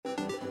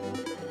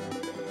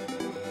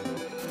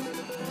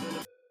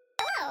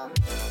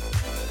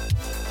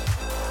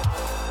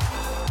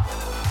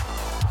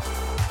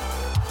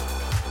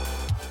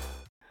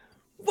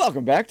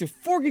Welcome back to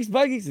 4 Geeks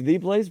by Geeks, the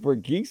place where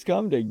geeks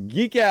come to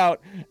geek out.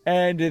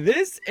 And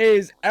this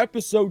is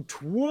episode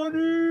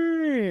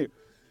 20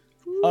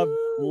 of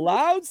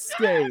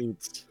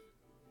Cloudscape.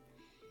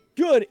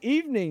 Good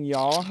evening,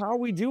 y'all. How are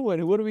we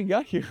doing? What do we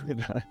got here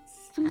with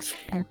us?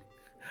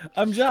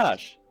 I'm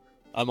Josh.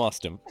 I'm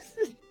Austin.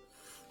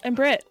 I'm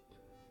Britt.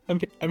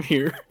 I'm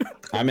here.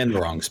 I'm in the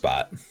wrong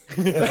spot.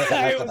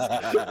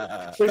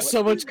 There's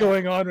so much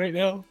going on right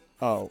now.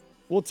 Oh,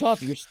 well,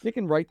 Tough, you're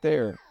sticking right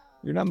there.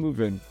 You're not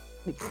moving.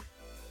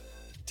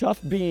 Tough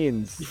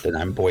beans. Then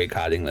I'm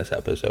boycotting this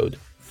episode.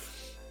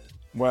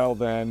 Well,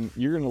 then,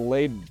 you're going to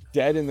lay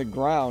dead in the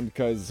ground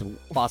because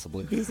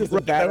Possibly. this is a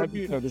bad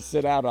episode to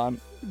sit out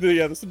on.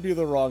 Yeah, this would be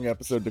the wrong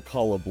episode to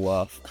call a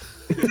bluff.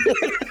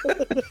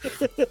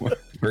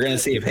 We're going to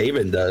see if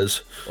Haven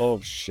does. Oh,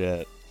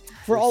 shit.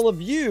 For all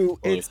of you,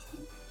 it's...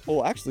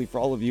 Well, actually, for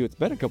all of you, it's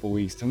been a couple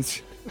weeks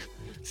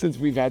since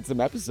we've had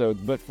some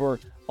episodes. But for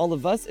all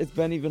of us, it's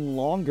been even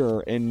longer.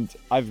 And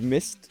I've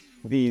missed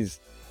these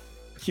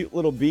cute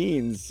little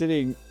beans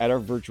sitting at our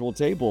virtual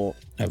table.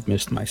 I've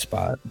missed my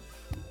spot.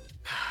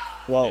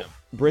 Well,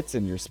 Britt's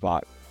in your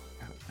spot.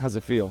 How's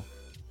it feel?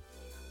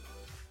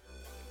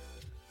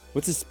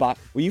 What's his spot?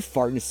 Will you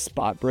fart in his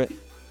spot, Britt?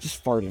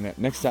 Just fart in it.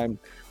 Next time.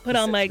 Put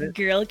all my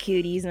girl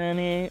cuties on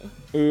it.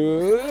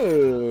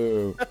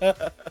 Ooh.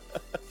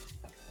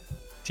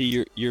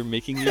 T, you're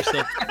making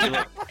yourself feel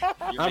like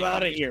I'm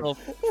out of here.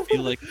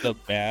 Feel like the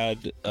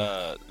bad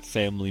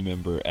family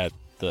member at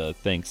the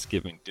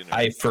Thanksgiving dinner.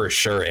 I for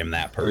sure am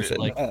that Where, person.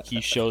 like he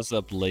shows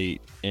up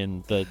late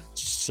and the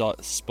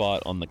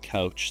spot on the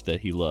couch that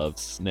he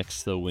loves next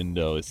to the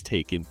window is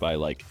taken by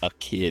like a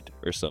kid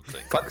or something.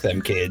 Fuck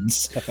them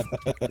kids.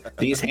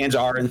 These hands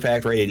are in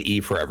fact rated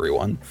E for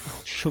everyone.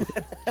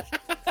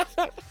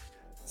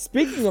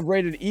 Speaking of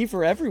rated E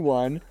for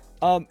everyone,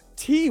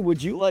 T,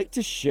 would you like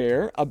to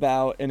share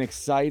about an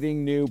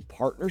exciting new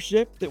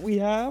partnership that we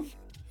have?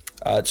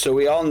 So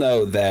we all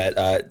know that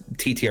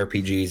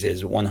TTRPGs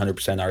is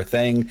 100% our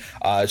thing.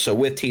 So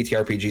with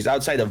TTRPGs,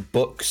 outside of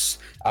books,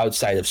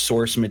 outside of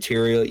source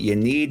material, you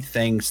need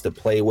things to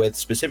play with,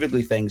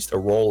 specifically things to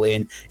roll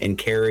in and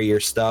carry your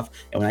stuff.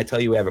 And when I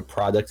tell you we have a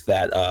product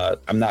that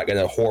I'm not going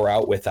to whore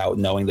out without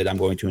knowing that I'm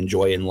going to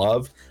enjoy and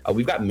love,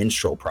 we've got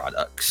Minstrel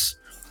products.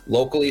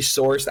 Locally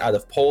sourced out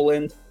of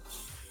Poland,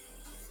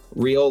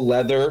 real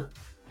leather.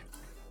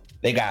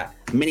 They got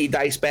mini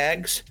dice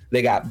bags.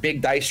 They got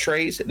big dice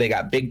trays. They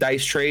got big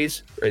dice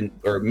trays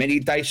or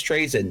mini dice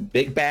trays and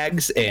big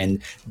bags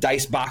and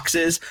dice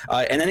boxes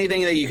and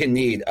anything that you can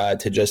need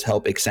to just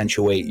help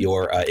accentuate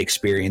your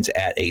experience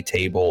at a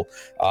table.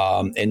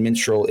 And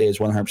Minstrel is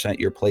 100%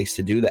 your place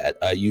to do that.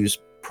 Use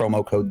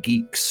promo code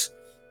GEEKS.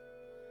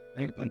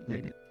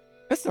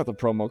 That's not the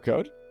promo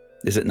code.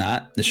 Is it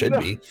not? It should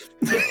be.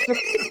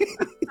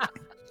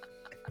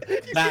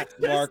 That's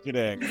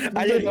marketing.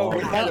 I didn't know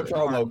we had a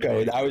promo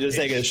code. I was just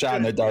taking a shot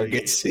in the dark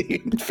and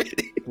seeing.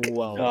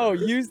 Wow. Oh,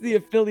 use the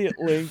affiliate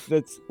link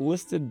that's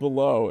listed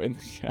below in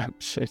the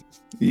caption.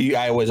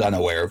 I was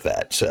unaware of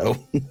that, so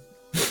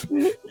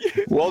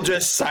we'll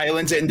just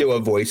silence into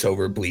a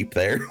voiceover bleep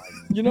there.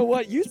 You know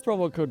what? Use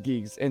promo code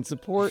GEEKS and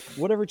support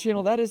whatever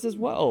channel that is as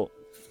well.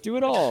 Do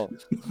it all.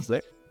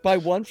 Buy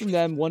one from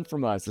them, one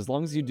from us, as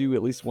long as you do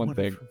at least one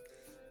thing.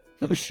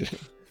 Oh, shit.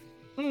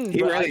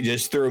 He really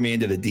just threw me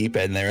into the deep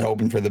end there,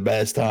 hoping for the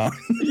best, huh?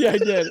 Yeah, I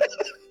did.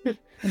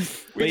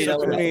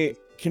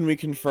 Can we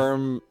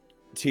confirm,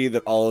 T,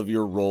 that all of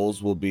your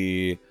rolls will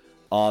be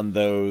on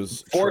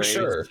those For trays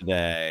sure.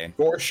 today?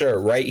 For sure,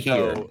 right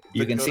here. So,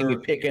 You can see me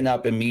picking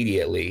up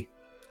immediately.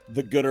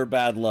 The good or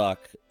bad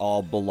luck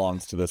all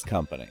belongs to this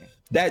company.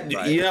 That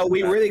Right. You know,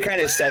 we really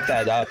kind of set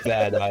that up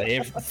that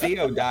if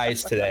Theo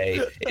dies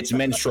today, it's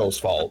Minstrel's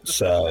fault.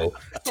 So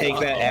take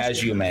that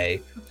as you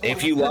may.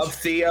 If you love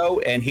Theo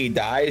and he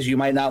dies, you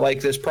might not like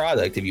this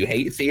product. If you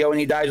hate Theo and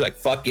he dies, you're like,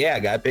 fuck yeah, I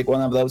gotta pick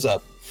one of those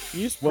up.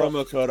 Use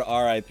promo code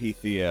RIP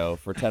Theo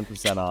for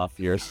 10% off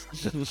yours.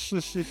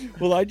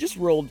 Well, I just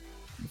rolled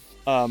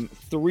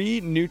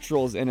 3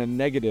 neutrals and a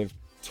negative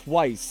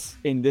twice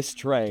in this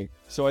tray,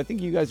 so I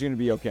think you guys are going to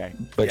be okay.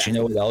 But you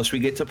know what else we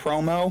get to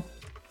promo?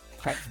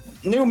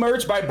 New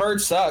merch by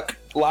Bird Suck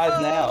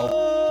live now.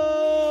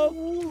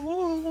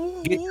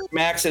 Get your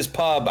Max's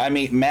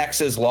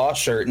Law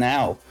shirt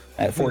now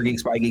at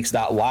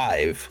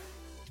 4geeksbygeeks.live.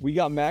 We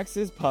got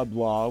Max's Pub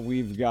Law.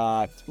 We've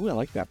got... Ooh, I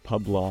like that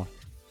Pub Law.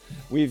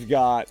 We've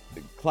got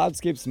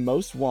Cloudscape's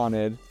Most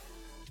Wanted.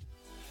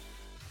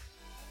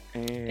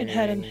 And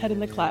head in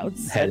the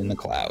clouds. Head in the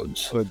clouds.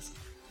 So it's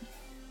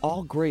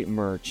all great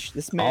merch.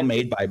 This man All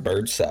made by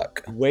Bird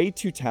Suck. way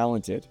too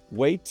talented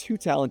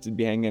to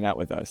be hanging out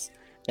with us.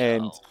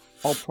 And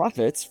all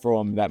profits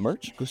from that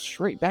merch go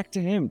straight back to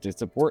him to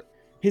support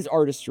his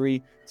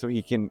artistry so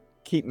he can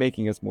keep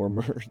making us more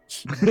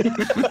merch.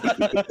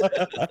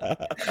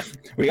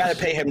 We got to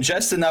pay him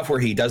just enough where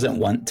he doesn't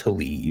want to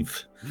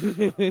leave.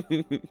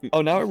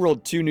 Oh, now I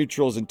rolled 2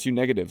 neutrals and 2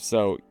 negatives.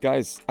 So,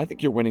 guys, I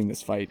think you're winning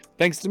this fight.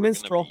 Thanks to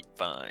Minstrel.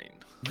 Fine.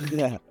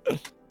 Yeah.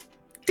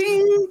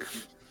 Ding!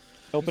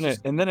 Open it.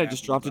 And then I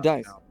just dropped a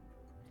dice.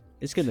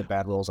 It's getting the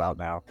bad rolls out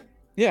now.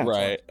 Yeah.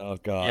 Right. Oh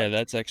god. Yeah,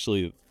 that's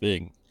actually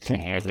the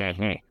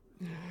thing.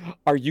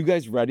 Are you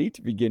guys ready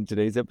to begin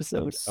today's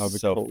episode? So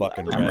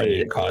fucking I'm ready to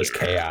ready. cause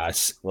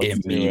chaos Let's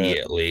do it.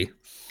 immediately,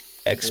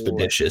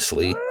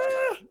 expeditiously.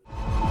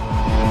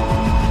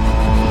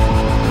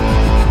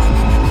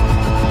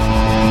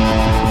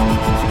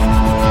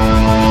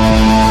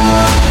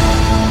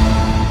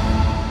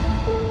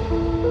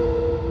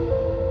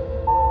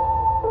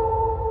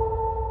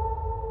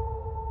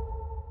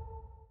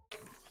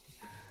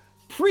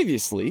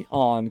 Previously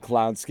on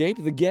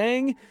Cloudscape, the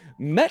gang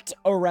met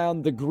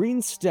around the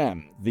Green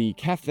Stem, the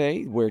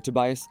cafe where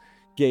Tobias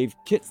gave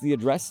Kit the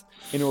address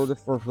in order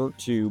for her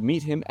to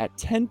meet him at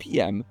 10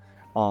 p.m.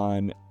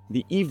 on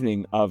the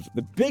evening of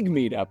the big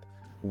meetup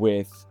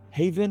with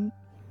Haven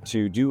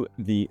to do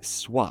the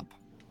swap.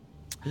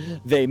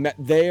 They met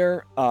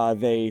there,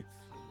 they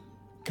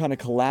kind of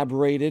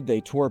collaborated,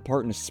 they tore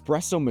apart an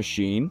espresso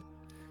machine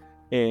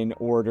in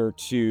order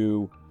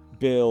to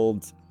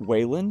build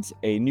Wayland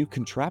a new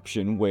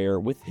contraption where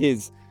with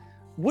his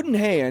wooden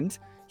hand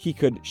he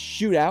could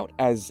shoot out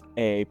as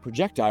a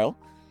projectile,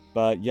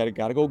 but you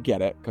gotta go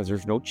get it because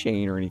there's no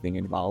chain or anything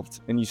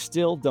involved, and you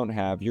still don't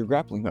have your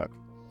grappling hook.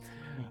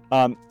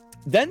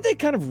 Then they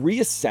kind of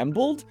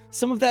reassembled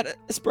some of that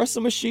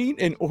espresso machine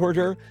in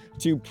order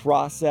to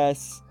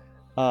process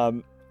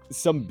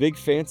some big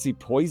fancy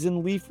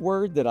poison leaf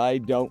word that I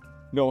don't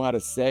know how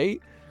to say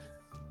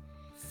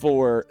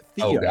for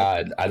Theo. Oh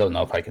god, I don't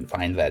know if I can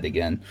find that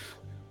again.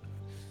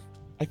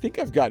 I think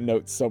I've got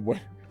notes somewhere.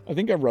 I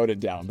think I wrote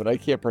it down, but I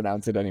can't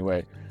pronounce it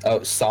anyway.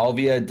 Oh,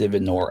 Salvia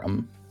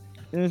divinorum.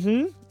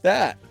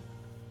 That.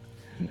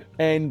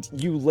 And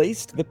you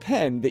laced the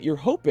pen that you're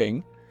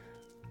hoping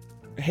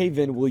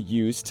Haven will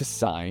use to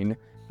sign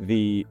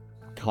the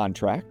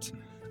contract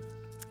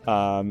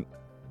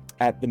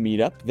at the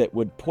meetup that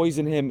would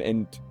poison him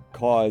and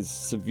cause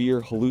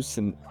severe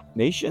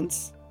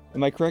hallucinations.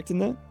 Am I correct in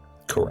that?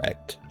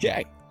 Correct.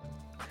 Okay.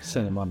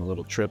 Send him on a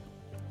little trip.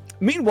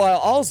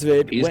 Meanwhile,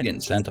 Osvid He's went getting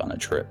sent on a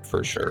trip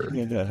for sure.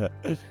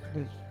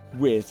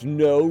 with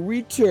no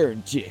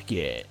return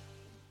ticket.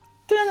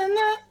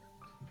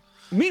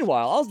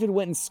 Meanwhile, Osvid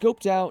went and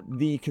scoped out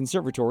the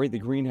conservatory, the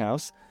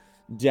greenhouse,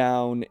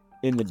 down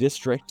in the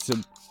district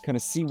to kind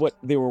of see what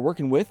they were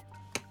working with.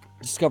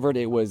 Discovered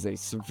it was a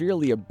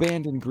severely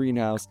abandoned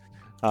greenhouse,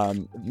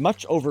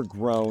 much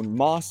overgrown,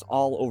 moss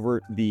all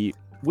over the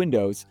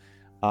windows,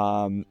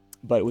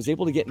 but was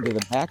able to get into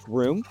the back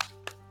room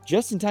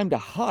just in time to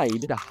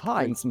hide.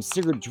 And some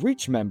Sigurd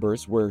Reach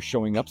members were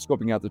showing up,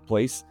 scoping out the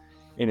place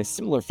in a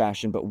similar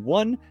fashion, but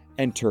one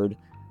entered,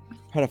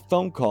 had a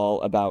phone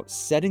call about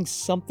setting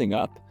something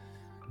up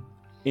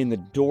in the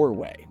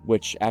doorway,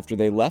 which after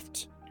they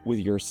left with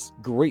your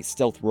great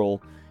stealth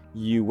roll,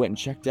 you went and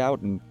checked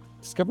out and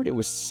discovered it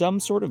was some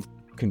sort of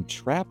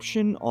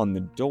contraption on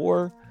the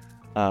door.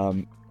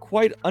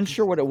 Quite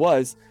unsure what it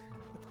was.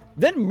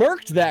 Then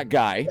murked that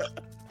guy,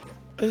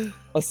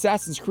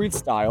 Assassin's Creed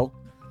style,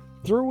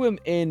 threw him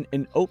in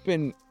an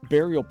open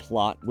burial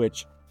plot,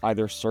 which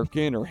either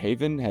Sirkin or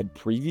Haven had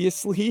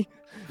previously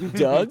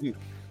dug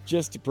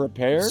just to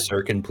prepare.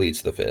 Sirkin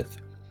pleads the fifth.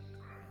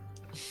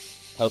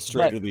 How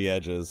straight But- are the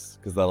edges?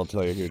 Because that'll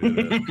tell you who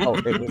did it. Oh,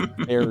 it was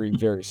very,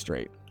 very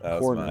straight. That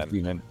was Corners mine.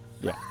 even.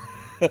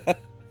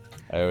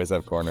 I always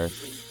have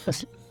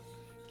corners.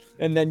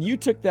 And then you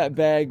took that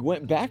bag,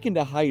 went back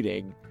into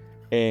hiding,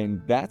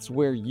 and that's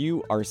where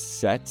you are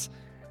set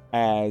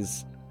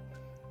as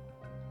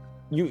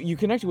you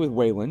connected with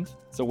Wayland.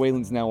 So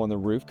Wayland's now on the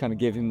roof, kind of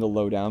gave him the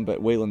lowdown,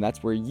 but Wayland,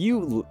 that's where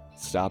you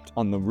stopped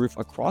on the roof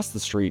across the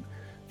street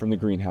from the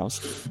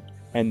greenhouse.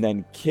 And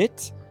then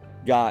Kit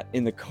got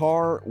in the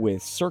car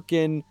with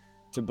Sirkin,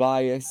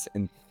 Tobias,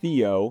 and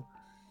Theo,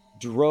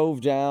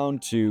 drove down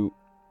to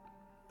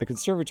the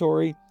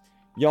conservatory.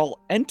 Y'all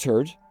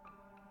entered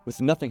with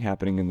nothing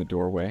happening in the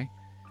doorway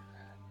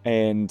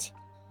and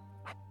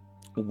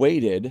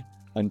waited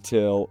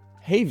until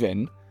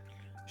Haven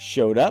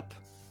showed up,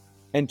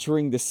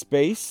 entering the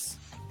space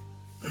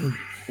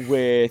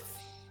with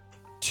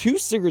two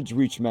Sigurd's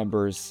Reach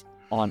members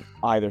on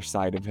either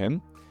side of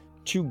him,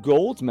 two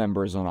gold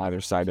members on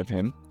either side of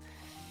him,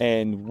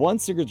 and one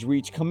Sigurd's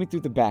Reach coming through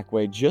the back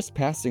way, just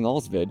passing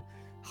Osvid,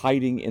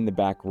 hiding in the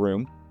back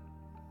room,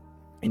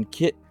 and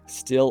Kit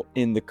still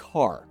in the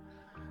car.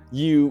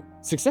 You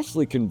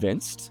successfully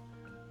convinced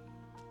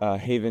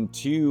Haven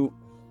to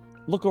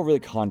look over the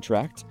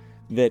contract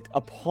that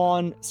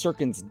upon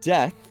Sirkin's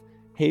death,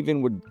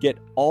 Haven would get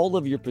all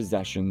of your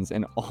possessions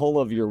and all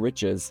of your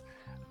riches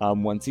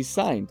once he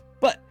signed.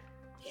 But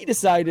he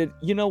decided,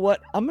 you know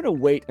what? I'm going to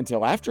wait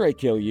until after I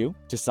kill you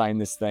to sign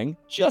this thing,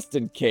 just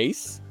in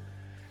case.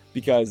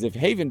 Because if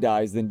Haven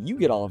dies, then you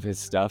get all of his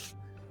stuff.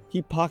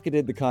 He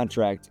pocketed the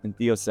contract, and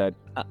Theo said,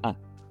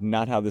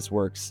 not how this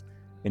works,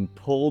 and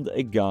pulled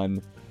a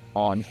gun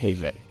on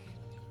Haven.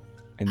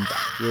 And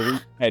that really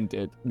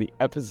ended the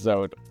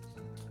episode.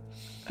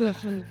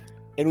 And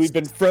we've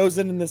been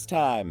frozen in this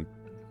time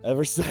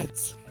ever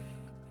since.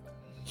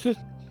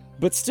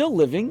 But still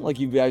living, like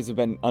you guys have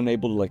been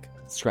unable to like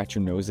scratch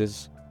your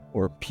noses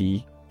or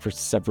pee for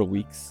several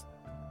weeks.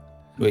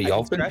 Wait, I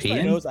y'all can been scratch my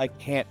peeing? nose. I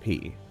can't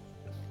pee.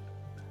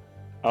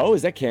 Oh,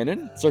 is that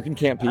canon? Sirkin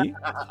can't pee?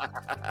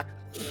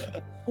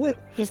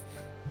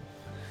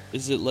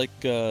 Is it like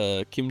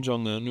Kim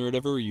Jong Un or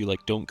whatever, where you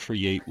like don't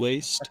create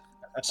waste,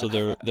 so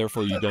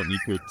therefore you don't need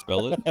to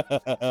expel it?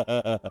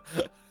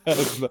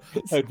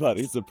 My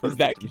body's a Is perfect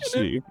that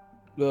machine.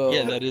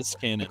 Yeah, that is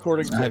canon.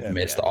 According to I've him,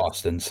 missed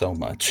Austin so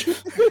much.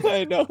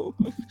 I know.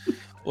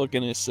 What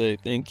can I say?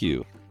 Thank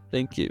you.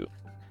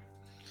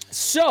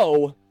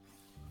 So,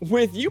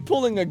 with you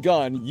pulling a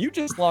gun, you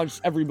just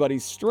launched everybody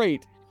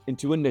straight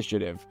into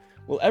initiative.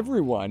 Will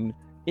everyone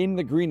in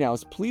the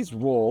greenhouse please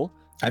roll?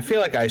 I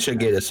feel like I should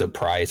get a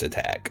surprise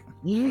attack.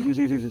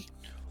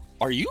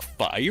 Are you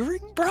firing,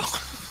 bro?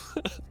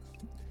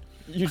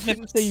 You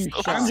didn't say you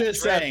shot. I'm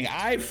just saying,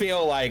 I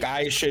feel like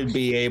I should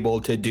be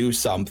able to do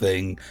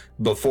something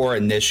before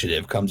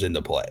initiative comes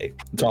into play.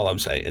 That's all I'm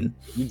saying.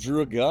 You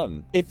drew a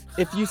gun. If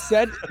you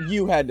said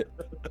you had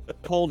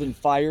pulled and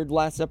fired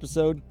last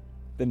episode,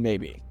 then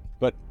maybe.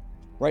 But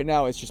right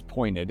now it's just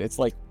pointed. It's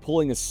like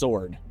pulling a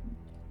sword,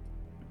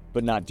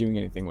 but not doing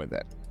anything with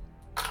it.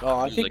 Oh,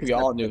 I think we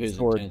all knew his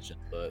Sword. intention,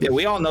 but Yeah,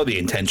 we all know the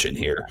intention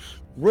here.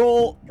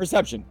 Roll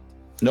perception.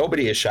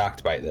 Nobody is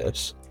shocked by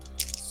this.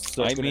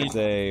 So I I mean- mean,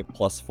 a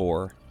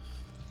 +4.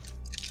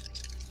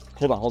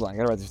 Hold on. I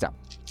gotta write this down.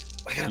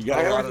 You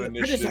got a lot of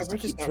initiatives to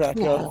keep track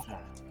of.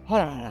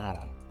 Hold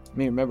on. Let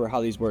me remember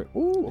how these work.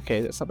 ooh,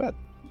 okay, that's not bad.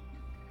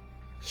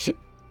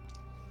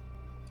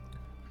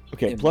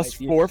 Okay, It plus might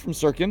be- 4 from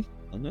Sirkin.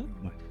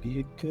 Might be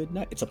a good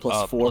night. It's a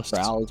 +4 plus for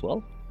Al as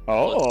well.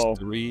 Oh,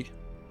 +3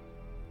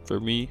 for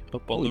me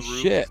up on holy the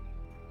roof. shit.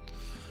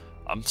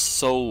 I'm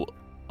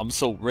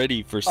so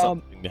ready for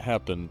something to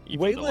happen, even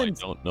though I Wayland-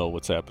 don't know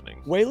what's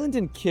happening. Wayland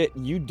and Kit,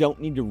 you don't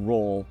need to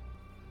roll.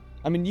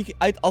 I mean,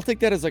 I'll take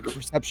that as like a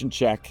perception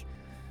check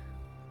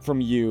from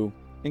you.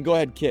 And go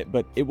ahead, Kit,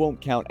 but it won't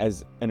count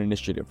as an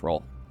initiative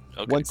roll.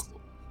 Okay, Once-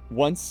 cool.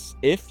 Once,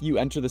 if you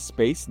enter the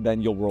space,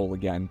 then you'll roll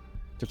again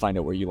to find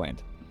out where you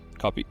land.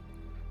 Copy.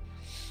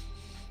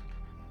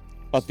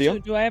 Theo? So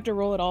do I have to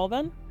roll it all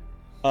then?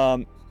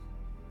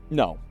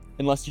 No,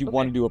 unless you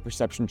want to Okay. do a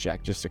perception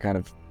check just to kind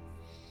of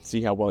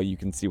see how well you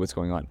can see what's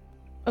going on.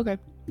 Okay.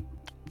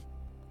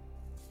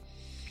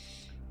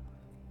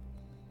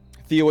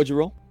 Theo, what'd you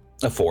roll?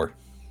 A 4.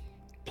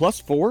 Plus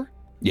 4?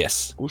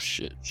 Yes. Oh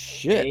shit.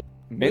 Shit.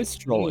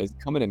 Minstrel is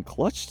coming in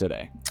clutch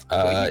today.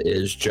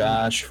 Is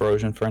Josh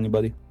frozen for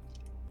anybody?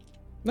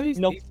 No, he's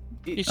Nope.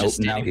 He's Oh, just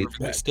now standing he's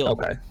perfectly back. still.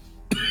 Okay.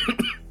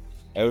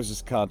 I was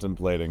just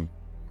contemplating.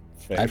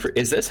 Fate.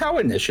 Is this how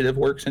initiative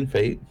works in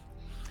Fate?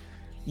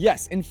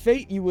 Yes, in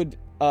Fate, you would,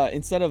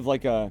 instead of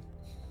like a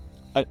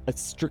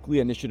strictly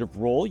initiative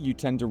roll, you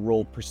tend to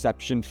roll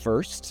perception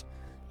first,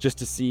 just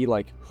to see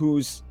like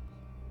who's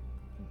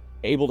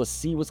able to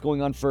see what's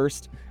going on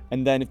first,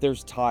 and then if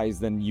there's ties,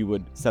 then you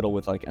would settle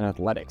with like an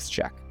athletics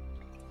check.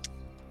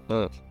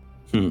 As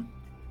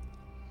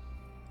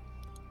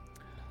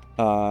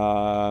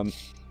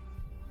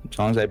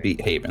long as I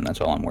beat Haven,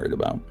 that's all I'm worried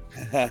about.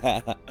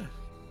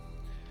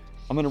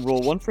 I'm gonna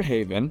roll 1 for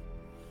Haven,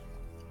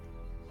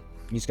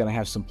 He's gonna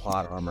have some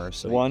plot armor.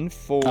 So 1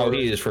 for Oh,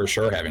 he is for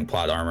sure having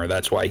plot armor.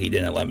 That's why he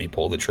didn't let me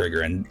pull the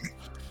trigger. And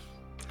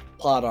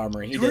plot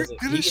armor. He You were doesn't.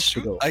 gonna He gets to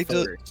shoot. go I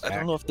first.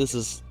 don't know if this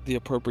is the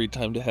appropriate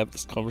time to have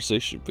this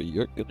conversation, but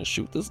you're gonna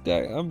shoot this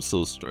guy. I'm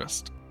so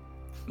stressed.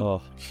 Oh,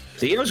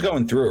 Theo's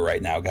going through it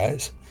right now,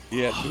 guys.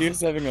 yeah,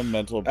 he's having a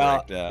mental Uh,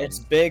 breakdown. it's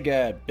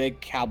big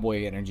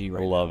cowboy energy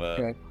right Love now.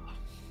 it.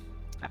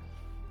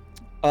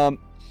 Okay.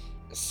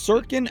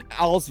 Sirkin,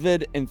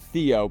 Alsvid, and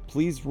Theo,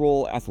 please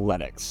roll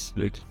athletics.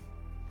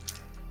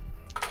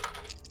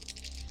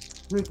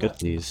 Get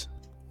these.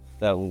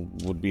 That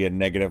would be a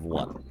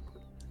 -1.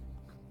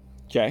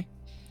 Okay.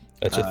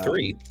 That's a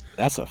 3.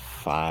 That's a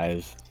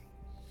 5.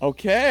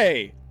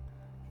 Okay.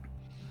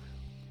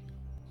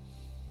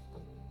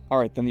 All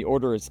right, then the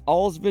order is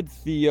Alsvid,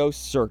 Theo,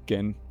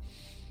 Sirkin.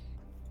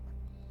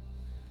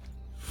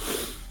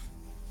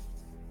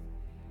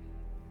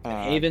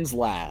 Haven's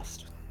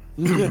last.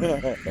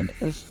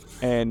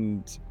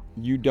 And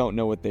you don't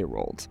know what they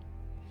rolled.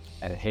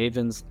 And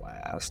Haven's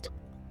last.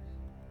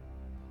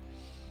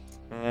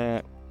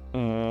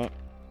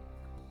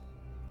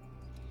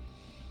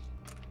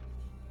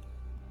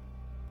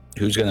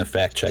 Who's going to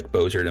fact check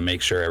Bozer to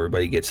make sure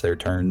everybody gets their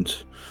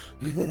turns?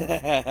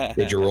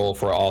 Did you roll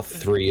for all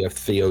 3 of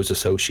Theo's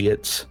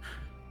associates?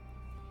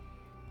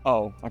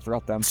 Oh, I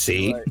forgot them.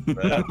 See?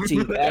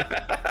 See,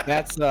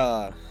 that's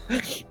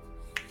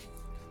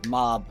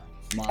mob.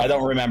 I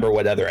don't remember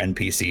what other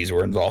NPCs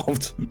were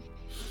involved.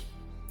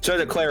 So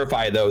to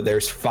clarify, though,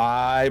 there's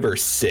 5 or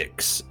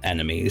 6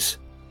 enemies.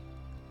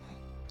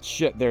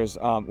 Shit, there's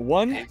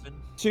 1,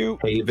 2.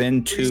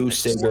 Haven, 2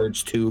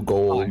 Sigurds, 2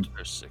 gold.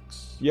 5 or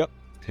 6. Yep,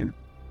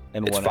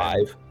 And It's one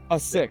 5. a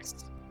 6.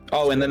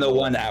 Oh, and then the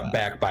one out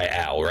back by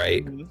Al,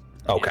 right?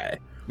 Okay.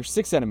 There's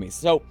 6 enemies.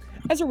 So,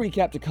 as a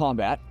recap to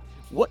combat,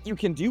 what you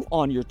can do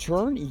on your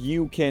turn,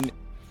 you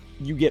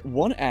get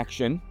 1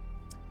 action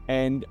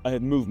and a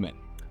movement.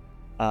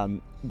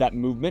 that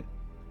movement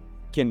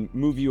can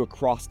move you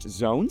across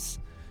zones,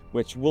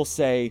 which we'll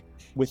say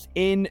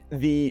within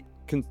the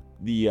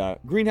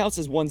greenhouse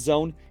is one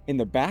zone, in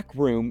the back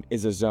room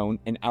is a zone,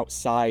 and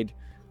outside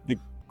the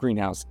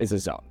greenhouse is a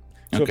zone.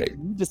 So Okay. if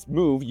you just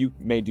move, you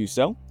may do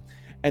so.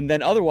 And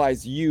then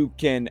otherwise, you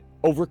can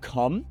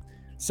overcome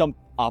some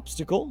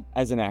obstacle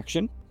as an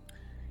action.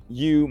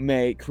 You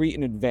may create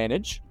an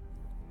advantage,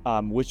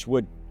 which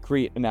would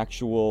create an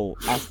actual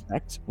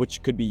aspect,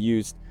 which could be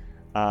used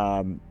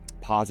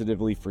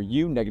positively for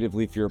you,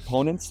 negatively for your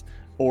opponents,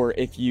 or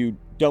if you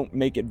don't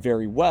make it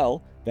very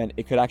well, then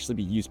it could actually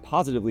be used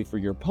positively for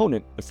your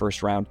opponent the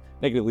first round,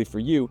 negatively for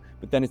you,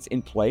 but then it's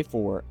in play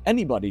for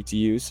anybody to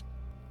use.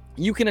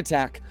 You can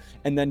attack,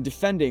 and then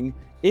defending,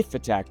 if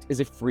attacked,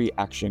 is a free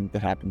action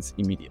that happens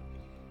immediately.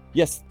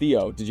 Yes,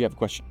 Theo, did you have a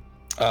question?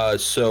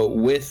 So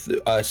with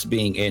us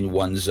being in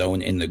one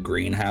zone in the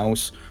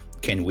greenhouse,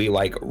 can we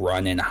like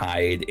run and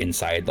hide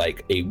inside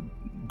like a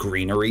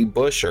greenery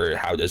bush, or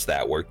how does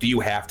that work? Do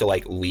you have to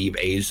like leave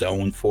a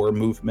zone for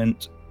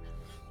movement?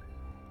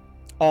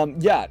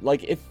 Yeah,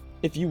 like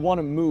if you want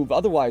to move,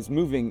 otherwise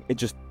moving,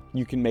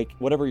 you can make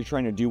whatever you're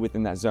trying to do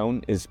within that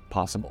zone is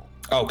possible.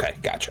 Okay,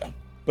 gotcha.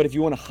 But if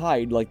you want to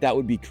hide, like that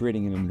would be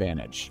creating an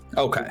advantage.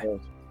 Okay.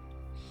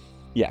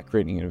 Yeah,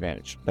 creating an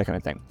advantage, that kind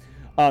of thing.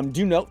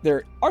 Do note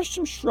there are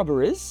some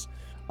shrubberies.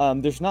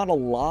 There's not a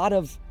lot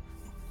of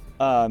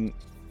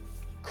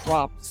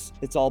crops.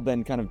 It's all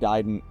been kind of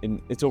died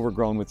and it's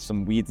overgrown with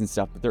some weeds and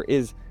stuff, but there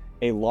is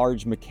a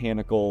large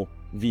mechanical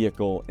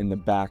vehicle in the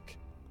back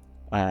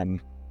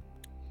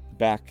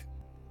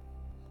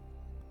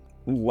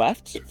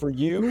left for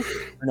you,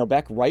 or no,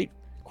 back right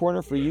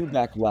corner for you,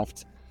 back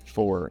left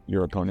for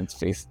your opponent's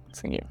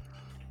facing you.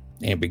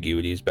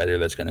 Ambiguity is better.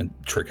 That's gonna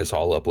trick us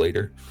all up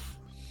later.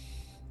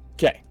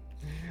 Okay.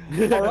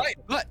 All right,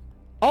 but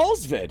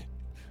Alsvid,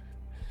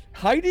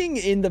 hiding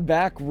in the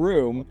back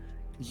room,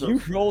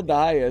 you rolled the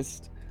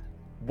highest.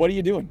 What are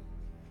you doing?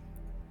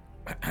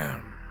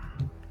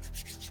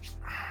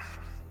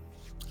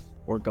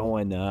 We're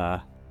going,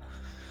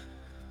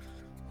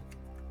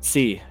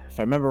 see, if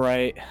I remember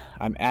right,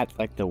 I'm at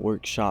like the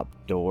workshop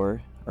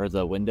door or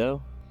the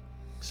window,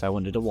 because I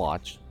wanted to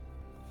watch.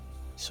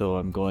 So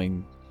I'm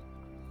going,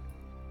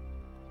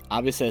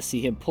 obviously I see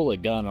him pull a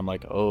gun, I'm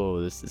like,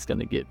 oh, this is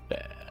gonna get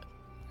bad.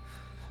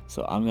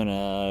 So I'm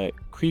gonna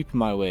creep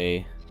my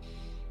way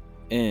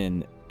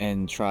in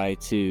and try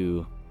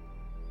to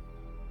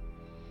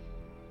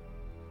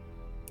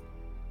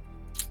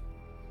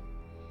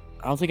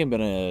I don't think I'm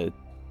gonna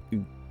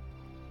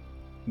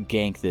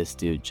gank this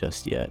dude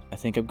just yet. I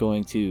think I'm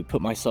going to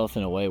put myself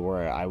in a way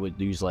where I would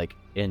use, like,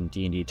 in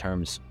D&D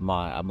terms,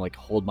 I'm like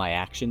hold my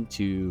action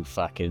to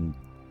fucking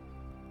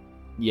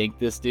yank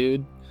this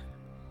dude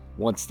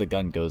once the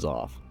gun goes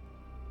off.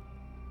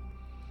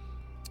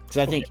 Because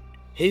I think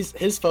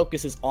his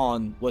focus is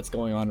on what's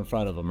going on in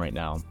front of him right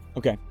now.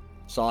 Okay.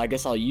 So I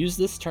guess I'll use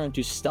this turn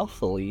to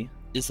stealthily.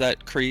 Is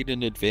that create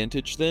an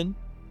advantage then?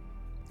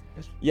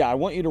 Yeah, I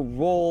want you to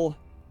roll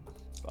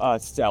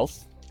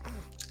stealth.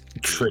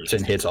 Trips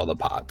and hits all the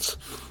pots.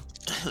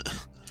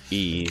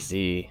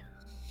 Easy.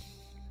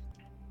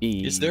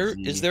 Is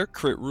there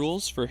crit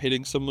rules for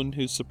hitting someone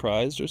who's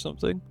surprised or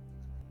something?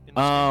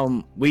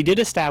 We did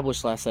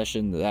establish last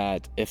session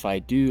that if I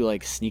do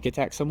like sneak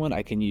attack someone,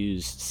 I can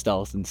use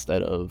stealth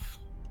instead of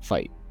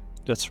fight,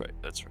 That's right.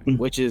 That's right.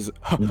 which is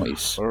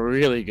Nice.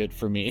 really good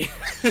for me.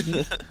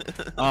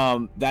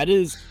 That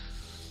is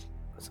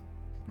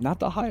not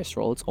the highest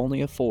roll. It's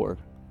only a 4.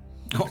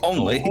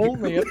 Only.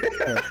 Only a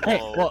Hey,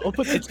 well,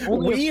 it's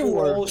only We a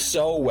 4. roll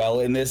so well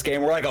in this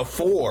game. We're like a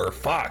 4.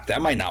 Fuck,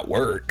 that might not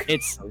work.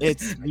 It's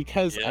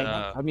because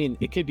Yeah. I mean,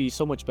 it could be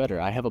so much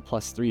better. I have a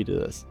 +3 to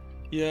this.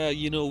 Yeah,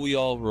 you know, we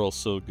all roll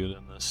so good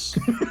in this.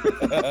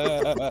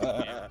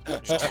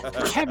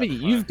 Kevin,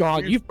 you've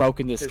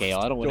broken the scale.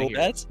 I don't want to hear.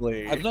 That's.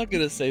 I'm not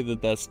gonna say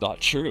that that's not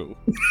true.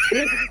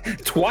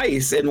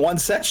 Twice in one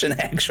session,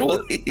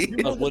 actually.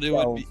 But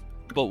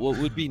what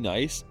would be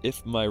nice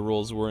if my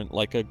rolls weren't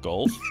like a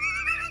golf?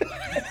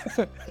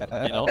 You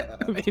know,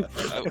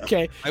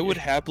 Okay. I would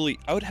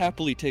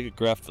happily take a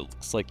graph that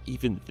looks like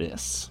even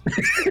this.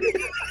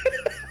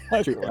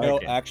 No,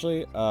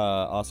 actually,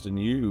 Austin,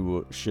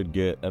 you should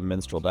get a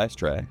minstrel dice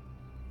tray.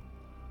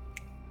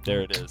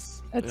 There it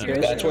is. That's Yeah.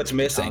 good. That's what's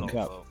missing.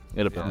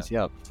 It opens you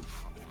up.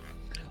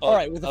 All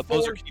right, with the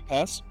Poser, four- can you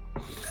pass?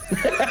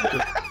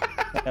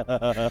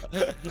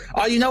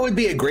 Oh, you know, it'd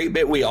be a great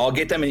bit. We all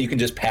get them, and you can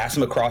just pass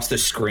them across the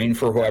screen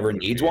for whoever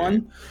needs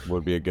one.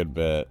 Would be a good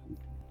bit.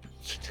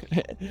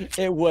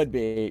 It would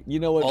be. You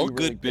know what? All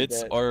good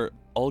bits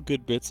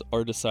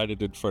are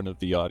decided in front of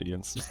the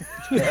audience.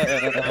 You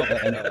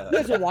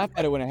guys will laugh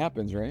at it when it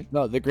happens, right?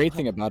 No, the great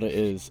thing about it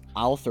is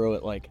I'll throw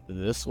it like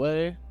this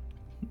way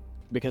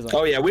because like,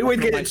 Oh yeah, we would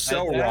get like it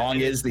so that, wrong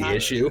and is it's the not-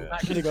 issue. It's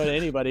not gonna go to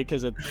anybody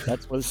because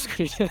that's what the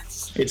screen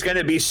is. It's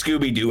gonna be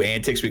Scooby-Doo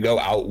antics. We go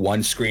out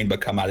one screen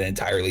but come out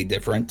entirely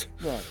different.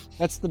 Right.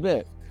 That's the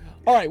bit.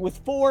 All right, with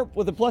a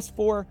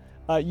 +4,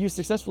 you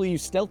successfully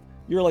use stealth.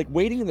 You're like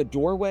waiting in the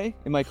doorway.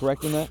 Am I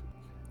correct in that?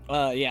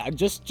 Yeah,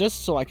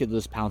 just so I could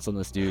just pounce on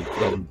this dude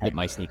and hit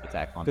my sneak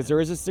attack on him. Because there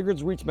is a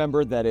Sigurd's Reach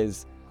member that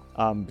is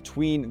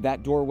between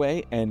that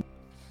doorway and.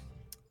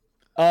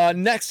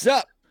 Next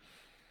up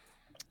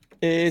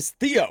is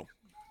Theo.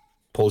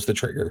 Pulls the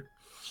trigger.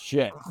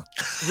 Shit.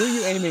 Who are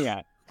you aiming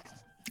at?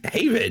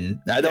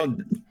 Haven. I just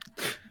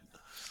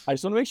want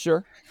to make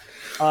sure.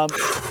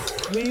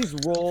 Please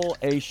roll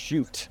a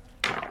shoot.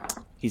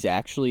 He's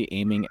actually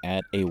aiming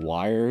at a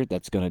wire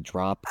that's gonna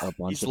drop a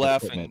bunch He's of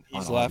laughing. equipment He's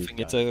on all these laughing.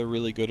 It's guys. either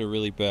really good or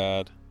really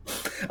bad.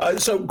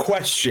 So,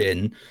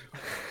 question: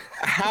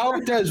 how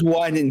does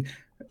one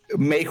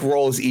make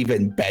rolls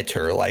even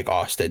better, like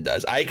Austin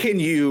does? I can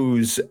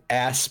use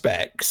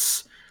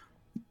aspects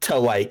to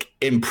like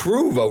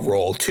improve a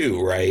roll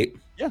too, right?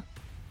 Yeah.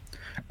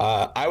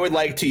 I would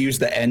like to use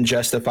the end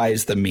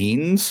justifies the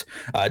means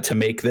to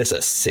make this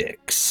a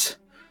 6.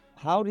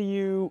 How do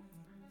you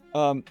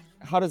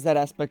how does that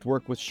aspect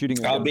work with shooting?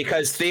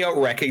 Because Theo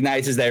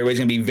recognizes that everybody's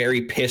going to be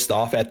very pissed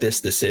off at this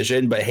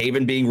decision, but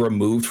Haven being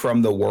removed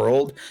from the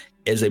world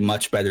is a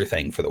much better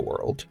thing for the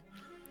world.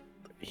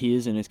 He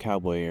is in his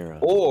cowboy era.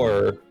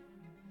 Or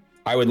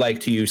I would like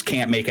to use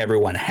can't make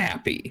everyone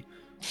happy.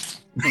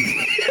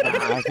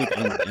 I think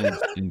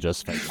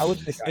Injustify. I would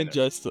say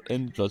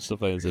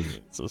Justify his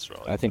ignorance. That's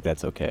wrong. I think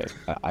that's okay.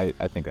 I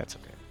think that's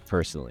okay,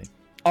 personally.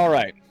 All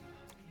right.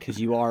 Because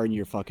you are in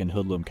your fucking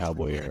hoodlum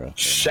cowboy era.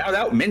 Shout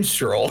out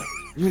Minstrel.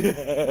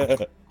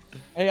 Hey,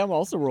 I'm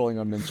also rolling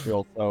on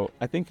Minstrel, so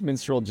I think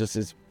Minstrel just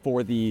is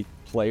for the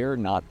player,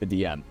 not the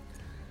DM.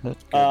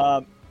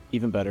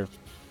 Even better.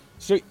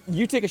 So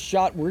you take a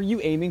shot. Were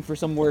you aiming for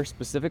somewhere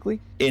specifically?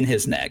 In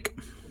his neck.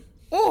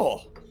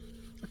 Oh,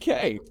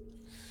 okay.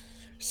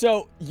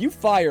 So you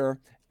fire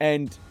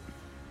and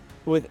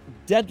with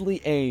deadly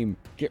aim,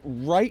 get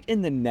right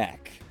in the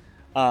neck.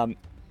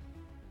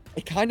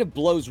 It kind of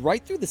blows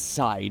right through the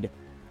side,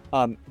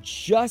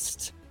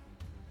 just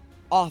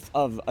off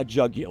of a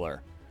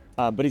jugular.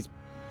 But he's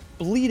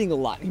bleeding a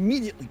lot. He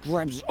immediately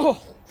grabs.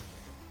 Oh,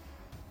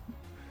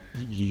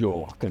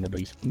 you're gonna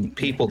be.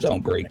 People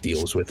don't break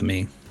deals with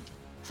me.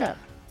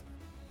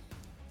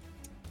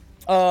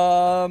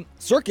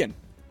 Sirkin.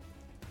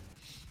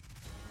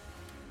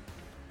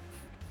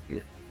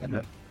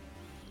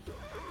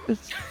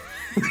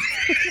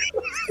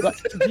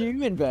 What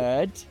you in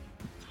bed?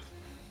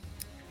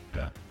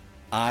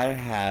 I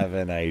have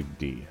an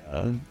idea,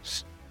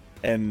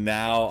 and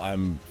now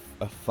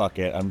fuck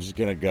it. I'm just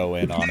gonna go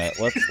in on it.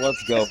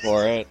 Let's go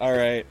for it. All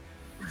right.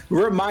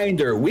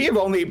 Reminder, we have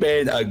only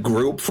been a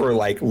group for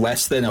like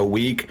less than a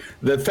week.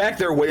 The fact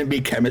there wouldn't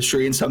be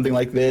chemistry in something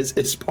like this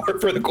is par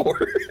for the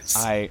course.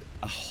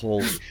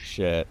 Holy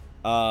shit.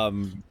 All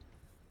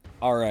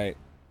right.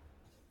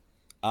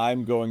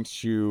 I'm going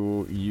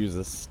to use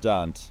a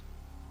stunt.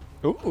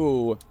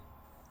 Ooh.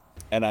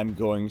 And I'm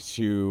going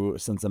to,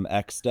 since I'm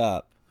X'd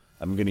up,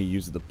 I'm going to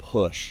use the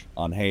push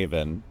on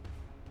Haven.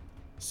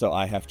 So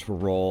I have to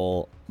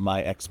roll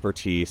my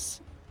expertise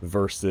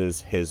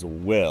versus his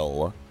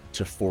will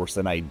to force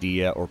an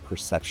idea or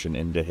perception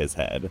into his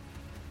head.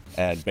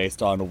 And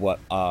based on what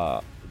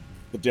the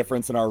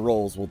difference in our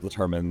rolls will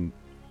determine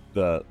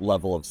the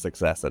level of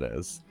success it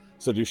is.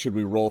 So should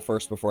we roll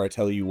first before I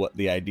tell you what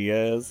the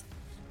idea is?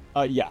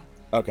 Yeah.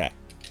 Okay.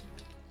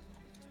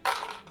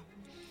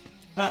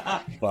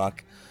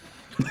 Fuck.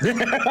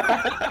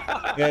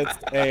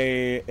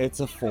 It's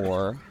a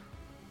 4.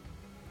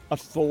 A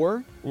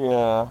 4?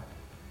 Yeah.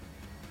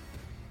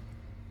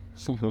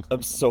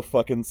 I'm so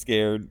fucking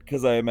scared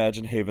because I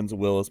imagine Haven's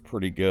will is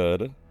pretty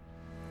good.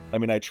 I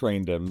mean, I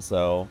trained him,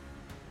 so.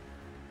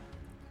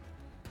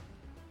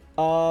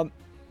 Tell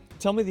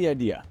me the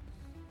idea.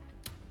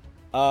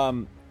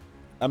 I'm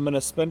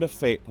gonna spend a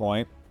fate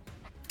point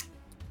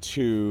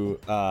to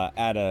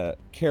add a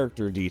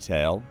character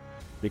detail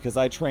because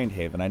I trained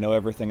Haven. I know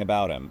everything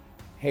about him.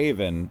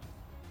 Haven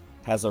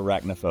has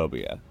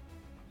arachnophobia.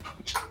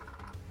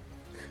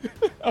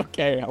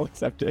 Okay, I'll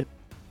accept it.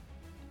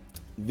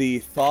 The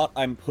thought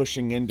I'm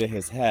pushing into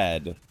his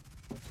head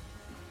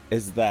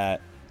is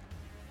that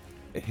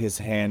his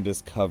hand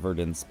is covered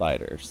in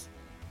spiders.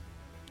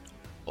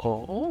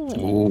 Oh.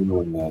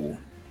 Ooh.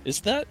 Is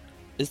that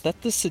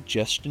the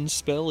suggestion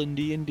spell in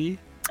D&D?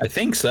 I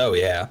think so,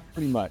 yeah.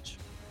 Pretty much.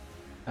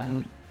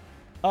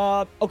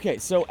 Okay,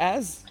 so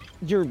as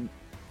you're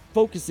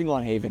focusing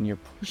on Haven, you're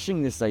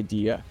pushing this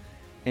idea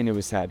into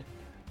his head.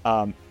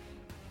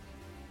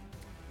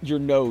 Your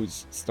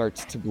nose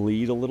starts to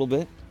bleed a little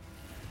bit,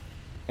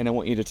 and I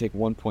want you to take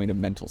 1 point of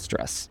mental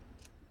stress.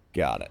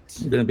 Got it.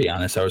 I'm gonna be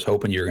honest, I was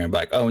hoping you were gonna be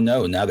like, oh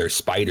no, now there's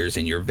spiders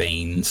in your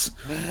veins.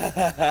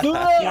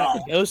 Yeah,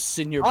 ghosts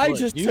in your blood. I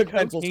just You took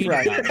mental cocaine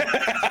stress.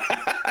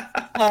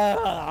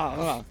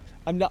 guy.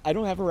 I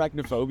don't have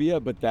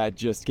arachnophobia, but that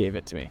just gave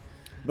it to me.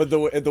 But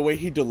the way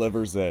he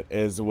delivers it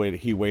is the way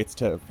he waits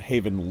to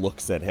Haven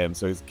looks at him,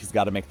 so he's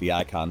got to make the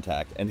eye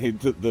contact, and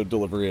the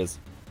delivery is,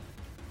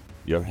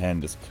 "Your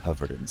hand is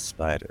covered in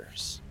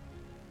spiders."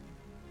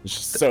 It's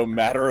just so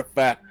matter of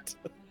fact.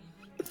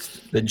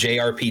 The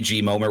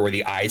JRPG moment where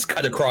the eyes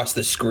cut across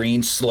the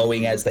screen,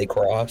 slowing as they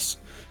cross.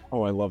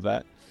 Oh, I love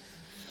that.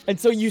 And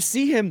so you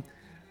see him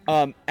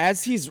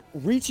as he's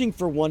reaching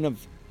for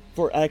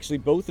actually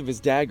both of his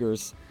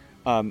daggers.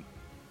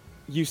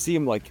 You see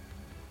him like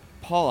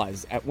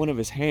pause at one of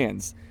his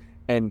hands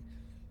and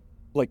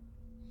like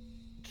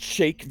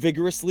shake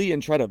vigorously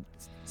and try to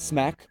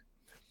smack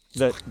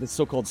the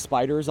so-called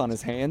spiders on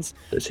his hands.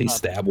 Does he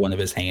stab one of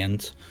his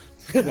hands?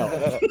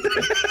 No.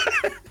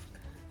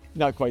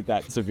 Not quite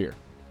that severe.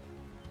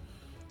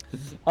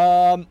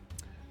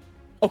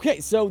 Okay,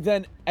 so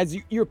then as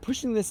you're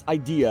pushing this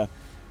idea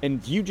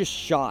and you just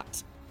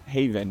shot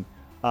Haven,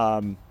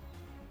 the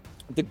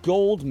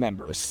gold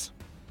members,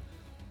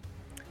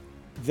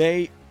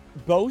 they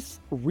both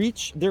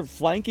they're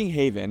flanking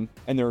Haven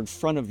and they're in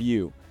front of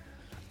you.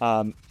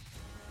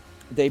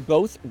 They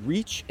both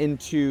reach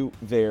into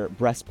their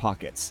breast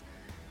pockets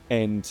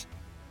and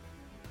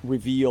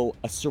reveal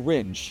a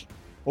syringe,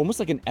 almost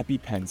like an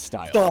EpiPen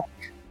style. Fuck.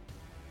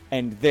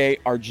 And they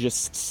are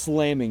just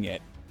slamming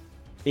it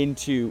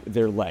into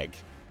their leg.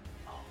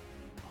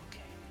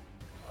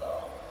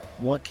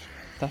 What?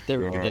 Thought they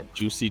were gonna get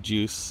Juicy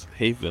Juice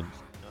Haven.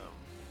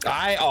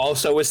 I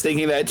also was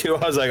thinking that too.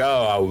 I was like,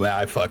 oh man,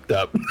 I fucked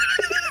up.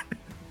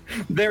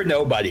 They're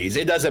nobodies.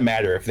 It doesn't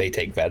matter if they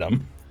take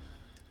venom.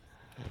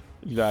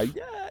 Yeah.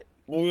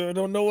 We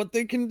don't know what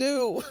they can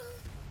do.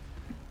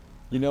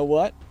 You know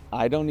what?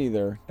 I don't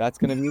either. That's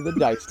going to be the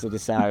dice to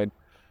decide.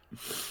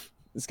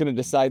 It's going to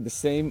decide the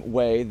same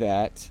way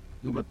that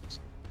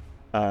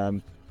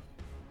I've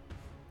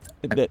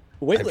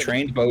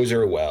trained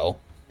Bozer well.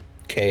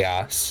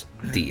 Chaos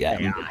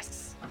DM.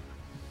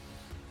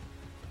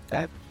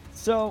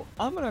 So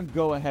I'm going to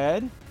go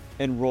ahead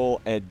and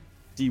roll a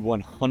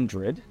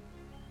D100.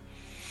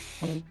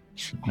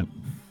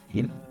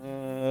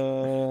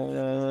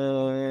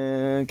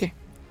 Okay.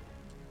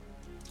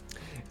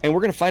 And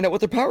we're going to find out what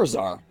their powers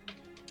are,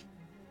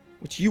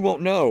 which you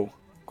won't know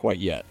quite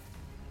yet.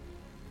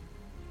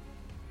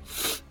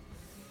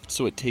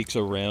 So it takes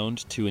a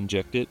round to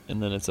inject it,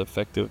 and then it's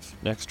effective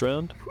next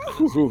round?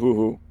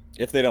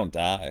 If they don't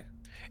die.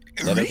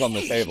 That is on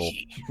the table.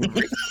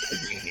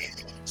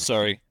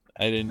 Sorry,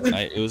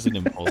 it was an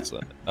impulse.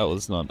 That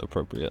was not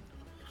appropriate.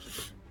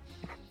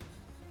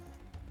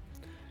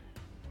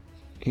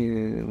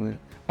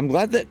 I'm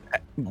glad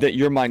that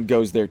your mind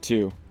goes there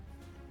too,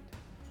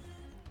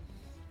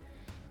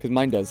 because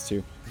mine does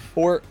too.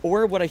 Or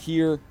what I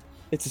hear,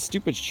 it's a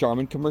stupid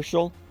Charmin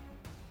commercial.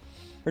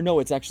 Or no,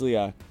 it's actually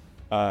a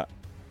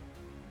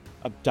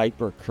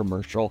diaper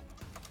commercial.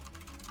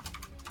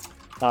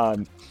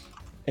 And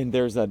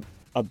there's a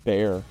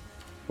bear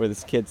where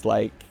this kid's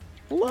like,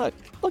 look,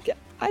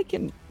 I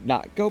can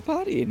not go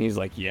potty, and he's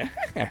like, yeah.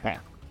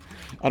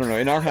 I don't know.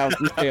 In our house,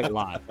 we say it a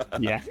lot.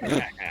 Yeah,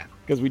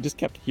 because we just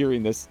kept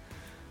hearing this.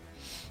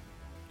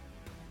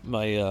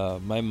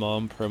 My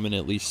mom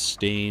permanently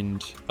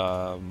stained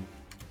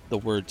the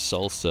word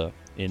salsa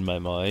in my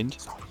mind.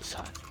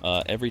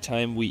 Every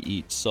time we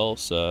eat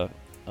salsa,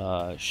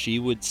 she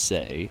would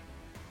say,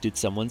 "Did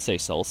someone say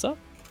salsa?"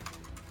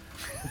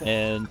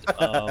 And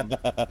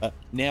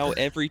now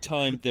every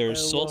time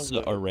there's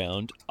salsa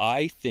around,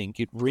 I think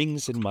it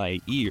rings in my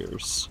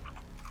ears.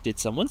 Did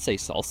someone say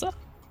salsa?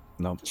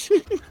 No.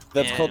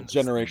 That's called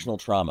generational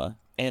trauma.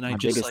 And I My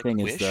just biggest thing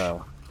wish, is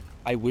the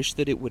I wish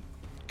that it would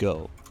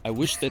go. I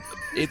wish that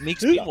it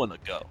makes me want to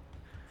go.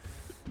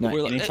 no,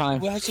 We're like, anytime.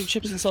 we'll have some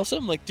chips and salsa.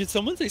 I'm like, did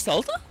someone say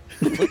salsa?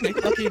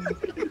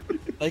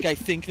 I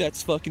think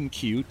that's fucking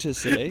cute to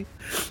say.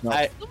 No.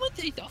 Someone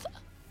say salsa?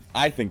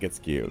 I think it's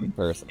cute,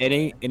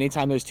 personally.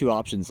 Anytime there's two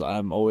options,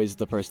 I'm always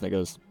the person that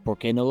goes, "Por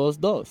qué no los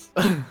dos?"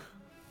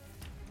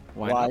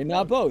 Why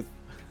not both?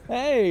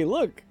 Hey,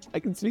 look, I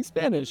can speak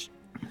Spanish.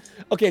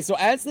 Okay, so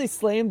as they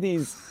slam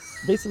these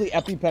basically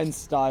EpiPen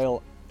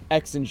style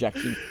X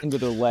injections into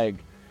their leg,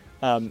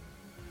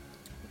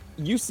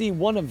 you see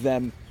one of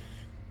them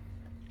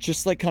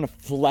just like kind of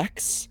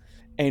flex,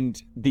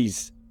 and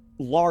these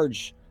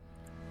large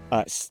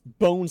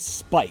bone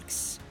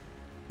spikes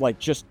like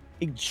just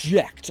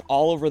eject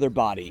all over their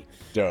body.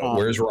 Dope.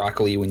 Where's Rock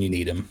Lee when you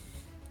need him?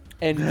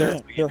 And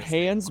their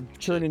hands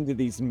turn into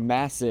these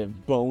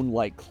massive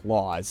bone-like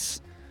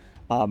claws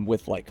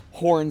with like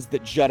horns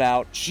that jut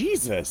out.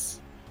 Jesus.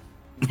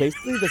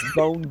 Basically, this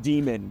bone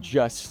demon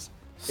just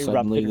Suddenly,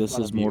 erupted in this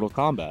front is of you. Mortal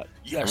Kombat.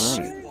 Yes,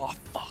 Alright. you are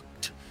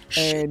fucked.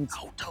 And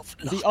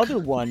the other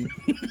one,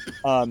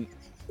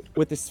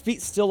 with his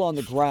feet still on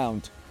the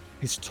ground,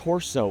 his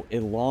torso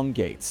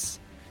elongates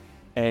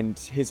and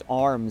his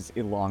arms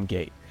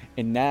elongate.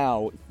 And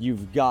now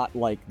you've got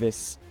like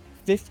this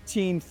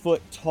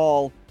 15-foot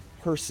tall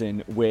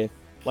person with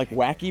like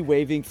wacky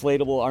waving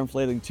inflatable arm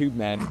flailing tube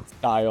man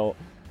style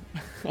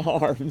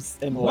arms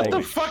and What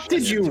legs. the fuck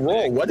did you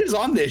roll? What is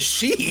on this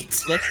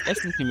sheet?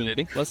 Less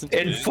intimidating. Less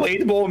intimidating.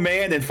 Inflatable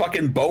man and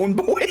fucking Bone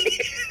Boy?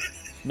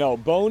 No,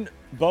 bone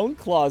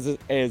claws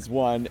is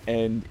one,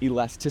 and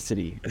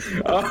elasticity.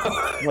 Like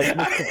Mr.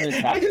 I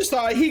Fantastic. just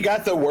thought he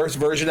got the worst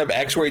version of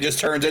X where he just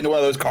turns into one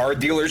of those car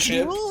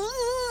dealerships.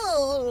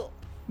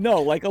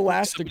 No, like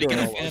Somebody get a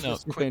Elastigirl. fan out.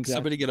 Mr. Quick, Fantastic.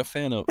 somebody get a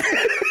fan out.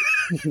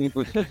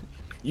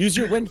 Use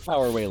your wind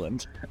power,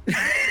 Wayland.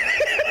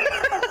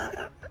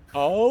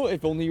 Oh,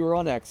 if only you were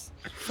on X.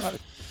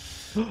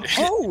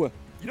 Oh,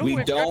 you know We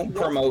what don't X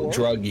was promote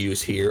for? drug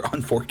use here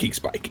on 4 Geeks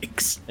by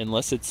Geeks.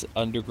 Unless it's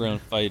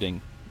underground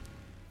fighting,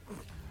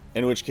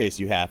 In which case,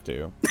 you have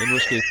to. in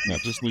which case, no,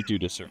 just need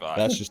to survive.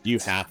 That's just you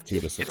have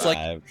to like-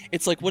 survive.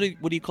 It's like what do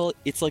you call it?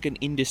 It's like an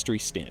industry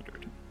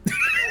standard.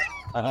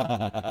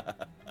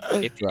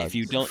 If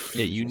you don't,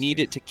 yeah, you need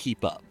it to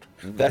keep up.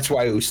 That's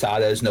why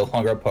USADA is no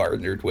longer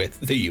partnered with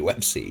the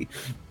UFC.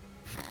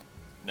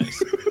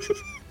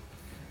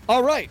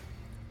 All right.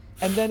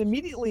 And then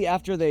immediately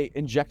after they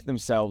inject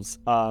themselves,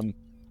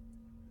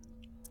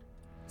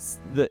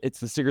 it's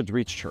the Sigurd's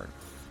Reach turn.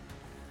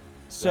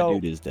 That So,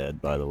 dude is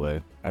dead, by the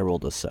way. I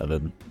rolled a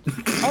 7.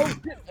 oh,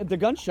 shit, the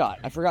gunshot.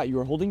 I forgot you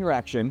were holding your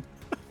action.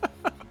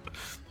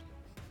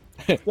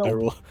 I So, what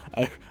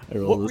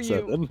rolled were a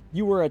 7.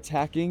 you were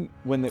attacking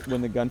when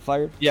the gun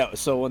fired? Yeah,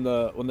 so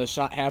when the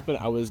shot happened,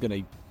 I was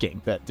gonna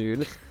gank that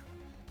dude.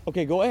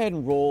 Okay, go ahead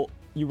and roll.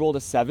 You rolled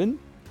a 7?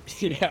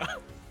 Yeah.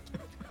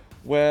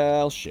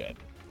 Well, shit.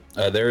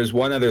 There is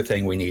one other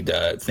thing we need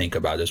to think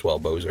about as well,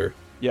 Bozer.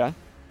 Yeah?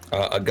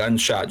 A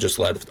gunshot just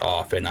let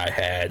off, and I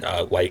had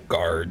Light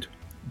Guard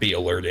be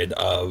alerted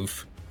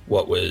of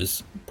what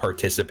was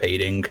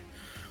participating.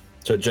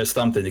 So just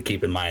something to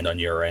keep in mind on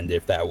your end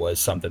if that was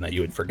something that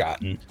you had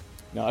forgotten.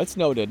 No, it's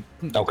noted.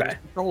 Okay.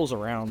 Rolls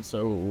around,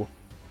 so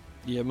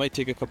Yeah, it might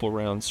take a couple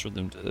rounds for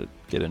them to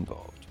get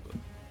involved. But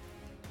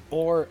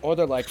or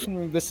they're like,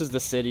 this is the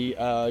city.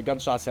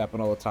 Gunshots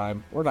happen all the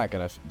time. We're not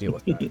gonna deal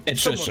with that.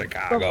 It's just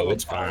Chicago.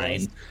 It's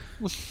fine.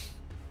 I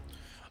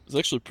was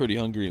actually pretty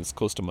hungry and it's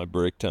close to my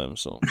break time,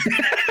 so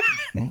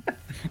It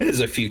is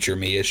a future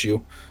me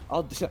issue.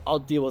 I'll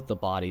deal with the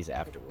bodies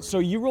afterwards. So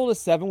you rolled a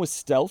 7 with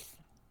stealth.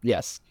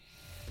 Yes,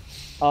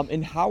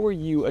 And how are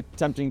you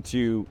attempting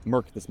to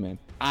murk this man?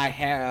 I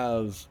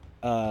have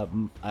a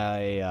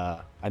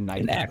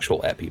knife. An actual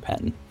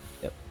EpiPen.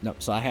 Yep. No,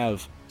 so I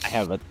have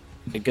a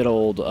good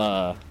old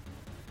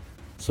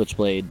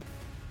switchblade.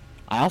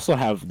 I also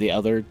have the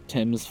other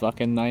Tim's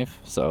fucking knife.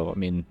 So I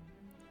mean,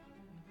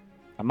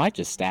 I might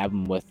just stab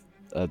him with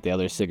the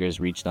other Sigur's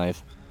Reach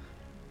knife.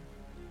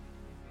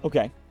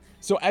 Okay.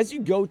 So as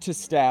you go to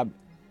stab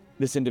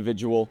this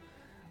individual,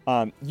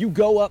 you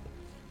go up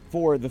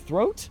for the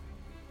throat.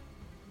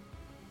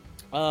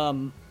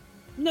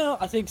 No,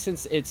 I think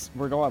since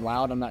we're going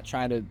loud, I'm not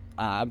trying to.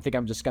 I think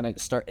I'm just gonna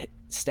start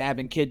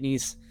stabbing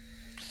kidneys.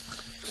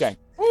 Okay.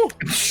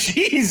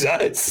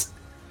 Jesus.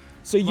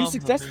 So you Mamma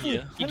successfully.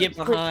 mia. You get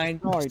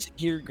behind. Alright.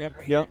 Here, grab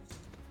her. Yep.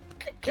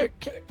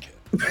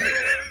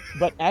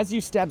 But as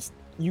you stab,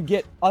 you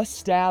get a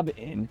stab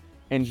in,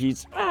 and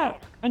he's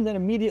and then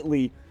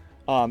immediately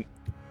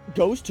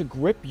goes to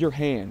grip your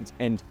hand,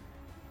 and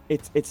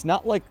it's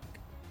not like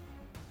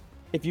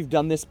if you've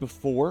done this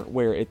before,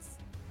 where it's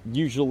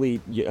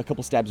usually a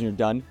couple stabs and you're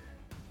done.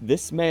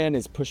 This man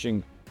is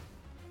pushing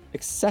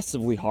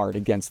excessively hard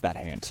against that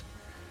hand,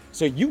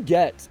 so you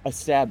get a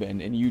stab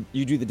in, and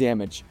you do the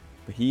damage,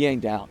 but he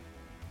ain't down.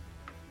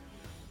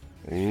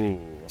 Ooh.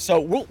 So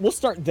we'll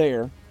start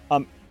there.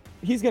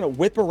 He's gonna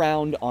whip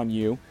around on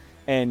you,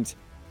 and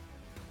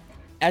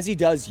as he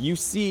does, you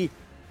see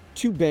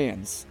 2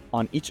 bands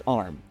on each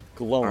arm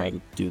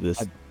glowing Do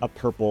this. a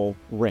purple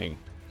ring.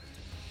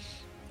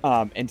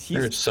 And There's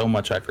he's so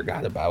much I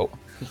forgot about.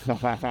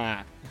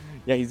 yeah,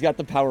 he's got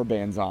the power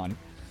bands on.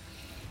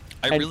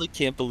 I And- really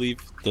can't believe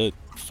that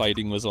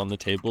fighting was on the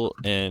table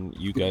and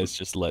you guys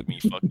just let me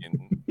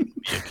fucking be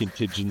a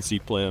contingency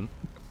plan.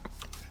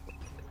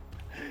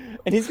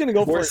 And he's gonna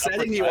go for We're an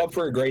setting you uppercut. up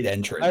for a great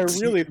entrance. I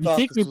really thought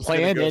think this we was gonna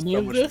planned go any so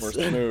of much this? more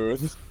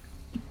smooth.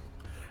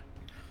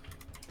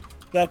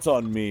 That's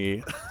on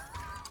me.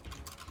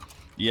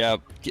 Yeah,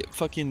 get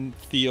fucking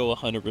Theo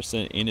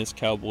 100% in his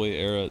cowboy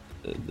era.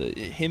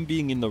 Him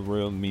being in the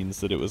room means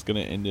that it was gonna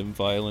end in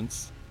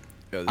violence.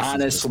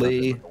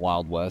 Honestly,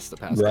 Wild West. The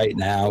past right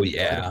now,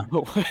 yeah.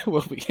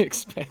 what we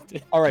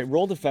expected. All right,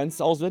 roll defense,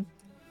 Alsvid.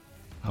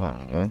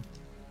 Oh,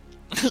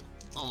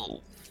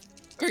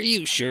 are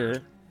you sure?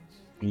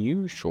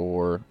 You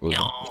sure? Ooh,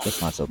 No. that's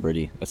not so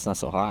pretty. That's not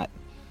so hot.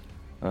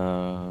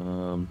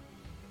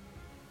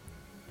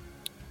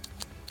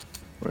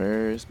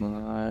 Where's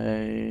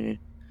my?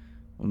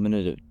 I'm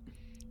gonna.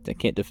 I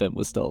can't defend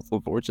with stealth,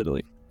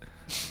 unfortunately.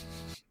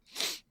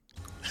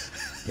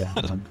 Yeah.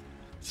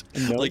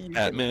 No, Like you-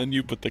 Batman,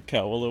 you put the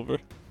cowl over.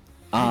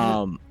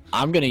 I'm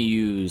gonna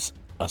use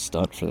a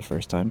stunt for the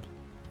first time.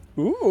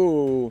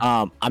 Ooh.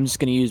 I'm just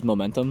gonna use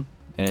momentum,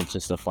 and it's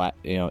just a flat,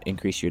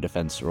 increase your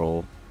defense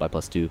roll by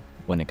 +2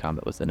 when in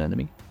combat with an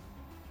enemy.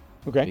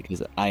 Okay.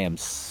 Because I am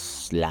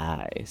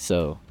sly,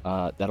 so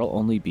that'll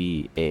only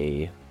be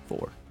a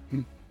 4.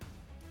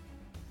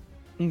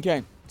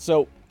 Okay.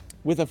 So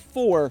with a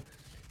 4,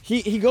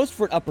 he goes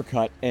for an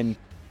uppercut, and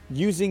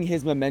using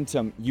his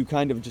momentum, you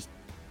kind of just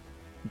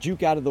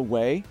juke out of the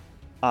way,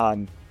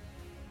 and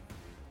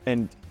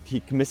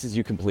he misses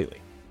you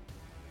completely.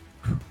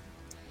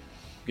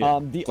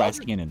 Good. The Glass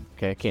other, cannon.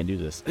 Okay, I can't do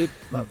this.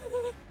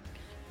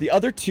 the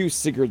other 2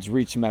 Sigurd's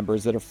Reach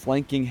members that are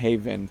flanking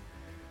Haven,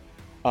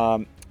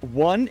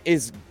 one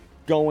is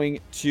going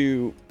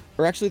to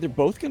or actually, they're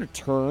both going to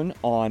turn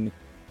on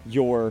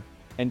your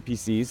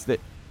NPCs, that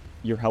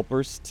your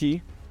helpers,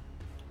 T.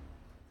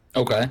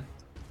 Okay.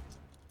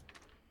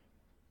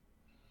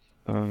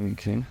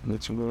 Okay,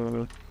 let's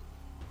go.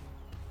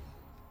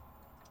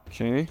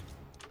 Okay.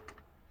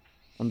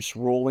 I'm just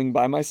rolling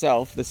by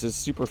myself. This is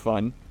super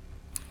fun.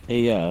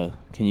 Hey,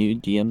 can you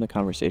DM the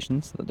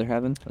conversations that they're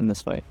having in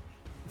this fight?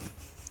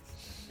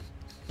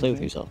 Play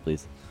with yourself,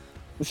 please.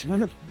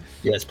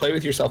 Yes, play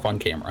with yourself on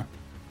camera.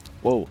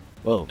 Whoa.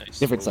 Nice.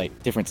 Different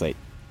sight.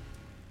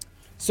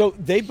 So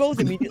they both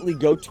immediately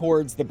go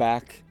towards the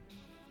back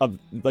of,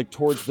 like,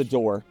 towards the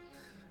door,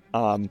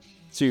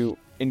 to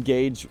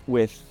engage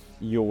with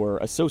your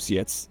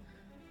associates.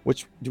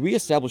 Which, do we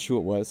establish who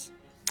it was?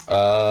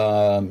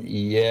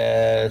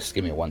 Yes.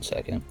 Give me 1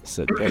 second.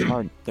 So they're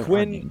hard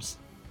Quinn- names.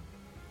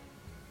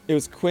 It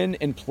was Quinn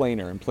and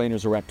Planer, and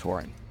Planer's a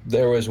Reptoran.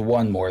 There was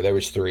one more. There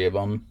was 3 of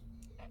them.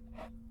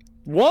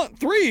 What?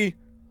 3?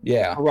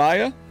 Yeah,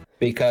 Araya?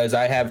 because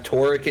I have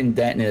Torek and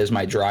Denton as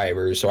my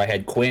drivers, so I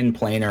had Quinn,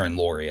 Planer, and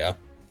Loria.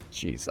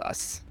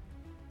 Jesus.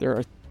 There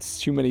are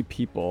too many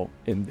people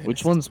in this.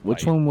 Which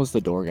fight. one was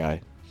the door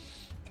guy?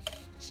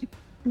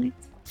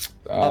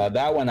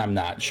 That one I'm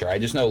not sure. I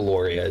just know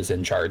Loria is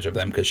in charge of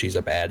them because she's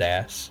a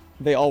badass.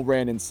 They all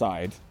ran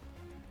inside.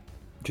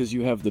 Because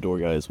you have the door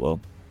guy as well.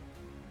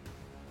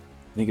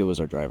 I think it was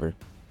our driver.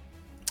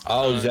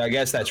 Oh, I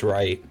guess that's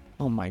right.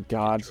 Oh my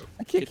god.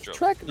 I can't keep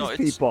track of No,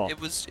 these people.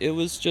 it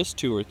was just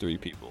 2 or 3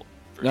 people.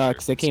 for No, sure.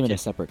 because they came in a Skid-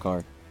 separate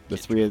car.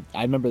 Skid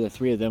I remember the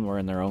 3 of them were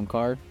in their own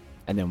car,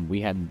 and then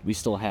we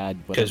still had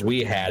Because whatever-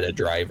 we had a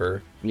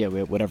driver. yeah,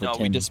 whatever No, we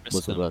 10 dismissed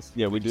was with them. us.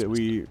 Yeah, we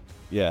did.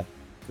 Yeah,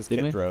 because Did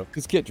we? Kit drove.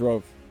 Because Kit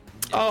drove.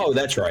 Oh,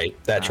 that's right.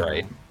 That's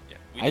right. Yeah,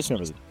 we I just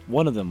remember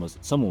one of them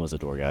someone was a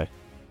door guy.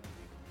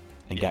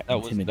 And got that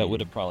intimidated. would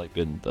have probably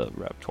been the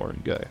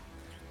Raptoran guy.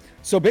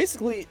 So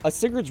basically, a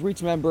Sigurd's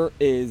Reach member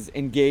is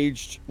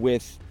engaged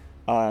with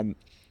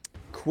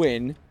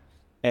Quinn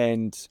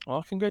and,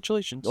 Oh,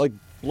 congratulations! like,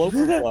 blow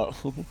for blow.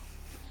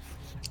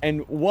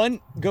 And one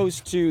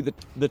goes to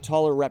the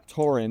taller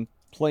Raptoran,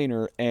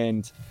 Planer,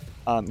 and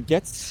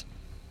gets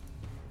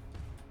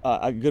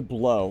a good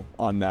blow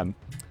on them.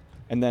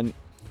 And then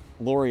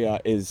Loria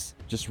is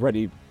just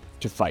ready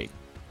to fight.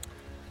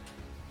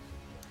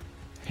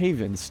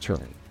 Haven's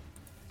turn.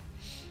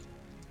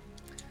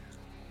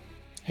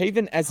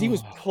 Haven, as he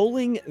was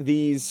pulling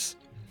these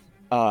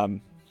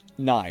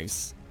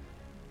knives,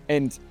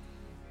 and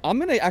I'm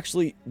gonna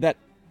actually that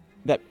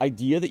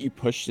idea that you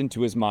pushed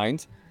into his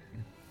mind,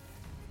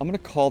 I'm gonna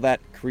call that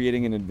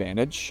creating an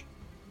advantage.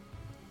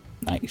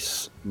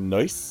 Nice.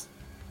 Nice.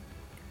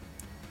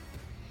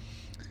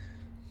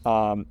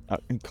 And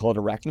call it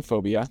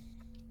arachnophobia.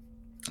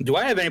 Do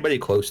I have anybody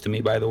close to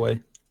me, by the way?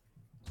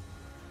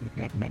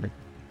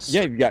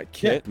 Yeah, you've got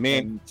Kit, me.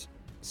 and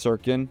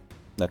Sirkin,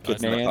 That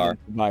Kit's in the Man, car. and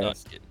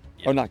Tobias.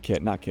 Oh, not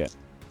Kit.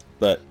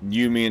 But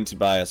you, me, and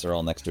Tobias are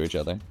all next to each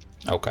other.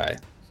 Okay.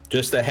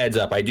 Just a heads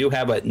up, I do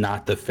have a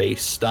not the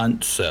face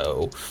stunt,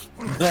 so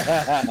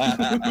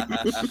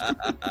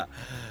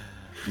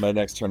My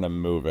next turn, I'm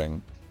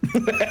moving.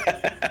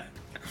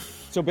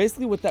 So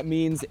basically what that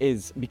means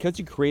is, because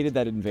you created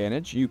that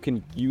advantage, you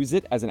can use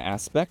it as an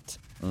aspect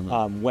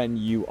when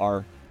you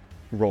are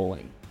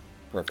rolling.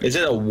 Perfect. is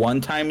it a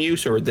one-time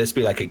use or would this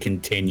be like a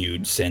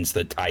continued since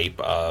the type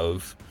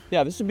of?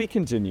 Yeah, this would be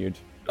continued.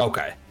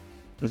 Okay.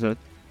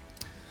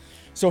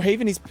 So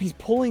Haven, he's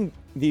pulling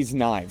these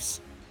knives,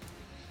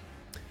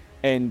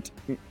 and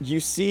you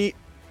see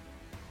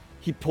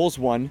he pulls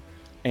one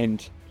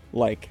and,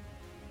 like,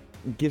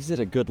 gives it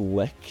a good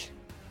lick,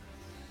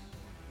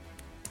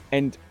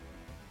 and,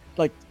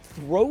 like,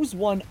 throws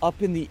one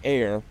up in the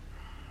air,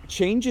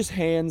 changes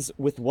hands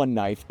with one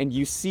knife, and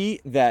you see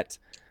that,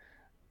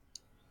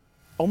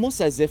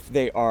 almost as if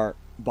they are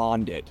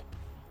bonded,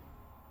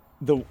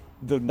 the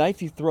knife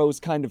he throws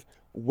kind of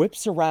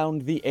whips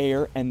around the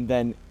air and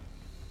then,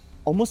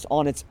 almost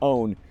on its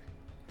own,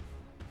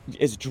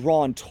 is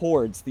drawn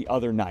towards the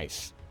other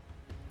knife,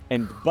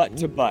 and butt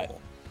to butt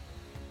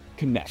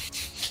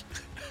connect.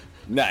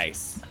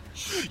 Nice.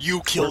 You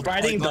We're killed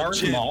fighting Qui-Gon Darth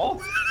Jinn.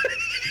 Maul?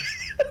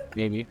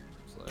 Maybe.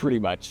 Pretty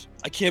much.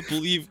 I can't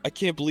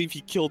believe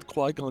he killed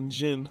Qui-Gon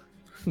Jinn.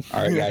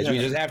 All right, guys, we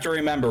just have to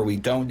remember we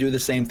don't do the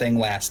same thing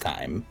last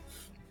time.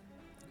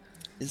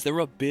 Is there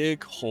a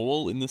big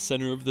hole in the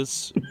center of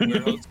this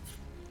warehouse?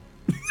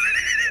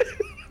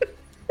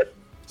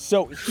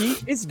 So he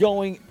is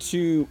going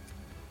to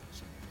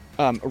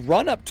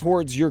run up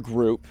towards your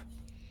group.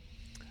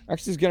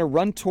 Actually, he's going to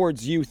run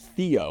towards you,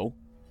 Theo.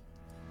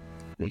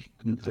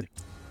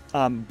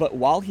 But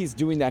while he's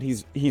doing that,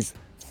 he's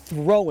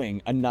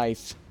throwing a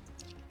knife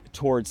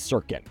towards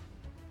Sirkin.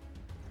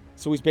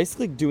 So he's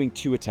basically doing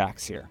 2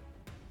 attacks here.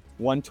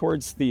 One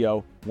towards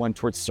Theo, one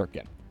towards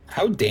Sirkin.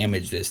 How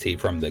damaged is he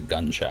from the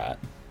gunshot?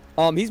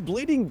 He's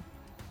bleeding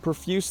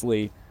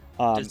profusely.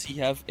 Does he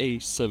have a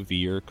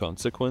severe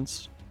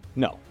consequence?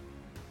 No.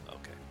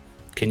 Okay.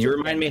 Can you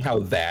remind me how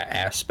that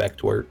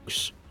aspect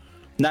works?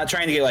 Not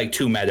trying to get like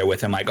too meta with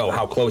him, like, oh,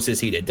 how close is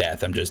he to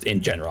death? I'm just, in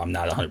general, I'm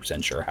not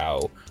 100% sure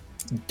how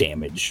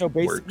damage So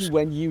basically, works.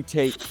 when you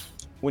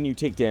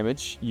take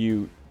damage,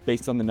 you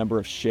based on the number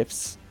of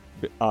shifts,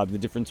 the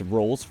difference of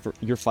rolls for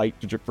your fight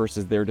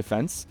versus their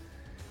defense,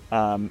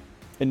 and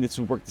this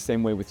would work the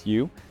same way with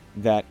you.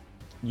 That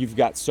you've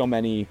got so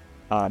many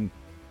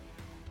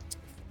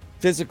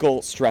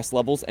physical stress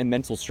levels and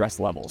mental stress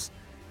levels,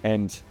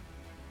 and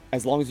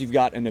as long as you've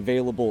got an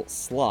available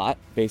slot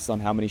based on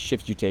how many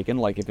shifts you've taken,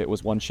 like if it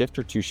was 1 shift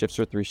or 2 shifts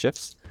or 3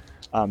 shifts,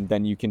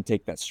 then you can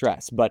take that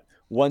stress. But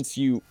once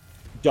you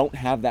don't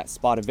have that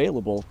spot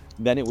available,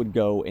 then it would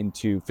go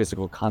into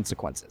physical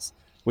consequences,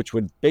 which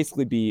would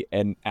basically be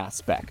an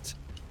aspect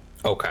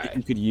that you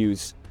Okay. could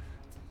use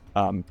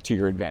to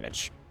your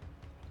advantage.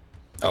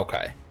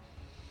 Okay.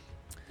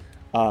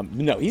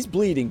 No, he's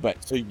bleeding,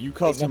 but So you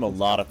caused him a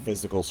lot of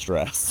physical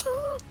stress.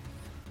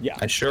 yeah.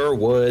 I sure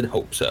would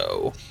hope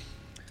so.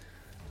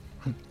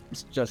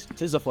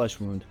 Tis a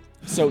flesh wound.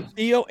 So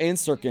Theo and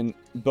Sirkin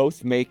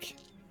both make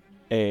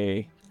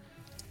a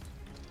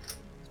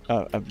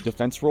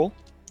defense roll.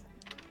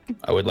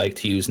 I would like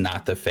to use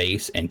not the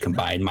face and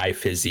combine my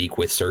physique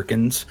with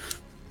Sirkin's.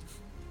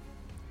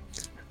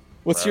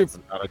 What's your That's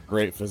not a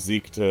great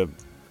physique to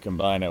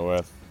combine it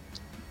with.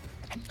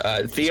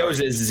 Theo's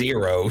is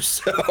 0,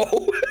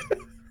 so.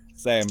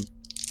 Same.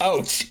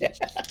 Oh, shit.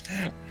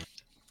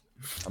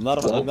 I'm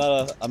not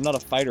a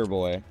fighter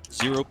boy.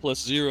 0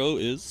 plus 0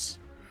 is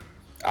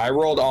I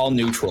rolled all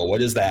neutral. What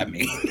does that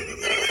mean?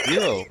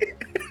 0.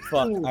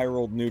 Fuck, I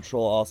rolled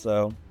neutral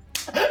also.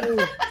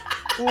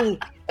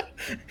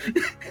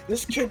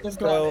 This kid has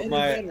So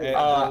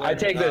I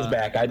take this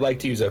back. I'd like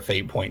to use a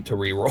fate point to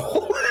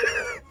reroll.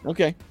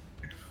 okay?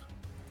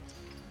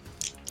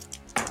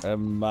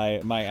 My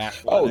Oh,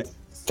 athletics,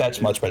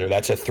 that's much better.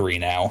 That's a 3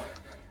 now.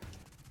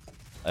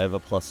 I have a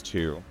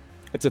 +2.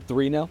 It's a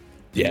 3 now.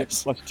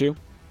 Yes. Plus 2.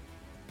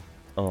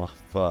 Oh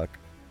fuck.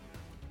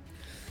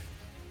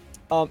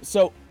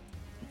 So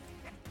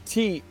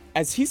T,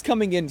 as he's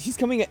coming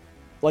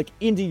like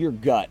into your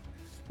gut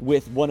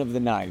with one of the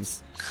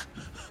knives.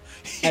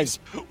 As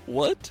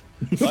what?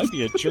 Buy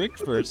me a drink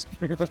first.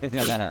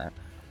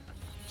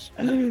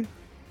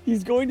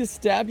 He's going to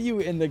stab you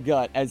in the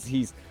gut as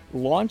he's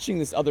launching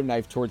this other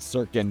knife towards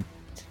Sirkin.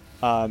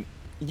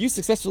 You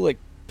successfully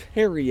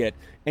parry it,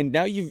 and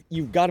now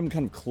you've got him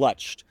kind of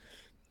clutched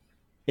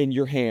in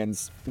your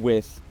hands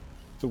with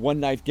the one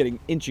knife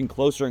inching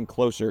closer and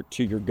closer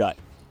to your gut.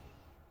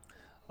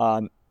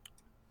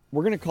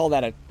 We're gonna call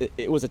that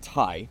it was a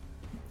tie.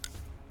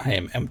 I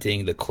am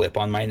emptying the clip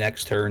on my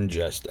next turn.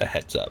 Just a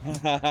heads up.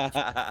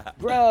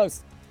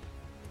 Gross.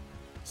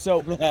 So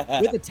with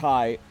a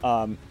tie,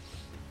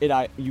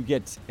 you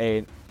get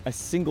a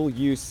single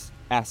use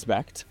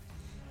aspect,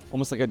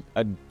 almost like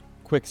a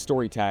quick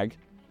story tag.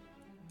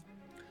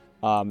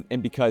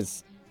 And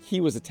because he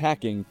was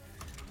attacking,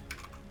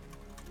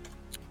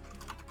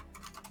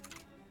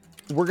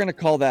 we're gonna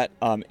call that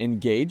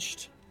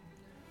engaged.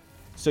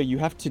 So you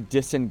have to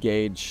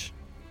disengage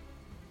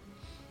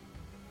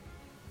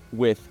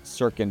with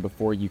Sirkin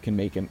before you can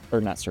make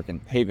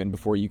Haven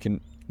before you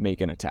can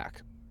make an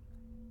attack.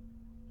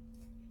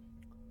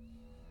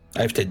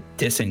 I have to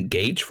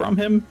disengage from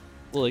him?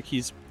 Well, like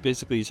he's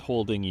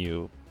holding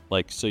you,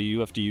 like so you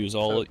have to use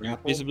you're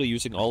basically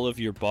using all of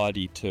your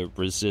body to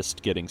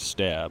resist getting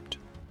stabbed.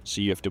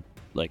 So you have to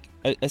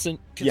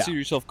consider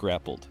yourself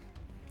grappled.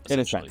 In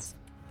a essentially. sense.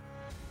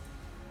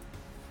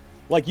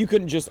 Like you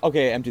couldn't just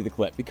empty the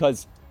clip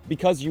because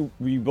you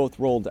both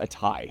rolled a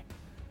tie,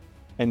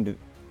 and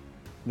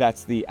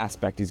that's the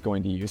aspect he's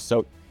going to use.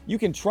 So you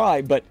can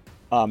try, but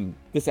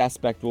this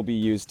aspect will be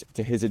used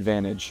to his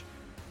advantage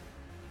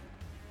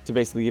to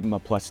basically give him a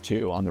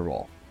 +2 on the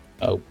roll.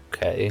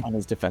 Okay. On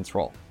his defense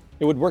roll.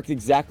 It would work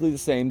exactly the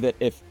same that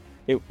if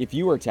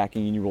you were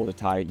attacking and you rolled a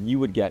tie, you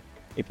would get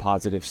a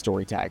positive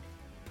story tag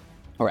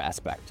or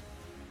aspect.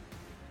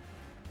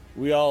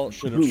 We all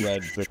should have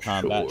read the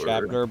combat Sure.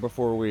 chapter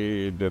before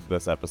we did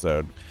this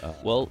episode.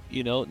 Well,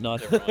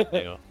 not everyone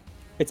knew.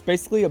 It's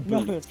basically a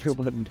boost.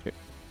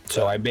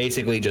 So I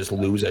basically just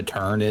lose a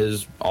turn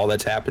is all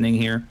that's happening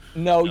here?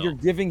 No, No. you're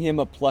giving him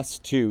a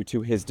 +2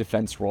 to his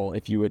defense roll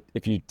if you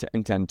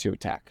intend to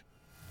attack.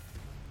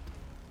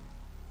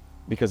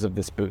 Because of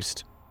this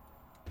boost.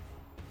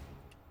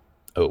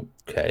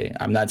 Okay.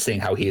 I'm not seeing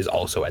how he is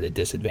also at a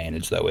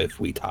disadvantage, though, if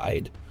we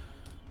tied.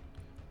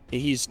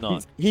 He's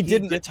not. He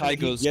didn't. The tie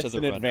goes He to gets the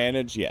an runner.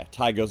 advantage. Yeah,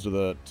 tie goes to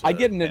the. I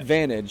get an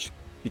advantage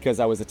because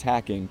I was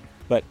attacking,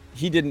 but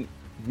he didn't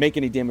make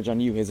any damage on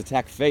you. His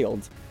attack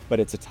failed, but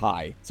it's a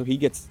tie. So he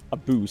gets a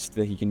boost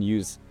that he can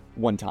use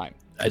one time.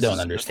 I don't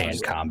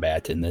understand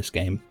combat in this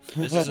game.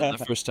 This isn't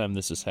the first time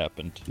this has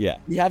happened. Yeah.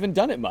 We haven't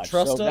done it much.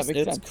 Trust so us, that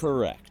makes it's sense.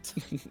 correct.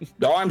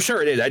 No, I'm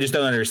sure it is. I just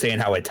don't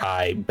understand how a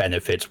tie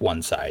benefits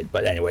one side.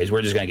 But anyways,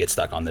 we're just going to get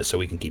stuck on this so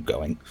we can keep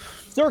going.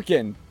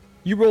 Sirkin,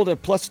 you rolled a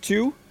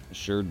 +2.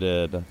 Sure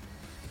did.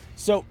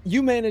 So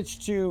you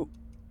managed to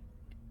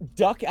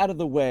duck out of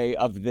the way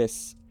of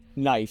this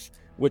knife,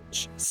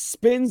 which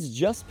spins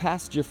just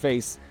past your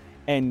face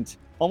and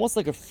almost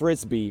like a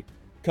frisbee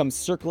comes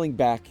circling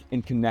back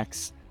and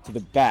connects to the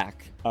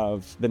back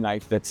of the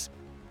knife that's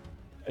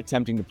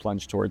attempting to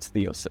plunge towards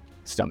Theo's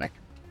stomach.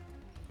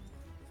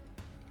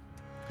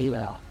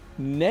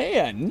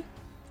 Nan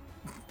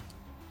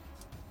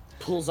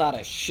Pulls out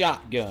a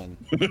shotgun.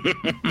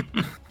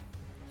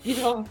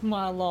 Get off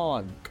my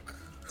lawn.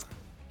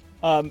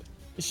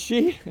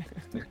 She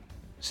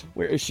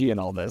where is she in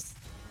all this?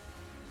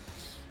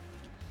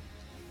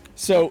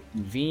 So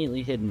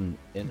Conveniently hidden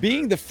in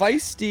being the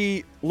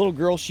feisty little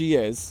girl she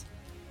is,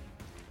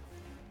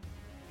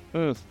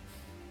 Does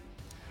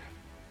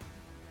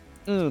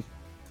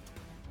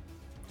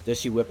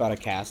she whip out a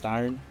cast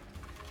iron?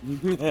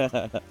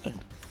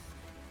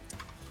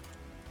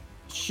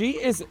 she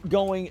is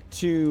going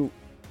to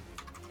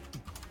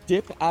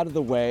dip out of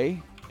the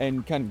way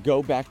and kind of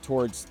go back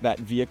towards that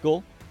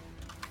vehicle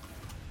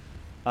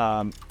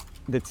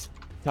that's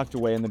tucked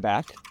away in the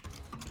back.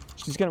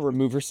 She's going to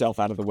remove herself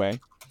out of the way.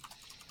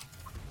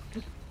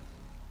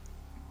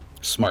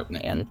 Smart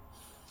man.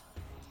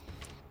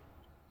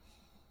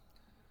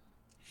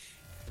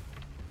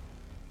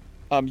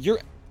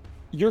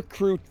 Your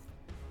crew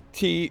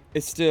T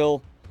is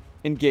still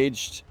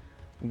engaged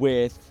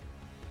with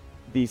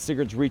the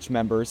Sigurd's Reach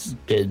members.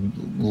 Did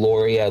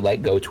Loria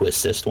go to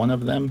assist one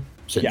of them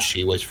since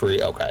she was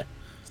free? Okay.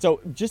 So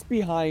just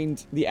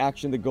behind the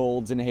action, the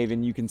Golds and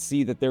Haven, you can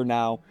see that they're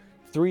now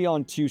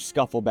 3-on-2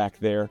 scuffle back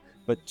there,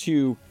 but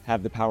 2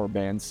 have the power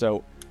band.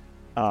 So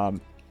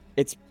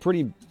it's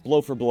pretty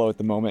blow for blow at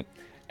the moment.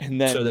 And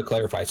then, so to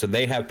clarify, so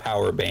they have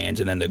power bands,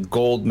 and then the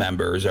gold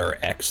members are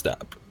X'd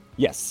up.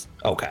 yes,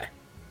 Okay.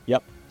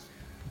 yep.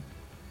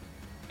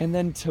 And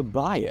then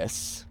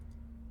Tobias,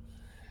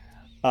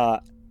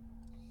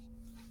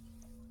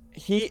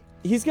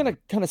 he's gonna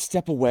kind of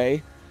step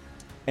away,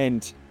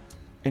 and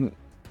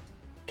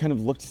kind of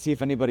look to see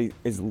if anybody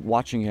is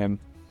watching him.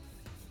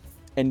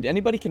 And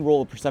anybody can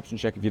roll a perception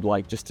check if you'd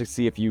like, just to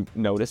see if you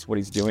notice what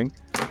he's doing.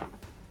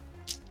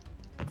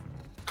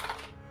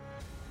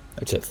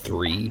 That's a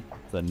 3.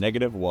 It's a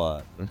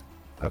 -1.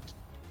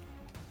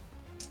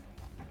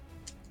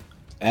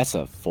 That's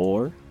a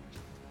 4.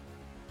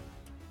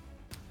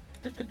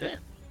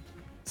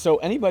 So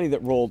anybody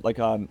that rolled,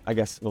 I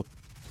guess, well,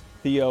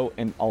 Theo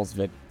and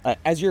Alsvid,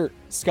 as you're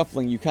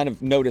scuffling, you kind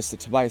of notice that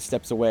Tobias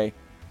steps away,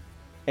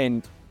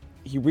 and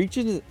he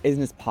reaches in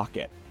his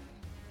pocket,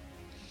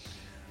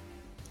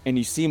 and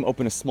you see him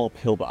open a small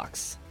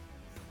pillbox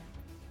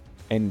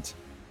and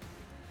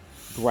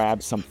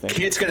grab something.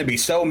 Kid's gonna be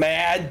so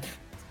mad.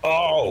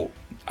 Oh,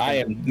 I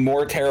am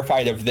more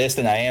terrified of this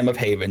than I am of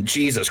Haven.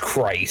 Jesus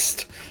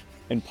Christ.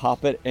 And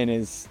pop it in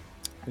his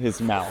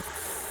mouth.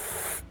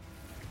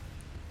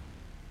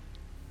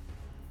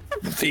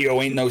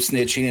 Theo ain't no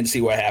snitch. He didn't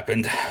see what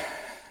happened.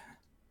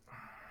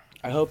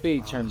 I hope he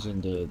turns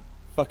into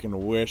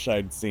Fucking wish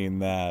I'd seen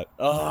that.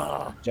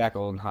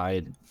 Jackal and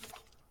Hyde.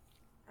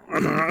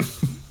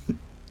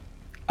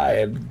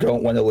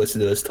 Don't want to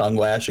listen to this tongue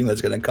lashing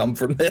that's gonna come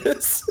from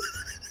this.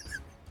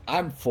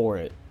 I'm for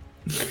it.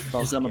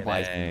 Some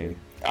applies to me.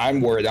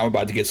 I'm worried I'm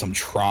about to get some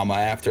trauma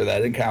after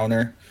that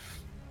encounter.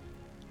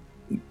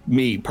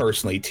 Me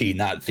personally, T,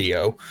 not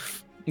Theo.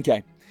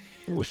 Okay.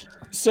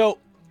 So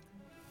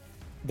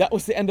that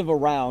was the end of a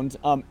round.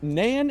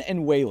 Nan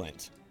and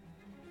Wayland.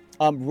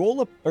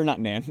 Roll up, or not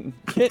Nan,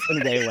 Kit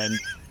and Wayland.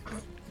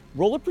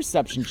 Roll a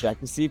perception check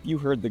to see if you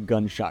heard the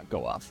gunshot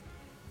go off.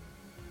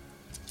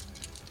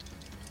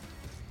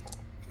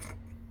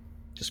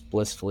 Just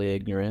blissfully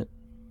ignorant.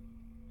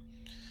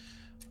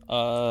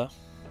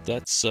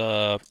 That's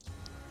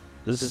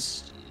this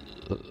is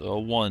a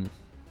 1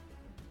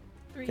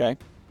 Okay.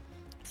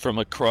 from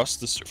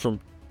across from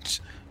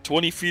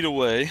 20 feet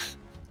away.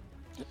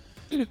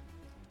 It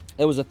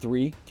was a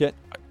 3, Kit.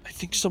 I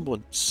think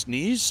someone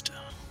sneezed.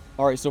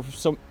 All right, so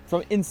from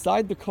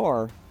inside the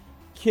car,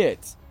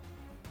 Kit,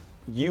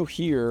 you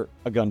hear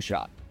a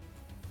gunshot.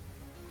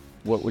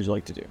 What would you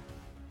like to do?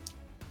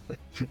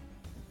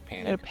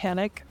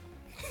 Panic.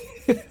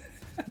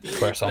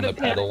 Press on the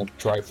pedal,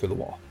 drive through the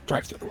wall.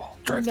 Drive through the wall.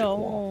 Drive through the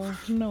wall.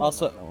 No.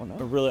 Also, no.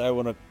 really, I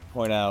want to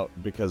point out,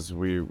 because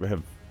we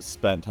have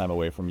spent time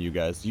away from you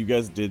guys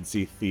did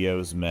see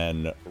Theo's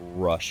men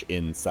rush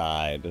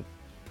inside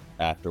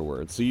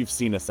afterwards. So you've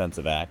seen a sense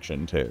of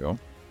action, too.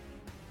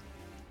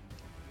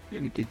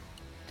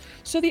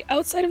 So the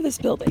outside of this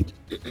building,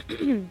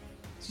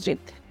 excuse me,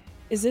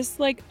 is this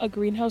like a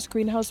greenhouse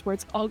where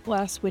it's all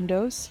glass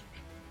windows?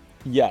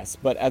 Yes,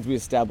 but as we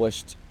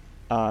established,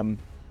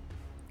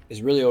 It's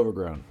really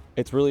overgrown.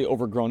 it's really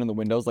overgrown in the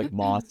windows, like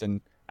moss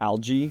and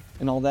algae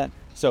and all that.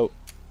 So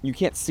you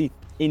can't see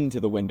into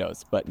the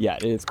windows, but yeah,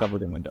 it is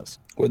covered in windows.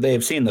 Would they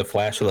have seen the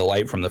flash of the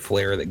light from the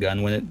flare of the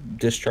gun when it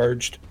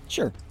discharged?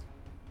 Sure.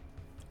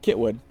 Kit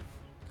would.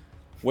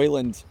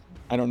 Wayland,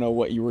 I don't know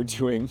what you were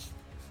doing.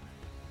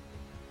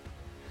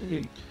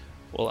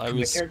 Well, I The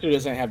was character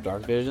doesn't have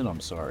dark vision.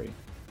 I'm sorry.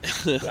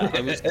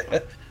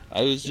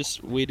 I was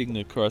just waiting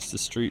across the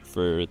street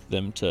for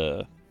them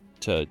to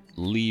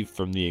leave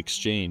from the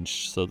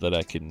exchange so that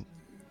I can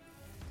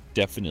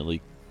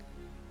definitely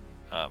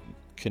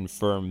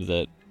confirm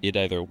that it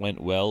either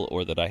went well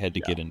or that I had to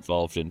get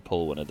involved and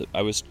pull one of the.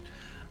 I was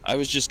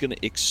just gonna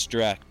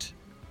extract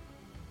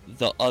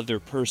the other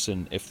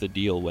person if the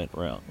deal went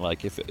wrong.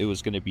 Like if it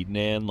was going to be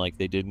Nan, like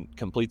they didn't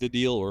complete the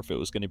deal, or if it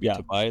was going to be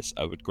Tobias,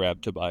 I would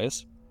grab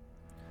Tobias.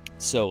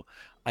 So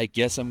I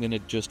guess I'm going to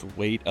just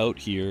wait out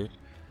here.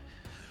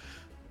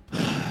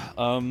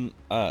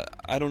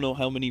 I don't know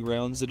how many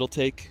rounds it'll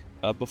take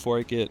before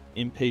I get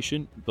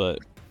impatient, but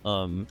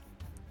I'm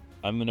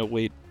going to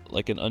wait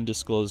like an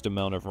undisclosed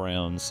amount of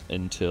rounds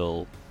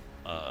until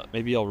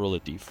maybe I'll roll a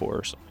d4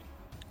 or something.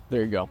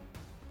 There you go.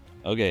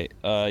 Okay,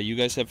 you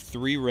guys have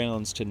 3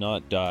 rounds to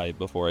not die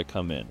before I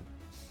come in.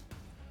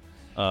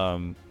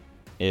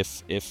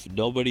 If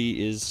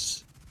nobody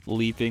is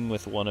leaping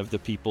with one of the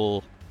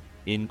people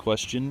in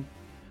question,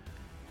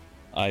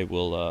 I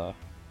will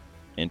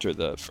enter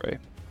the fray.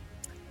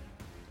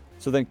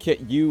 So then, Kit,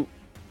 you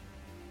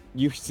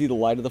see the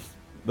light of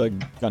the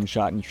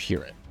gunshot and you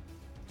hear it.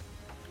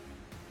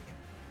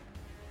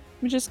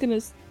 I'm just gonna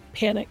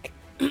panic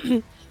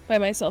by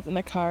myself in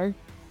the car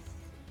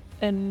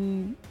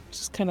and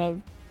just kind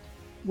of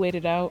wait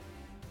it out.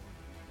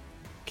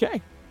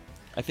 Okay.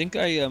 I think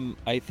I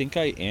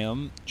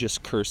am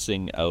just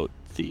cursing out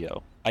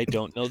Theo. I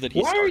don't know that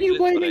he's. Why are you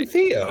blaming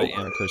Theo? I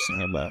am cursing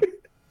him out.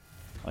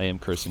 I am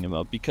cursing him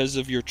out because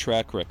of your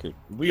track record.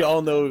 We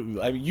all know.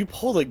 I mean, you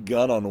pulled a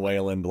gun on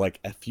Wayland like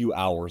a few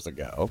hours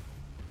ago.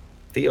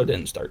 Theo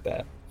didn't start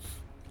that.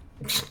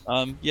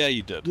 Yeah,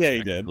 you did. Yeah,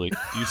 you did.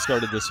 You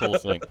started this whole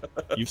thing.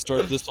 You've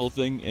started this whole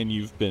thing, and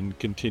you've been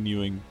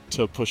continuing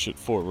to push it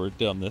forward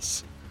down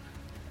this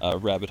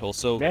rabbit hole.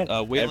 So, Man,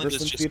 Wayland ever is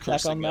since just the attack on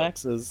cursing out.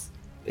 Max is.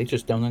 They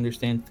just don't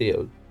understand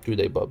Theo, do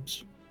they,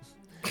 Bubs?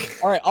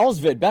 All right,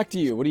 Alsvid, back to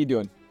you. What are you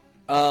doing?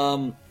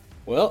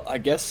 Well, I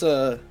guess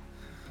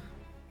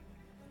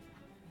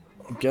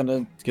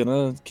gonna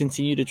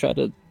continue to try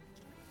to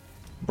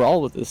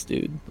brawl with this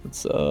dude.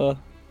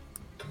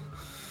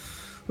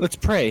 Let's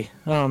pray.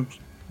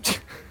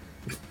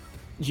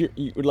 You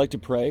would like to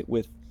pray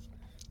with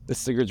the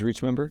Sigurd's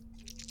Reach member?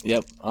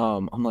 Yep.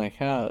 I'm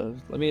like,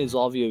 let me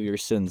absolve you of your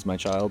sins, my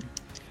child.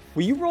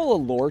 Will you roll a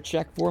lore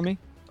check for me?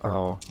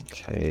 Oh,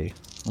 okay.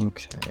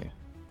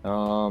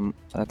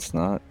 That's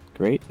not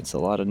great. It's a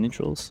lot of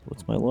neutrals.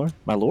 What's my lore?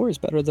 My lore is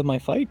better than my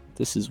fight.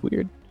 This is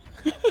weird.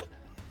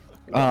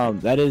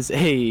 That is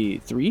a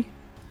 3.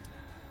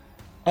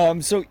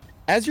 So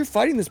as you're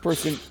fighting this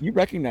person, you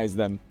recognize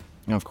them.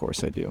 Of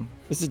course I do.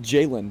 This is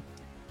Jalen.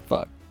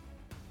 Fuck.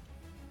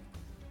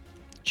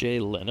 Jay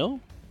Leno?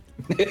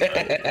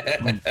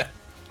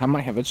 I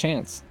might have a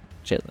chance.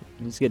 Jalen,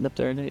 he's getting up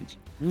there in age.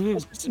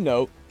 Just a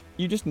note.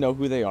 You just know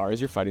who they are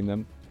as you're fighting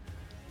them.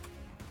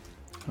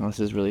 Oh,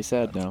 this is really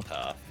sad now.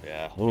 Tough,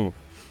 yeah. What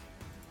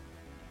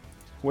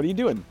are you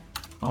doing?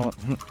 Oh,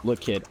 look,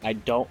 kid. I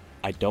don't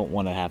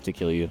want to have to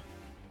kill you.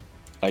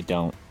 I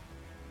don't.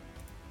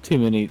 Too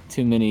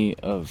many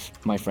of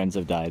my friends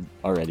have died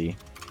already.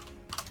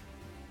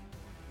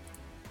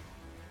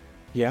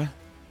 Yeah?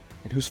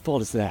 And whose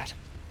fault is that?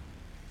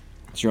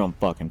 It's your own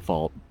fucking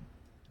fault.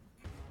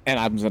 And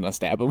I'm gonna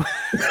stab him.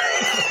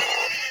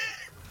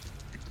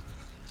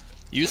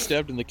 You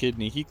stabbed in the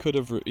kidney. He could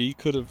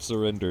have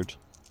surrendered.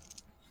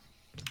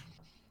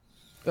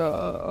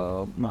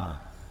 That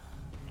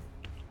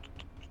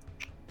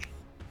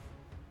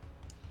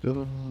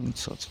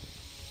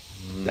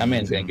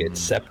man's gonna get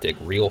septic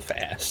real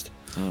fast.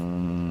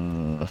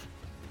 The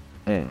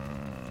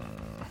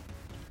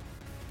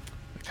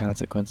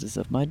consequences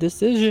of my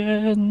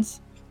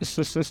decisions.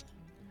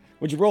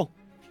 What'd you roll?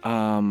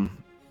 I'm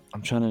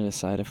trying to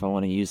decide if I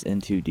want to use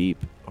in too deep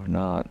or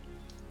not.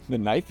 The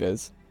knife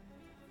is.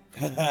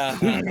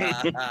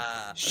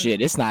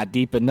 Shit, it's not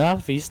deep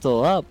enough. He's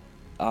still up.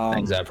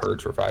 Things I've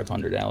heard for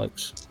 500,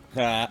 Alex.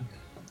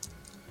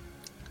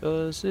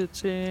 Cause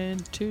it's in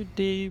too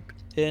deep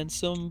and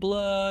some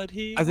blood.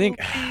 I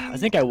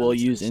think I will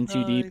use in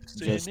too deep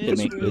just to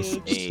make this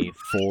a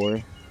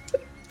 4.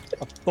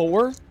 A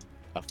 4?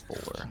 A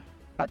 4.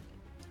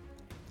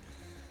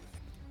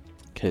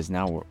 Because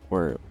now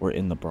we're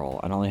in the brawl.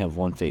 I only have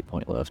 1 fate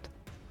point left.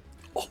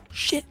 Oh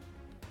shit!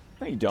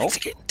 No, you don't. It's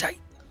getting tight.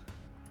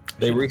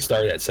 They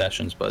restarted at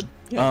sessions, bud.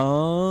 Yeah.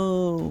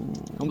 Oh.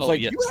 I was Oh,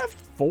 like, yes. you have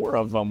 4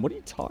 of them. What are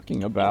you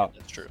talking about?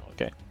 That's true.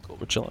 Okay, cool.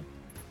 We're chilling.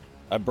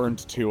 I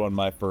burned 2 on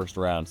my first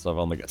round, so I've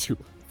only got 2.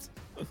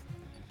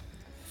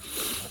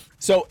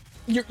 So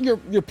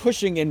you're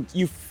pushing and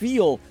you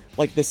feel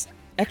like this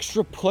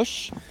extra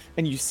push,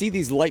 and you see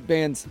these light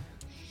bands,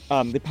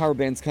 the power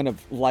bands kind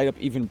of light up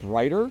even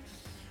brighter,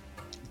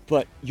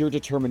 but your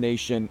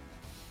determination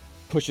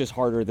pushes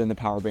harder than the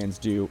power bands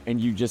do, and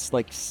you just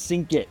like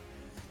sink it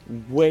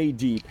way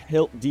deep,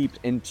 hilt deep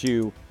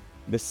into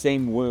the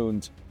same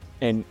wound,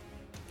 and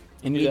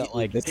that,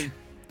 like, this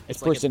It's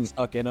person like it's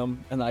stuck in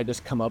him, and I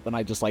just come up and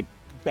I just like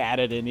bat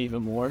it in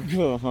even more.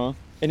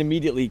 and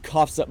immediately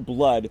coughs up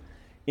blood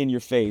in your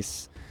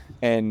face,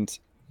 and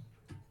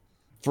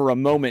for a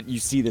moment you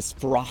see this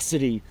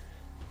ferocity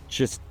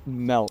just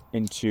melt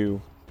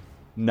into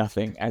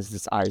nothing as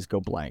his eyes go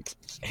blank.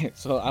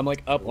 So I'm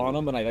like up on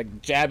him and I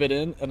like jab it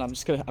in, and I'm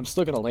still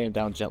gonna lay him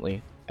down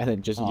gently and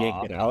then just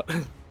yank it out.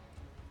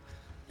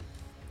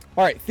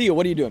 All right, Theo,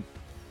 what are you doing?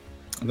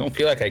 I don't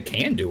feel like I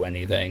can do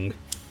anything.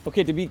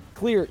 Okay, to be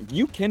clear,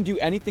 you can do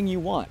anything you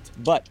want,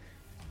 but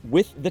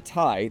with the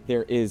tie,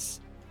 there is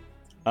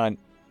an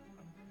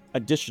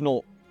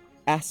additional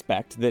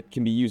aspect that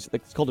can be used.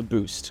 It's called a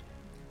boost.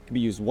 It can be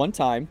used one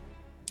time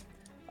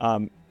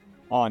on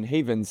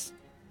Haven's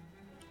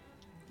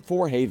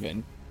for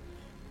Haven,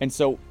 and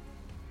so.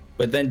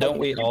 But then don't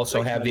we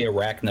also have the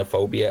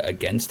arachnophobia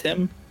against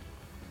him?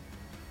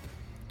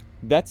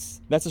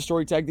 That's a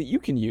story tag that you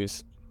can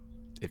use,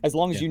 as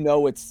long as you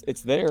know it's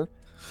there.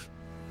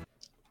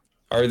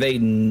 Are they?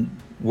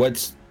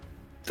 What's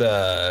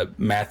the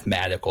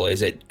mathematical?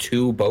 Is it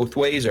 2 both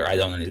ways, or I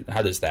don't know?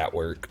 How does that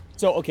work?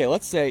 So, okay,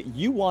 let's say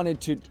you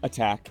wanted to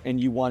attack and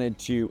you wanted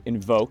to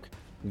invoke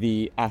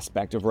the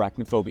aspect of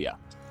arachnophobia.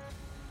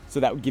 So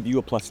that would give you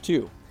a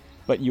 +2.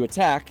 But you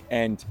attack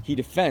and he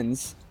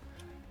defends,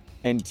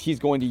 and he's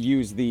going to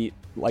use the,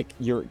 like,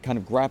 your kind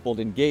of grappled,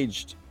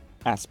 engaged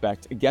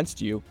aspect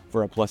against you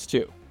for a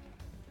 +2.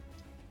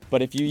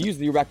 But if you use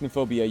the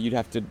arachnophobia, you'd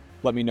have to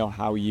let me know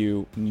how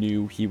you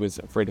knew he was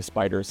afraid of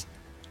spiders.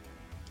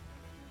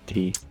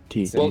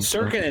 Well,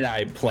 Sirkin and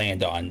I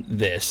planned on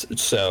this,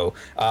 so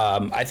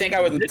I think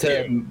I would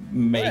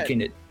making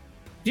it.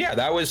 Yeah,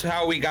 that was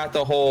how we got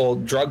the whole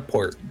drug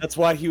port. That's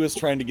why he was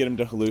trying to get him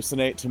to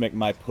hallucinate to make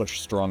my push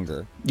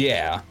stronger.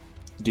 Yeah.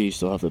 Do you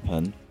still have the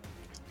pen?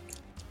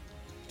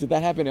 Did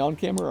that happen on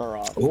camera or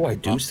off? Oh, I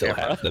do still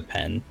have the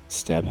pen.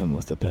 Stab him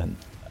with the pen.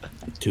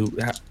 Do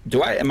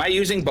I? Am I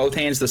using both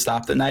hands to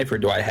stop the knife, or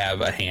do I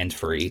have a hand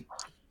free?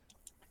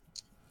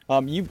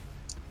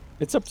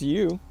 It's up to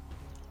you.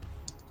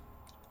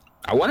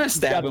 I want to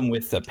stab him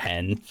with the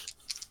pen.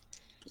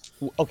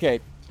 Okay.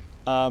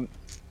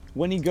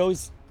 When he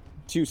goes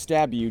to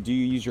stab you, do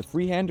you use your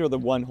free hand or the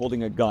one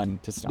holding a gun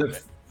to stop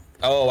it?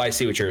 Oh, I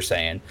see what you're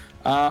saying.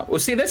 Well,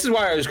 see, this is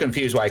why I was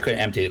confused why I couldn't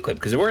empty the clip,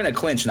 because we're in a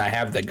clinch and I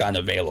have the gun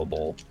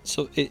available.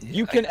 So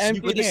you can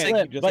empty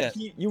the clip, but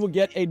you will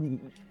get a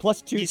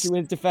 +2 to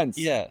his defense.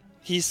 Yeah.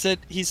 He's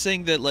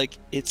saying that, like,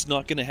 it's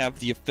not going to have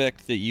the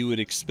effect that you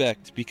would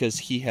expect because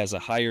he has a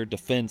higher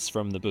defense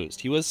from the boost.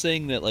 He was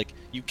saying that, like,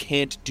 you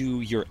can't do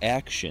your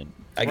action.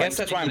 I guess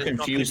that's why I'm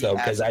confused, though,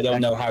 because I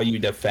don't know how you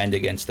defend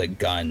against a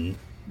gun,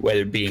 whether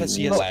it being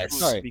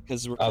less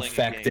because we're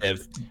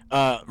effective.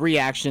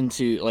 Reaction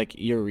to, like,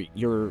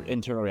 your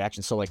internal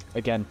reaction. So, like,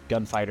 again,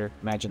 gunfighter,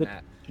 imagine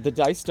that. The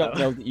dice don't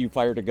know that you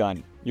fired a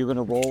gun. You're going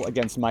to roll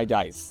against my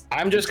dice.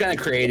 I'm just going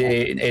to create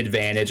an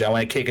advantage. I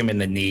want to kick him in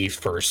the knee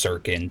for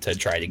Sirkin to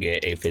try to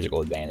get a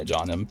physical advantage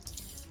on him.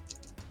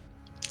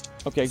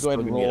 Okay, go ahead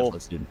and roll.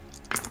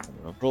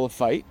 Roll a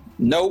fight.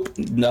 Nope,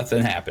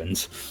 nothing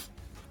happens.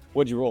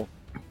 What'd you roll?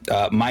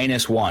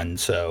 -1,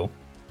 so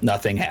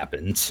nothing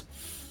happens.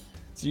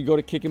 So you go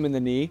to kick him in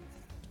the knee,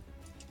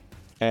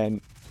 and,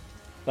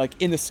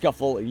 like, in the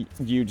scuffle,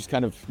 you just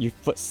kind of, your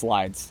foot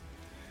slides,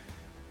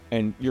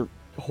 and you're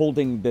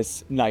holding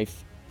this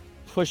knife,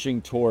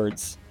 pushing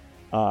towards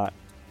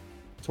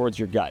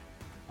your gut.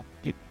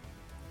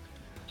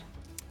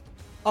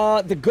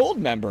 The gold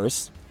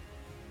members.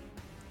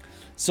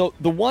 So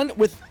the one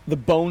with the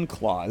bone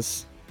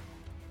claws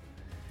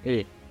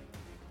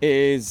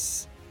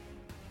is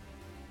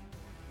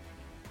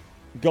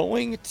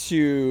going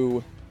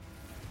to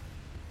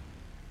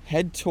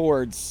head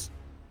towards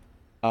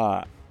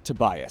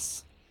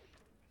Tobias,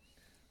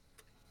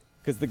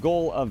 because the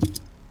goal of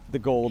the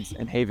Golds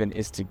and Haven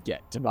is to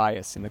get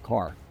Tobias in the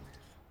car.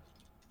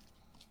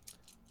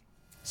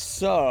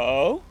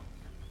 So,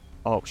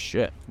 oh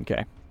shit,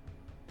 okay.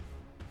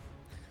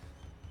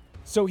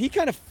 So he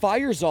kind of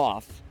fires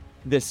off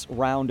this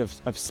round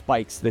of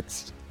spikes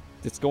that's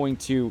going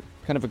to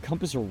kind of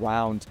encompass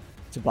around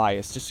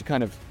Tobias, just to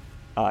kind of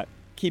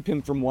keep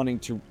him from wanting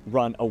to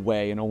run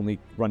away and only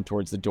run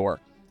towards the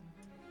door.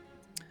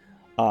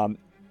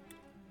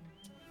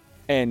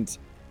 And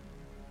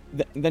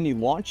then he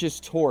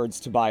launches towards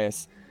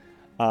Tobias,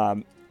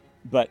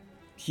 but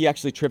he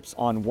actually trips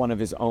on one of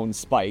his own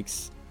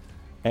spikes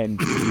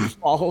and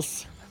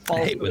falls I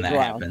hate to when the that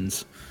ground.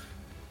 happens.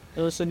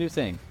 It was a new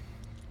thing.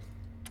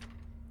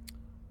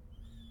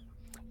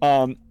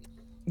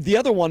 The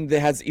other one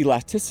that has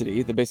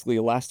elasticity, the basically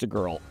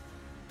Elastigirl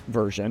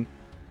version,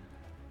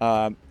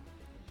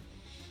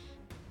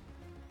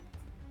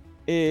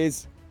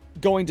 is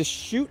going to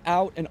shoot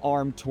out an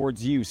arm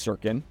towards you,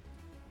 Sirkin.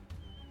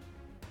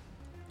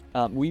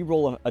 Will you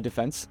roll a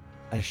defense?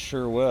 I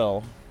sure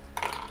will.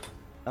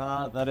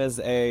 That is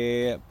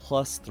a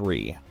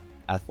 +3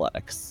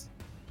 athletics.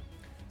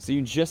 So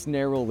you just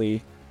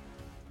narrowly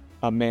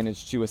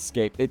manage to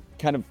escape. It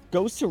kind of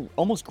goes to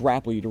almost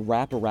grapple you, to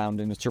wrap around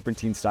in a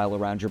serpentine style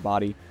around your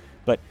body,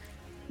 but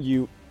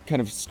you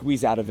kind of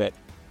squeeze out of it,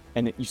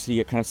 and you see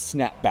it kind of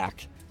snap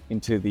back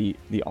into the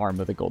arm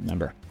of the gold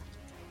member.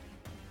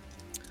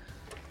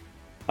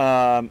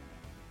 That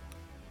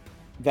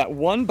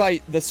one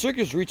by the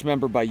Circus Reach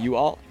member by you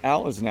all,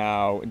 Al, is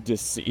now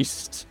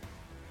deceased.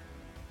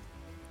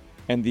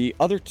 And the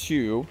other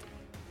two...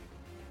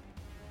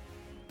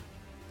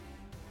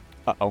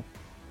 Uh-oh.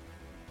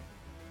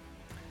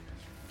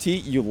 T,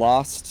 you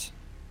lost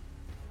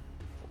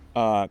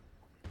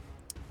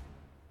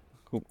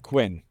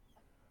Quinn.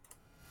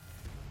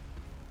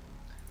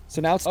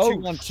 So now it's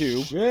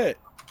 2-on-2. Shit.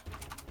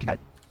 God.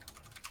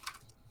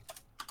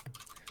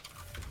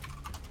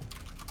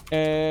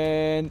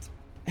 And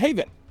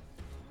Haven.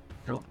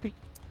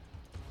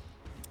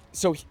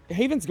 So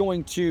Haven's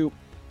going to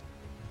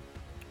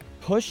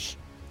push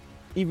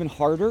even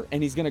harder,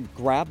 and he's going to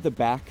grab the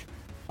back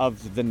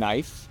of the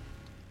knife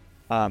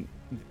to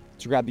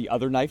grab the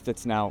other knife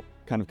that's now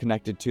kind of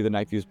connected to the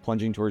knife he was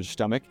plunging towards your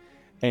stomach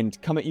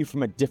and come at you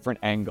from a different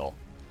angle.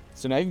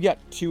 So now you've got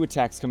 2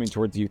 attacks coming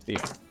towards you, Theo.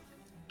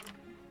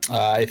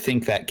 I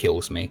think that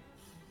kills me.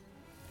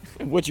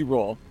 What'd you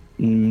roll?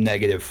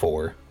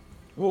 -4.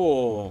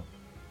 Oh,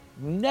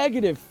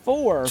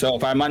 -4. So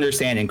if I'm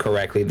understanding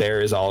correctly,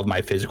 there is all of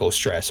my physical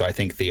stress. So I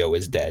think Theo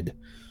is dead.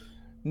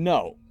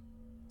 No.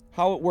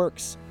 How it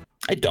works,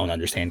 I don't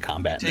understand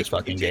combat in this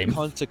fucking game.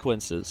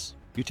 Consequences.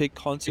 You take it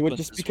consequences. would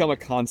just become a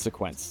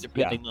consequence. Yeah.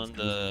 depending on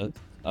the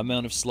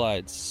amount of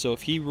slides. So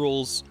if he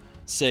rolls,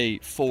 say,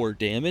 4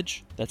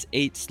 damage, that's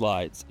 8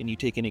 slides, and you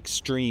take an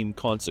extreme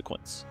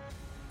consequence.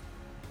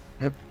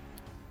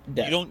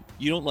 You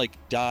don't like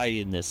die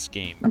in this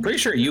game. I'm pretty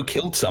sure you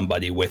killed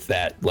somebody with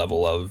that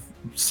level of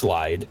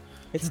slide.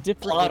 It's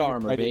different Plot when you're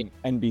armor, fighting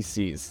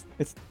NBCs.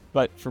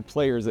 But for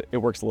players, it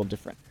works a little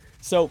different.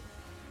 So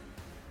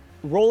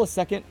roll a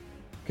second,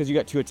 because you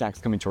got 2 attacks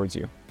coming towards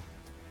you.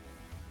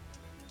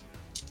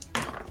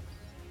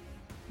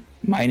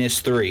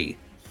 -3.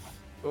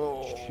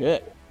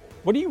 Shit.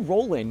 What are you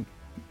rolling?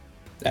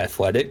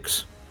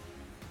 Athletics.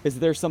 Is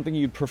there something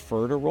you'd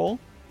prefer to roll?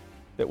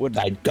 That would.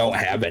 I don't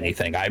have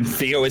anything.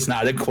 Theo is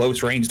not a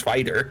close ranged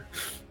fighter.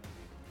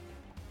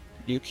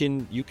 You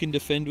can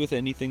defend with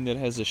anything that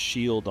has a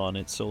shield on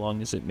it, so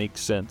long as it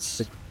makes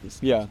sense.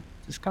 Yeah.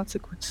 There's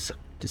consequences of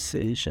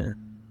decision.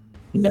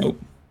 Nope.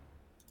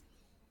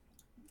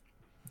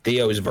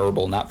 Theo is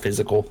verbal, not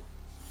physical.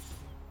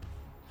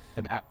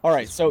 All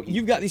right. So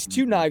you've got these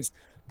 2 knives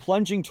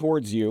plunging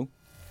towards you.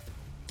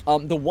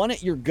 The one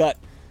at your gut,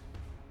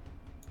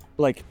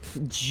 like,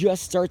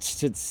 just starts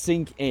to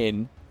sink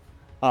in.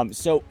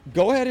 So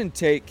go ahead and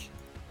take.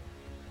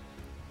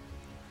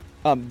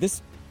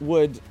 This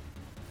would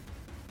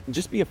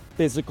just be a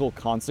physical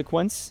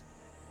consequence.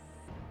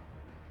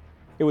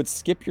 It would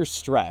skip your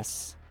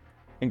stress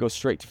and go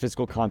straight to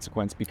physical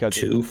consequence because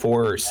 2,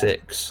 4, or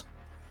 6.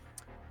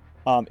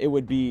 it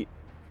would be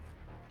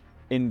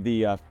in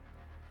the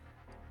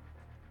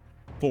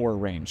 4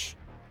 range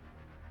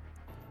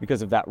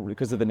because of the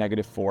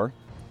 -4.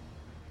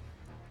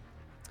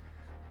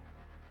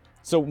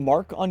 So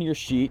mark on your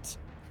sheet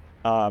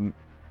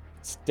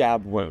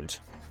stab wound.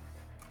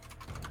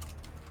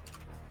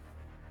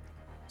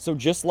 So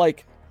just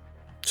like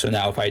So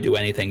now if I do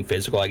anything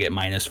physical, I get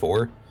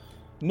 -4.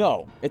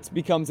 no, it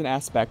becomes an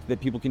aspect that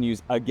people can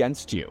use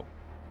against you.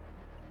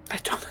 I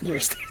don't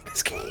understand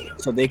this game.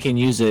 So they can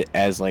use it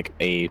as like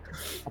a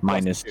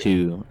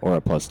 -2 or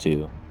a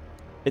 +2.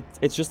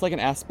 It's just like an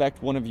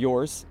aspect, one of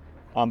yours,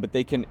 but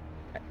they can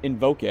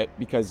invoke it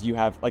because you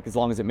have, like, as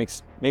long as it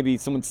makes, maybe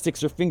someone sticks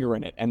their finger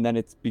in it and then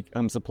it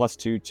becomes a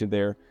 +2 to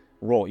their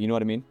roll. You know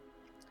what I mean?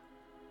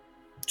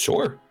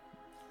 Sure.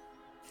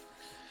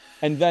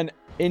 And then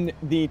in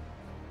the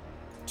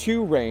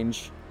 2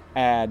 range,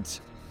 add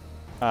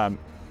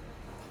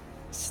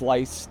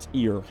sliced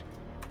ear.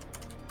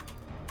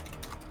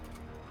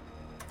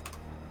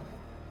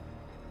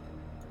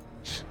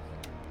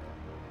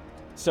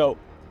 So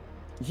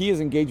he is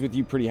engaged with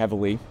you pretty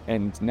heavily,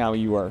 and now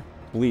you are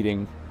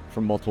bleeding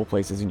from multiple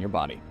places in your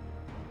body.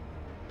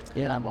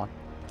 Yeah, I'm on.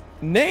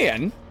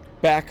 Nan,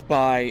 back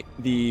by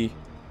the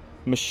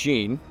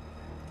machine,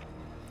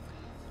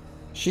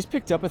 she's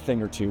picked up a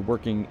thing or two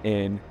working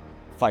in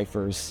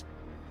Pfeiffer's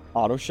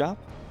auto shop,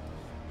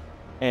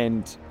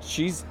 and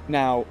she's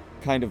now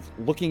kind of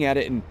looking at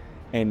it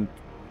and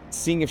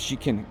seeing if she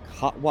can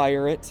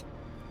hotwire it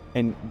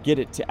and get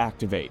it to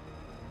activate.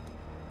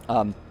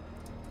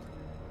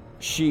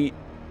 She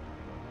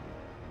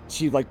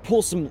like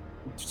pulls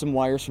some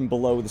wires from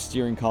below the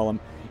steering column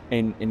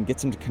and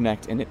gets them to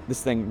connect, and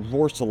this thing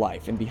roars to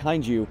life. And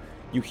behind you,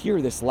 you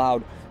hear this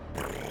loud,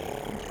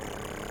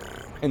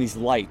 and these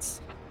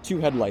lights, 2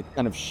 headlights,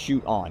 kind of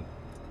shoot on.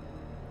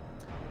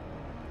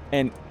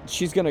 And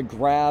she's gonna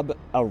grab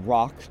a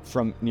rock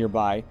from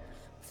nearby,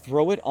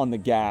 throw it on the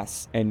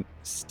gas, and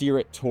steer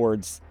it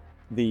towards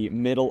the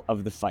middle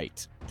of the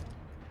fight.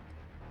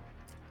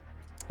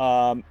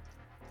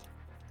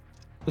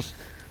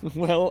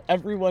 Well,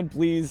 everyone,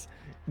 please.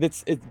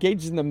 It's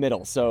gauged in the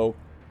middle. So,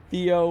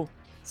 Theo,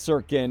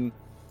 Sirkin,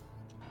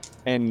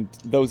 and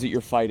those that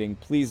you're fighting,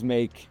 please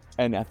make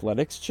an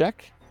athletics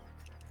check.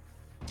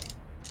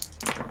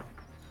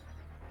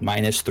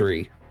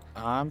 -3.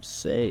 I'm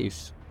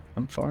safe.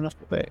 I'm far enough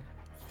away.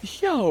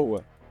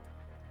 Yo!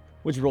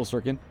 What'd you roll,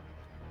 Sirkin?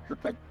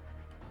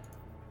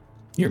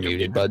 You're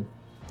muted, bud.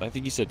 I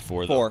think you said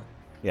 4, though. 4.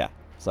 Yeah,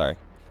 sorry.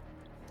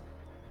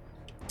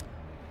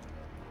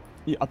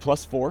 Yeah, a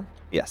 +4?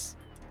 Yes.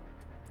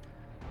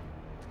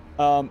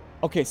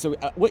 Okay, so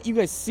what you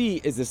guys see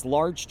is this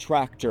large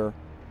tractor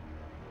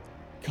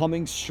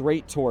coming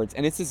straight towards,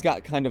 and this has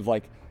got kind of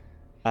like,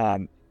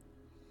 I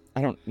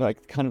don't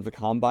like kind of the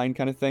combine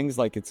kind of things.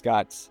 Like it's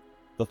got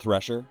The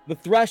Thresher. the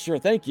thresher.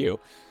 Thank you.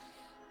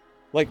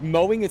 Like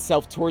mowing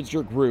itself towards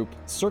your group.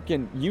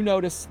 Sirkin, you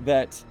notice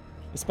that,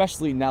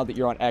 especially now that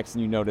you're on X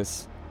and you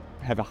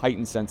have a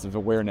heightened sense of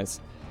awareness,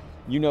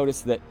 you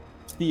notice that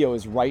Theo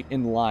is right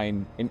in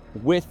line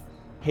with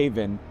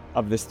Haven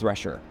of this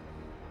thresher.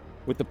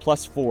 With the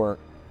 +4,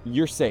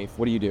 you're safe.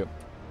 What do you do?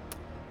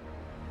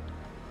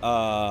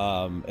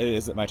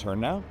 Is it my turn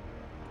now?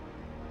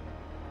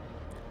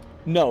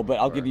 No, but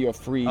I'll give you a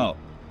free Oh.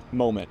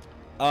 moment.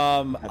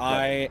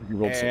 I You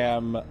rolled safe.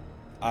 am.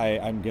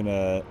 I'm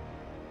gonna.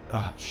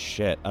 Oh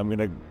shit! I'm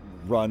gonna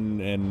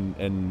run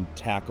and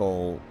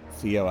tackle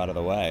Theo out of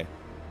the way.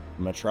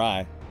 I'm gonna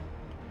try.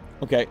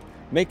 Okay,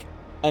 make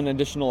an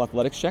additional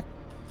athletics check.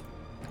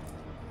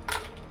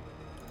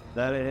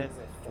 That is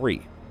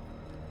 3.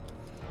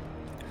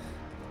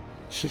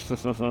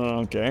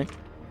 Okay.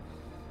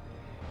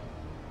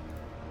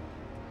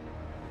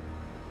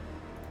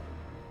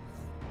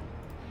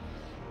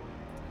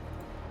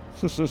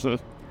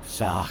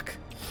 Fuck.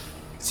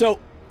 So,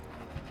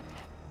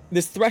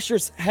 this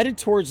thresher's headed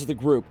towards the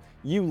group.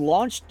 You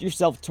launched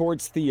yourself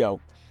towards Theo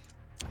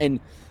and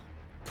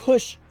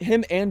push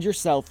him and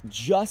yourself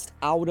just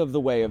out of the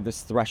way of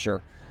this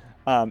thresher.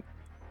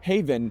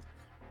 Haven,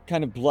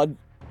 kind of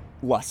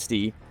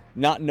bloodlusty,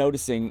 not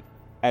noticing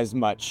as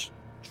much,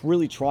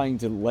 really trying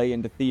to lay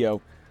into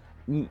Theo,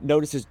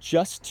 notices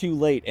just too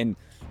late and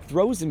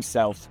throws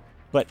himself,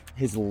 but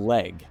his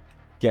leg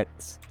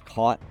gets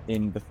caught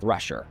in the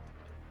thresher.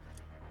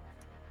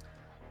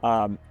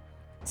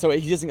 So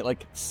he doesn't get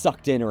like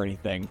sucked in or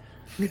anything,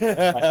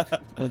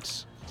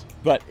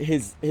 but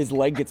his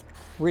leg gets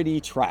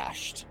pretty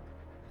trashed.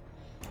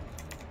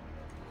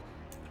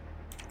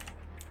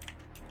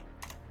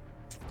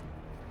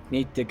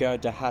 Need to go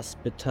to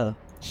hospital.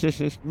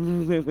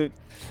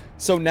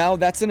 So now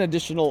that's an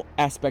additional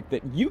aspect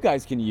that you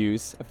guys can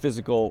use, a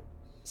physical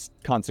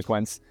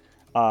consequence.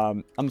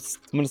 I'm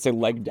gonna say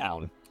leg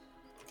down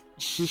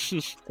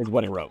is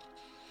what I wrote.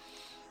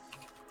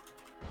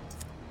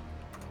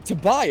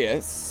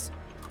 Tobias.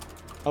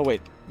 Oh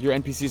wait, your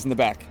NPC's in the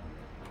back.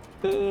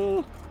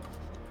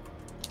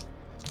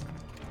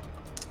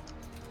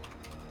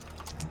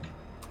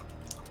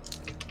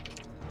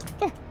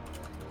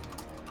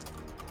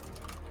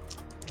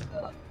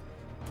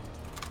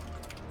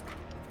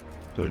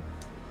 Good.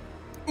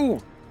 Ooh.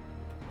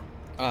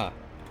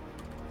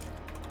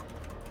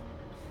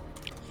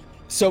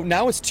 So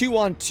now it's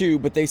 2-on-2,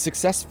 but they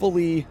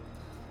successfully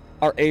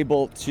are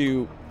able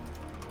to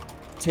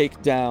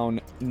take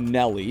down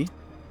Nelly.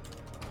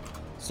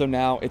 So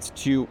now it's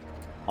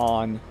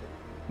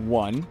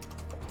 2-on-1.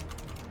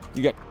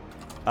 You got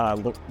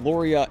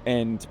Loria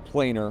and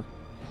Planer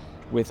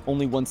with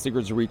only 1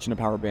 Sigurd's reach and a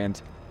power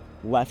band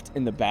left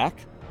in the back,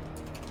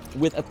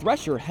 with a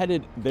Thresher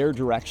headed their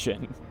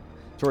direction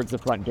towards the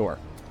front door.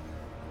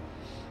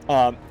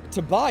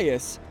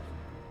 Tobias,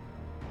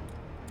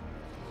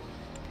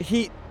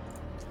 he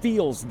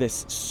feels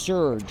this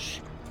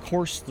surge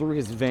course through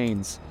his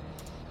veins,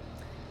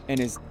 and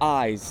his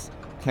eyes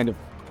kind of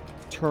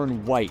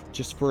turn white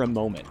just for a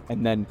moment,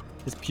 and then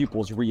his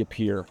pupils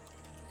reappear,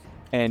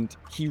 and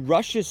he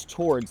rushes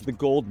towards the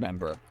gold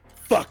member.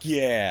 Fuck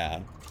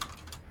yeah!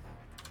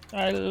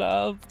 I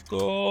love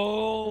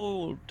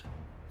gold.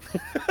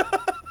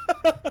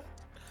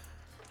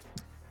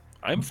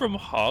 I'm from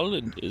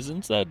Holland.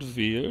 Isn't that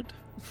weird?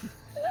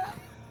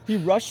 He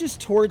rushes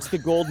towards the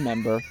gold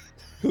member,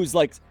 who's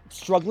like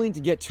struggling to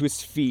get to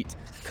his feet,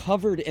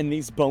 covered in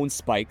these bone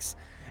spikes,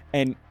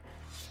 and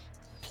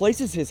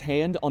places his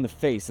hand on the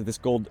face of this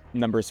gold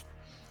member's.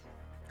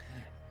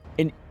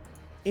 And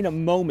in a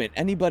moment,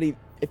 anybody,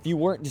 if you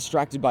weren't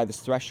distracted by this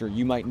thresher,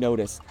 you might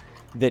notice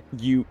that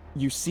you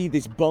see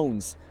these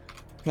bones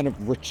kind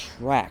of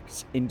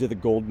retract into the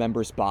gold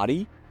member's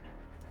body,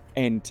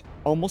 and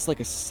almost like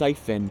a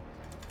siphon,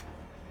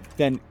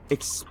 then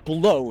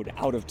explode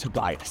out of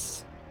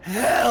Tobias.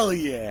 Hell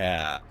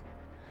yeah!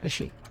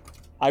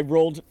 I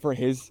rolled for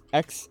his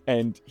X,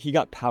 and he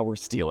got power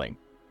stealing.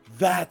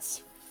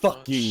 That's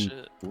fucking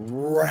shit.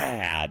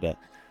 rad.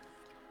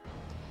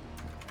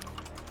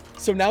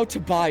 So now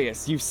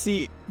Tobias, you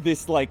see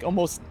this like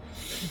almost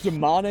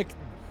demonic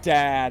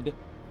dad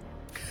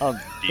of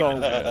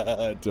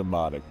bone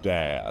Demonic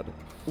dad.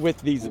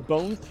 with these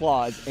bone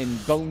claws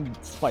and bone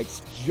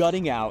spikes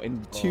jutting out,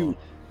 and two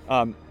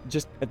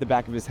just at the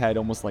back of his head,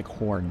 almost like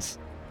horns.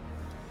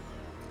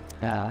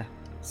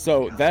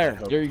 So there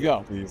you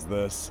go. Use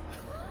this.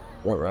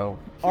 All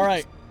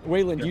right,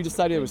 Waylon, you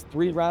decided it was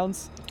 3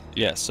 rounds?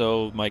 Yeah,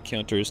 so my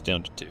counter is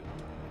down to 2.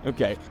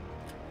 Okay.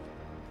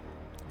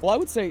 Well, I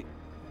would say,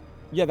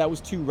 yeah, that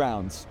was 2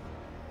 rounds.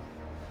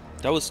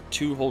 That was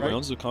 2 whole Right.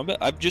 rounds of combat?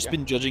 I've just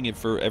been judging it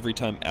for every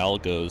time Al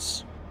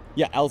goes.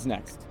 Yeah, Al's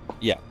next.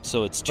 Yeah,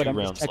 so it's But 2 I'm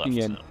just rounds left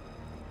checking in. now.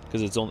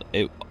 Because it's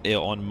only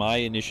on my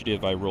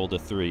initiative, I rolled a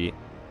 3,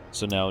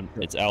 so now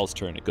it's Al's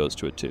turn. It goes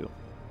to a 2.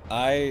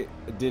 I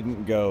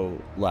didn't go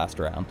last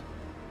round.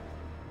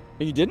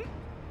 You didn't?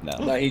 No.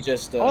 No, he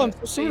just. Oh, I'm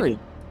so sorry.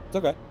 It's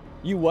okay.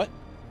 You what?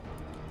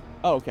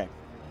 Oh, okay.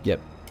 Yep.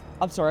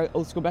 I'm sorry. Oh,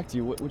 let's go back to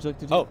you. What would you like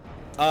to do?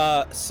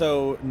 Oh,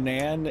 so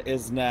Nan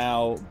is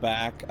now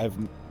back.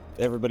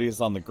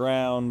 Everybody's on the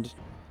ground.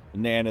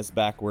 Nan is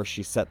back where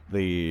she set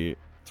the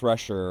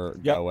thresher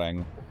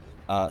going.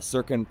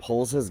 Sirkin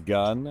pulls his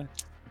gun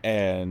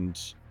and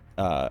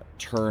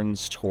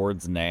turns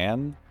towards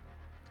Nan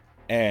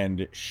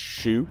and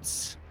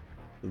shoots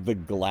the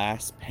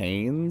glass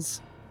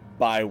panes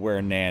by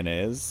where Nan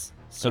is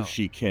so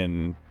she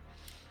can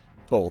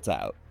bolt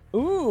out.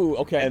 Ooh,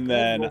 okay. And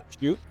then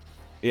shoot.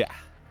 Yeah.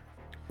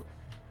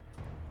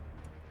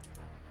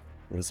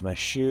 What is my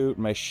shoot?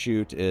 My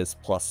shoot is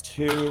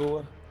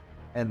 +2,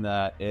 and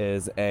that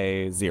is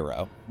a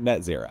 0.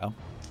 Net 0.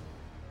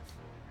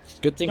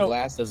 Good thing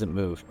glass doesn't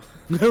move.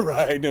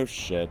 Right, no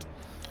shit.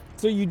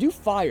 So you do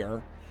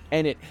fire,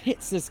 and it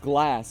hits this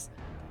glass,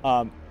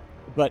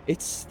 but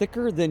it's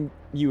thicker than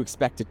you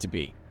expect it to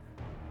be.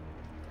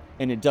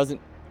 And it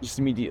doesn't just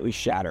immediately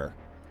shatter.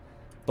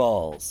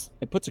 Balls.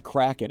 It puts a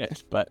crack in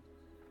it, but...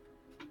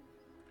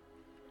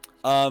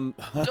 Don't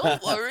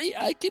worry,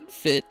 I can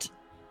fit.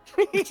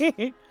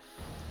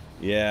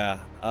 Yeah.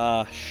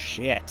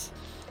 Shit.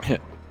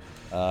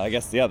 I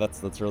guess, yeah,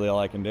 that's really all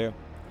I can do.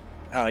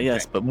 Oh,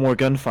 yes, but more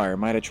gunfire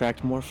might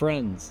attract more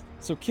friends.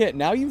 So, Kit,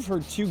 now you've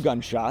heard 2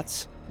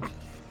 gunshots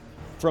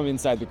from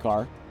inside the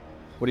car.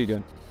 What are you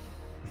doing?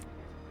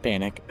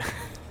 Panic.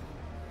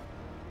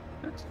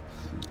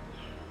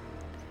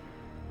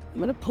 I'm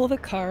gonna pull the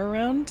car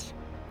around.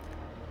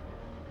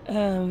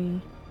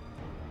 I'm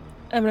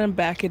gonna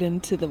back it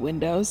into the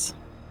windows.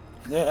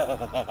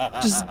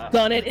 Just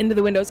gun it into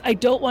the windows. I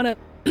don't want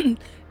to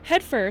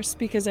head first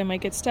because I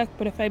might get stuck,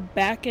 but if I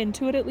back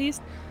into it at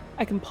least,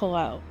 I can pull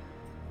out.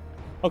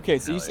 Okay,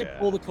 so you said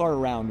pull the car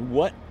around.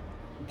 What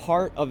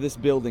part of this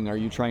building are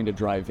you trying to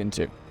drive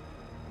into?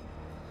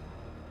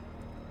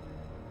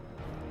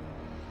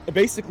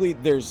 Basically,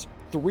 there's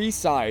 3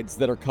 sides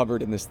that are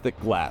covered in this thick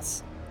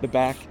glass. The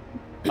back,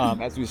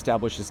 as we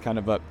established, is kind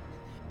of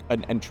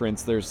an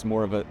entrance. There's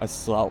more of a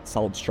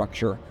solid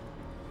structure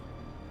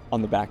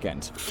on the back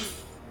end.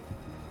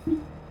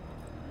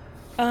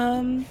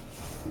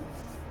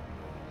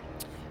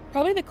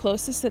 Probably the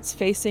closest that's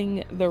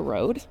facing the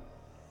road.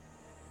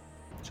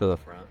 So the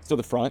front. So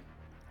the front,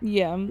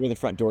 Yeah. where the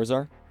front doors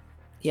are?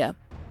 Yeah.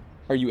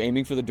 Are you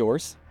aiming for the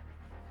doors?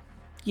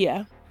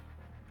 Yeah.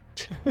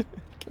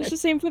 It's the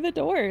same for the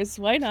doors.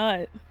 Why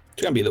not?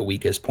 It's gonna be the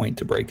weakest point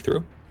to break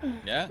through.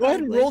 Yeah. Go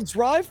ahead and roll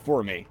drive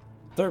for me.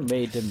 They're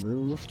made to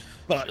move.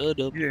 Shut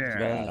up.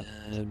 Drive.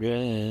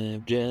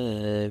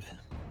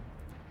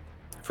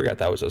 Forgot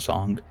that was a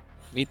song.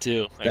 Me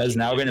too. That is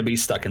now gonna be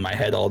stuck in my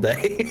head all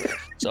day.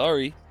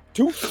 Sorry.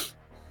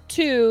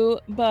 2,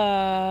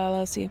 but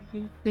let's see.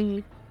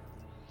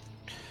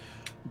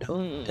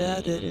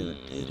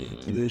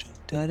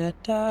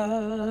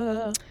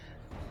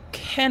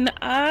 Can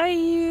I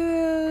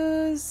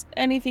use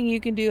anything you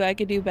can do I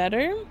could do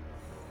better?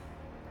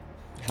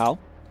 How?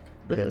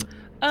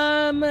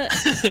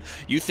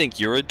 You think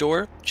you're a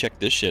door? Check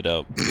this shit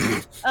out.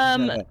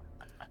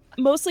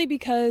 Mostly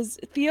because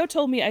Theo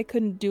told me I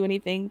couldn't do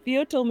anything.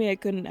 Theo told me I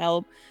couldn't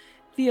help.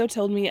 Theo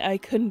told me I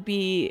couldn't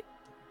be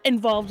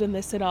involved in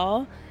this at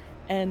all.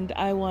 And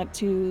I want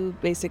to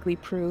basically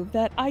prove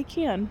that I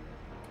can.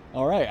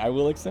 All right, I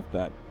will accept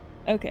that.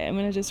 Okay, I'm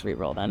gonna just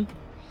reroll then.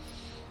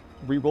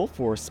 Reroll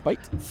for spite.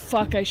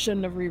 Fuck, I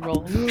shouldn't have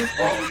rerolled.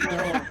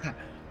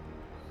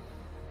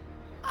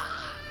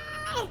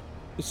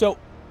 So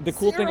the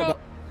cool thing about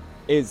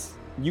is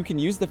you can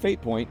use the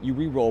fate point, you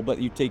re-roll, but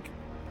you take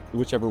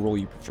whichever roll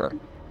you prefer.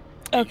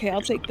 Okay,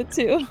 I'll take the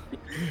 2.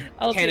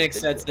 Panic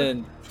sets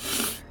in.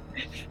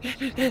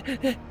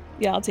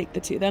 Yeah, I'll take the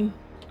 2 then.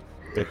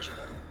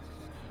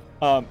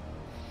 All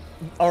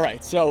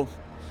right, so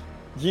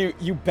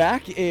you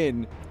back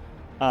in,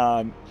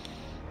 and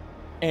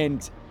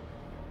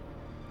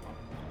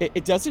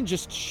it doesn't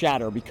just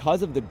shatter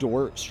because of the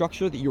door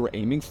structure that you were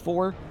aiming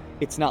for.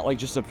 It's not like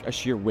just a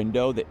sheer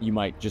window that you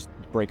might just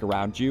break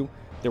around you.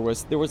 There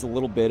was a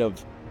little bit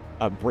of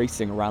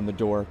bracing around the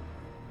door,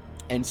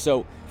 and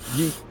so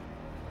you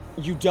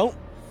don't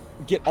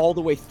get all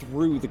the way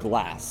through the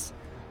glass.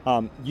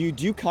 You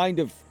do kind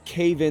of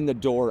cave in the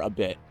door a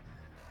bit.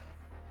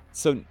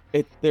 So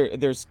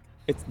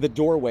the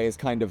doorway is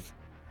kind of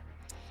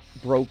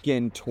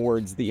broken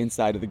towards the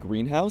inside of the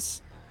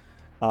greenhouse.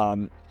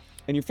 And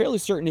you're fairly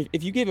certain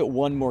if you gave it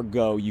one more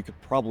go, you could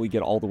probably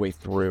get all the way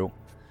through.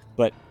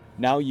 But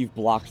now you've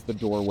blocked the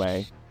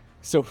doorway,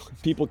 so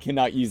people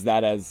cannot use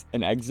that as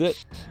an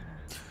exit.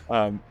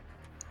 And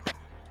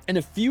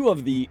a few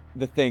of the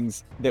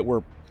things that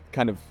were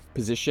kind of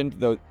positioned,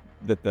 though,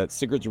 that the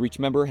Sigurd's Reach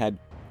member had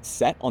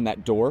set on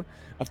that door,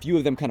 a few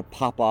of them kind of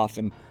pop off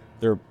and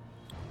they're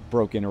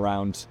broken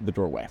around the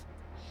doorway.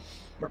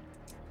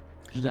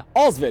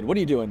 Osvid, what are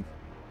you doing?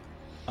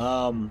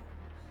 I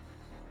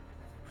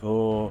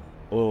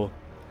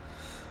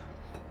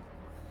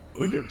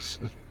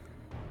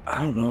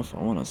don't know if I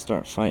want to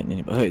start fighting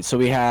anybody. Okay, so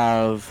we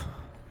have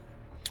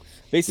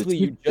Basically,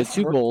 you just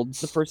two hurt golds.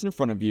 the person in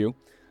front of you.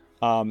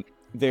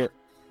 They're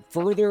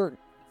further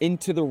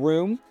into the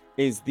room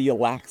is the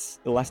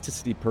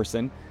elasticity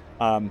person.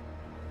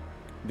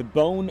 The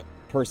bone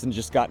person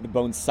just got the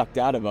bone sucked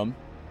out of them,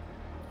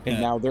 and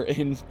now they're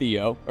in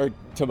Theo or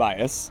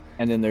Tobias.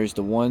 And then there's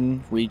the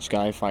one reach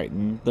guy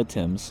fighting the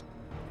Tims.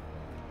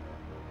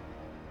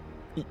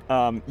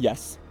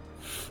 Yes.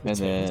 And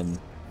then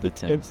the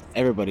Tims.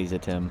 Everybody's a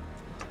Tim.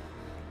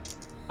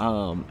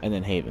 And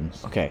then Haven.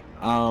 Okay.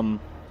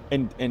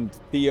 And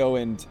Theo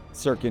and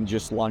Sirkin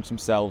just launched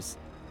themselves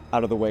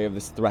out of the way of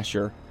this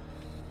Thresher,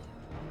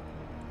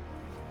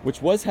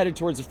 which was headed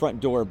towards the front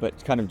door,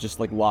 but kind of just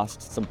like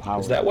lost some power.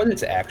 Is that what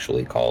it's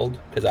actually called?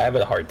 Because I have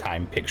a hard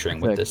time picturing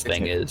what this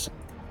thing is.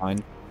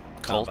 Fine.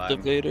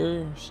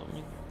 Cultivator or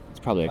something? It's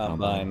probably a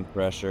Combine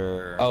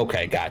pressure.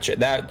 Okay, gotcha.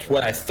 That's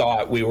what I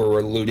thought we were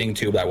alluding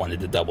to, but I wanted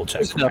to double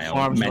check for my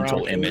own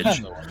mental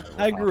image.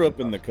 I grew up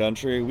in the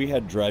country. We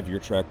had drive your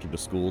tractor to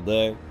school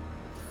day.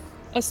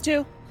 Us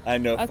too. I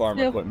know Us farm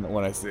too. equipment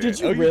when I see it. Did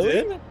you Oh, really?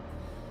 did?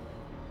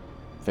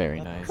 Very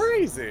That's nice.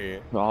 crazy.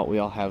 We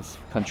all have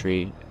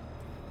country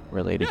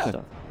related Yeah.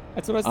 stuff.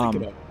 That's what I was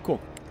thinking of. Cool.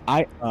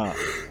 I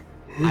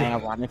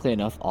ironically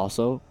enough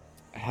also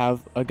have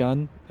a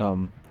gun.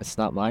 It's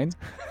not mine.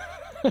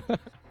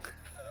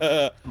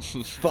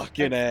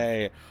 Fucking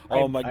A.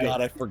 Oh my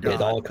god, I forgot.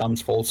 It all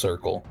comes full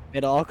circle.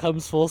 It all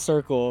comes full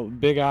circle.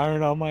 Big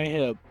iron on my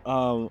hip.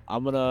 I'm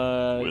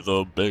gonna. With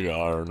a big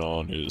iron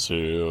on his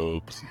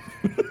hips.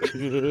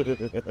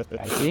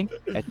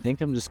 I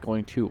think I'm just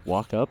going to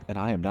walk up, and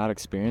I am not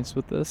experienced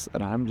with this,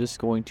 and I'm just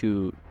going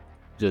to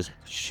just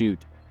shoot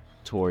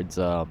towards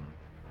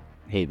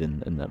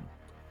Haven and them.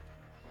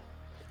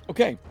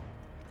 Okay.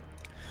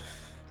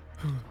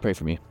 Pray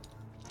for me.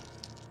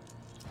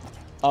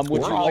 Would We're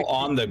you all like?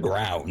 on the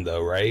ground,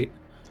 though, right?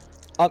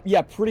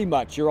 Yeah, pretty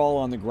much. You're all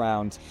on the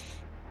ground.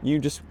 You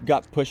just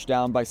got pushed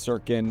down by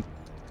Sirkin,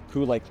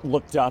 who like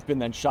looked up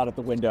and then shot at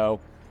the window.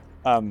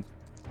 And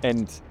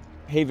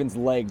Haven's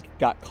leg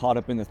got caught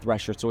up in the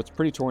Thresher, so it's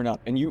pretty torn up.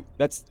 And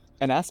that's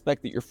an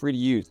aspect that you're free to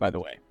use, by the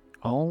way.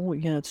 Oh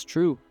yeah, it's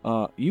true.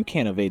 You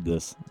can't evade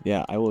this.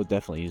 Yeah, I will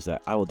definitely use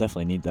that. I will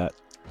definitely need that.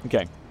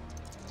 Okay.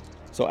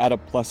 So add a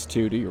 +2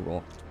 to your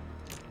roll.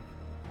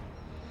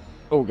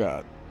 Oh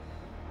god.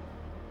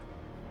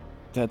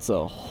 That's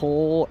a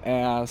whole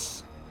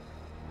ass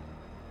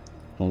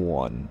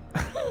 1.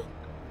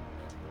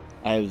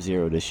 I have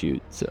 0 to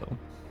shoot, so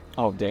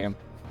Oh, damn.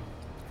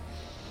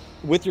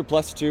 With your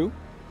 +2?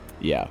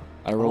 yeah.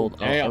 I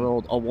rolled I damn.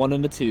 rolled a 1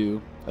 and a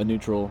 2, a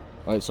neutral.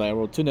 So I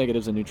rolled 2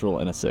 negatives, a neutral,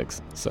 and a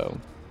 6. So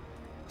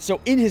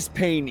in his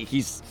pain,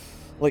 he's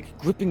like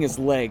gripping his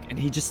leg, and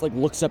he just like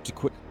looks up to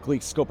quickly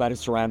scope out his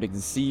surroundings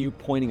and see you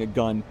pointing a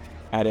gun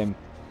at him,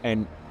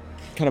 and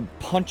kind of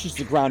punches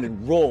the ground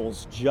and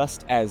rolls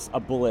just as a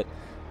bullet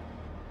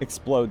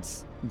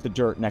explodes the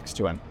dirt next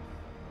to him.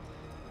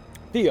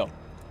 Theo,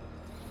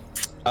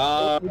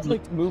 would you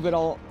like to move at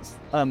all?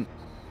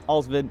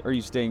 Alsvid, are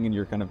you staying in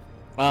your kind of?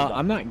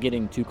 I'm not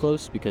getting too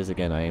close because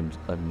again, I'm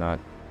not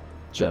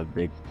a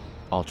big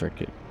ultra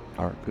kick.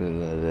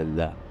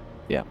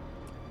 Yeah.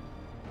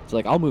 So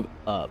like I'll move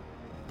up,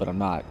 but I'm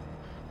not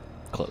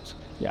close.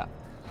 Yeah.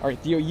 All right,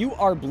 Theo, you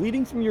are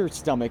bleeding from your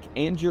stomach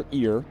and your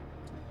ear,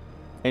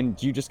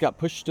 and you just got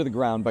pushed to the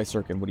ground by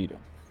Sirkin. What do you do?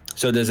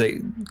 So does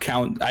it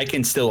count? I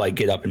can still like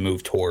get up and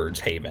move towards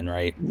Haven,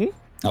 right? Mhm.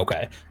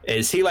 Okay.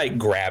 Is he like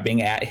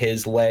grabbing at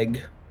his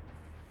leg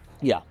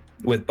Yeah.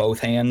 with both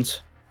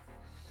hands?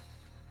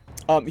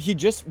 He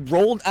just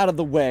rolled out of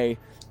the way,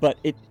 but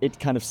it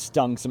kind of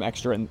stung some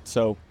extra, and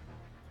so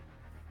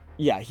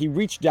yeah, he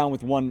reached down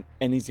with one,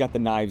 and he's got the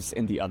knives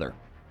in the other.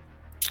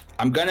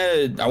 I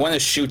want to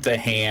shoot the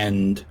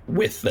hand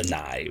with the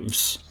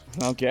knives.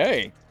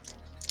 Okay.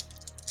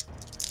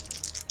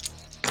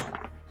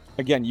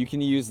 Again, you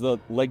can use the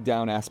leg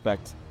down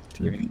aspect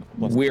to your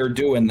We're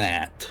doing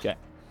that. Okay.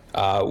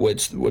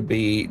 Which would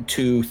be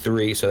 2,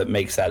 3, so it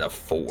makes that a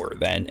 4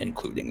 then,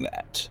 including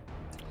that.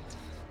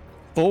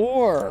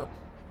 4.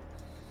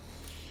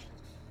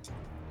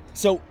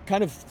 So,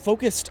 kind of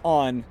focused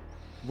on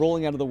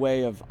rolling out of the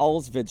way of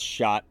Alsvid's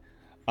shot,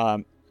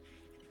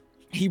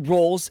 he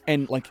rolls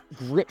and like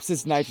grips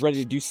his knife ready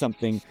to do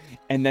something,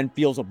 and then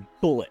feels a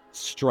bullet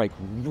strike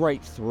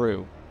right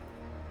through.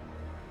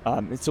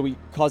 And so he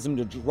caused him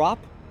to drop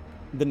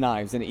the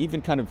knives, and it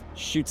even kind of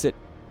shoots it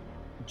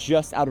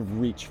just out of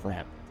reach for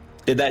him.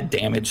 Did that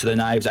damage the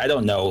knives? I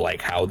don't know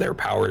like how they're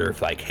powered or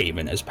if like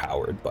Haven is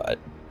powered, but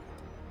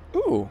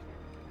Ooh.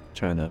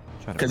 Trying to.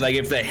 because like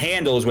if the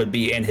handles would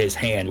be in his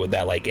hand, would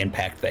that like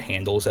impact the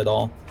handles at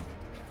all?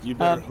 You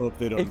better hope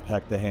they don't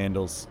pack the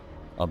handles.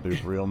 I'll be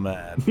real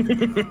mad.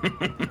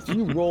 If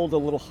you rolled a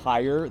little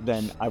higher,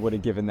 then I would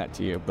have given that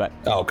to you, but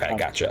Okay,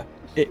 gotcha.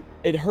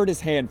 it hurt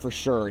his hand for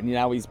sure, and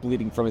now he's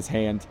bleeding from his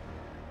hand,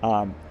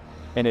 and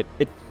it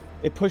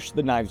pushed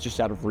the knives just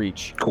out of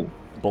reach. Cool.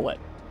 Bullet.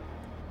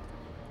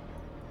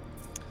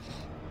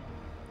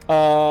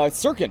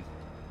 Sirkin.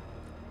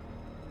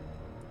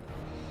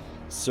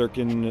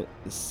 Sirkin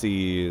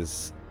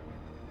sees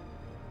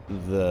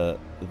the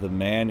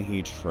man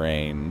he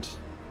trained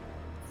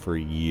for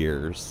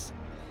years,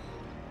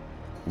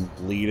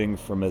 bleeding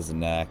from his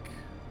neck,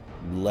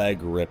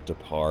 leg ripped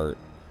apart,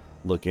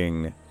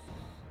 looking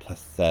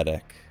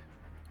pathetic.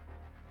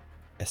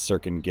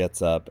 Sirkin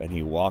gets up and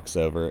he walks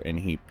over and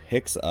he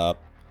picks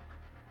up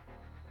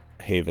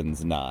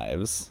Haven's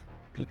knives.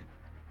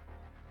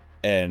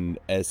 And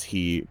as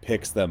he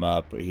picks them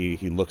up, he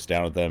looks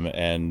down at them,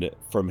 and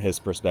from his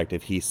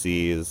perspective, he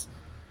sees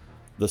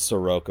the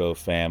Sirocco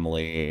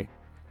family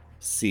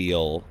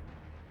seal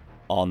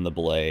on the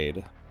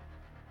blade.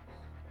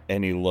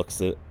 And he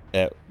looks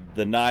at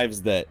the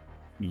knives that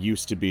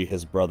used to be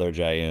his brother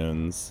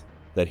Jayun's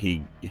that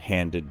he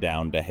handed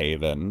down to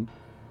Haven.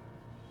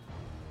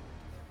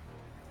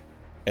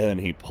 And then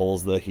he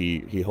pulls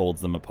he holds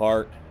them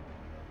apart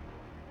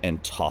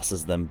and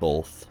tosses them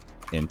both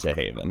into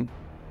Haven.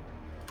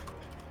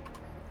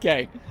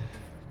 Okay.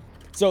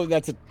 So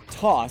that's a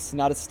toss,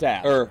 not a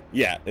stab.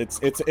 Yeah, it's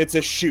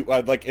a shoot.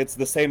 Like it's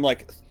the same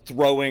like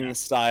throwing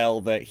style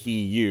that he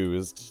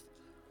used.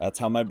 That's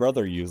how my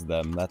brother used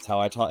them. That's how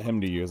I taught him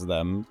to use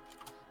them.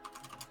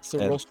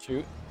 So roll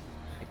shoot.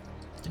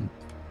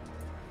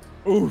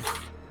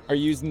 Oof. Are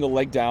you using the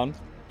leg down?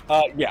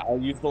 Yeah, I'll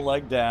use the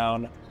leg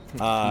down.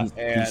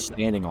 He's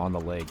standing on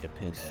the leg to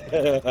pin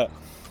it.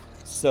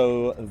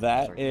 So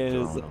that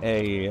is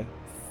a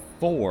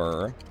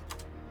 4.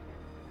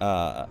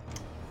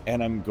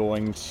 And I'm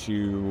going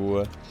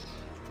to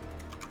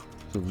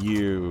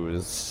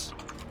use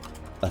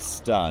a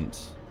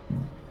stunt,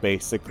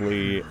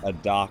 basically a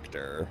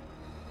doctor.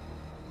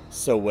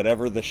 So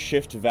whatever the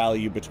shift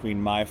value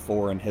between my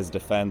 4 and his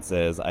defense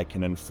is, I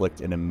can inflict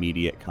an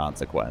immediate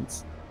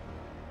consequence.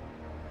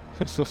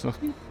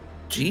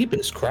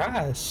 Jeebus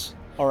Christ.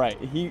 All right.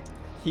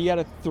 He had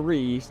a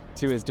 3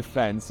 to his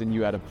defense, and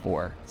you had a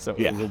 4. So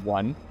it was a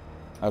 1.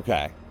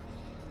 Okay.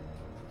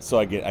 So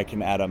I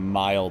can add a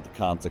mild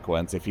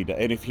consequence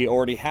and if he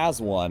already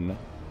has one,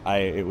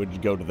 it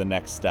would go to the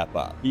next step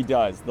up. He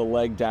does. The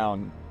leg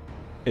down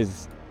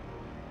is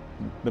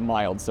the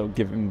mild, so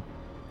give him.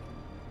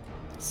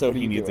 So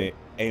he needs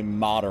a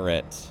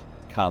moderate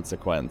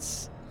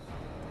consequence.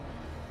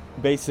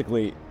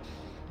 Basically,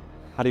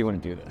 how do you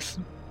want to do this?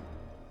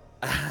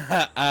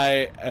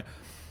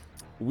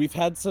 We've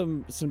had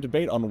some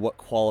debate on what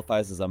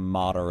qualifies as a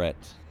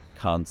moderate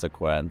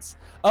consequence.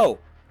 Oh,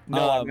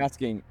 no, I'm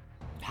asking.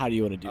 How do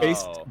you want to do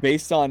it?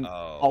 Based on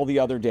all the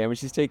other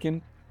damage he's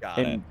taken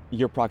and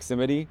your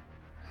proximity,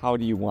 how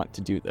do you want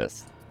to do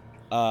this?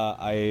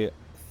 I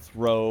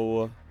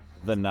throw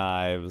the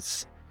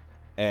knives,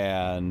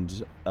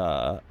 and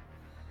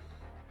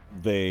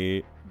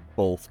they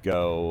both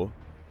go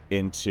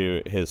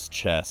into his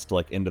chest,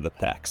 like into the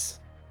pecs.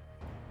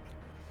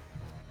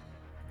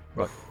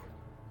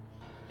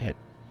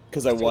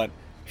 Because I want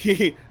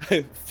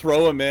I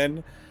throw him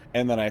in,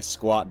 and then I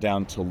squat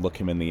down to look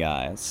him in the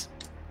eyes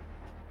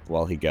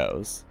while he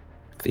goes.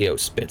 Theo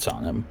spits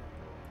on him.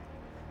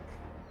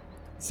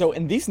 So,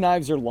 and these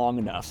knives are long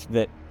enough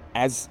that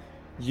as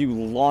you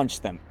launch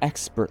them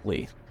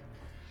expertly,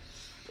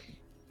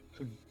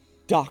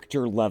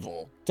 doctor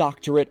level,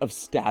 doctorate of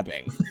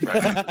stabbing,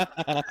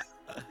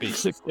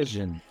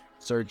 Precision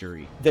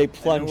surgery. they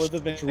plunge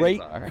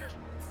straight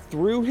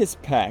through his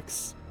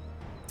pecs,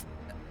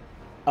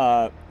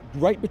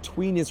 right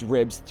between his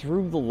ribs,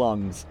 through the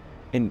lungs,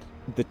 and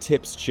the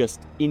tips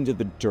just into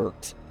the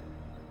dirt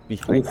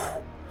behind.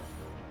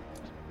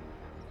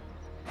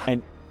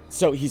 And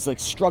so he's like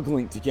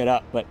struggling to get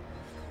up, but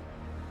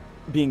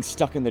being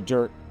stuck in the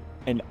dirt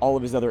and all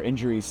of his other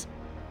injuries,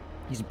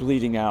 he's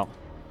bleeding out.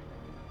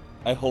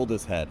 I hold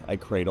his head. I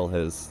cradle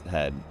his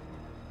head.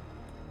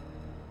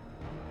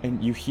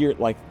 And you hear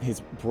like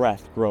his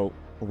breath grow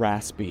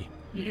raspy.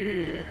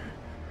 Yeah.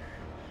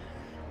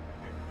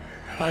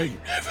 I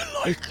never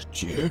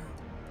liked you.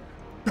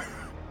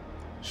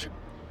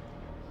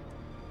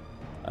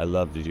 I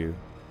loved you.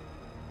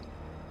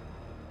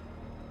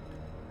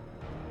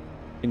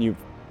 And you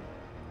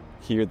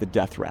hear the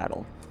death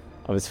rattle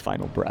of his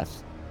final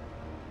breath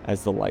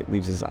as the light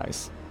leaves his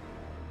eyes.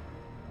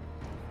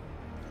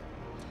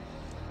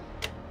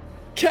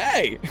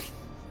 Okay!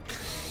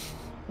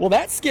 Well,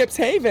 that skips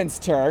Haven's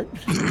turn.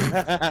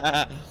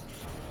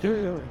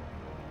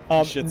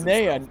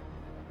 Nan.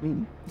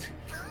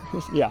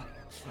 Yeah.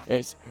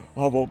 It's,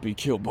 I won't be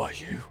killed by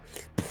you.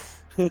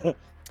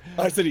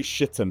 I said he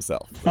shits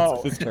himself.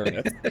 Oh. His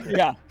turn.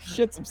 Yeah,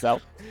 shits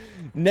himself.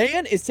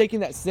 Nan is taking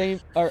that same,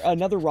 or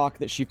another rock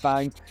that she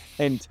finds,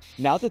 and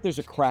now that there's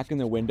a crack in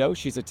the window,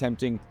 she's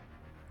attempting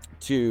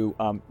to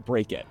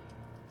break it.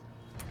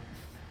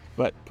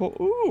 But,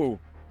 ooh.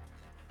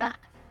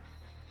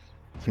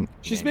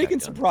 She's making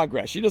some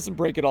progress. She doesn't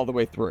break it all the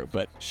way through,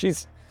 but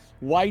she's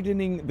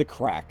widening the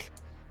crack.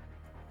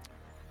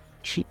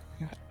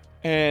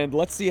 And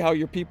let's see how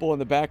your people in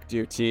the back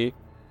do, T.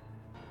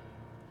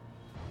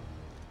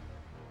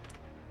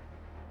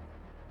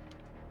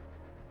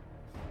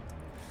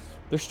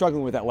 They're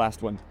struggling with that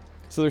last one.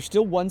 So there's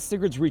still one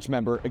Sigurd's Reach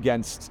member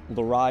against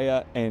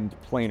Lariah and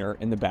Planer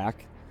in the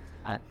back.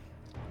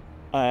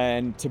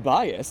 and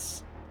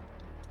Tobias.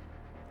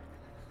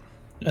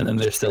 And then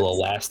there's still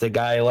Elastic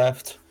guy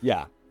left.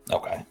 Yeah.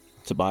 Okay.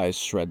 Tobias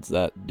shreds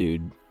that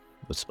dude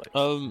with spikes.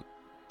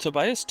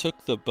 Tobias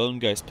took the bone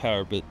guy's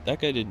power, but that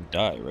guy didn't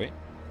die, right?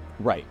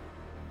 Right.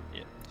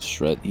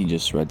 He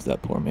just shreds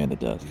that poor man to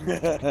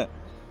death.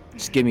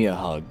 Just give me a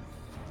hug.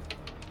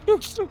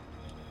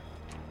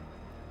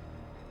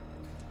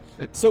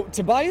 So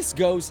Tobias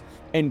goes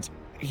and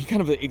he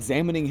kind of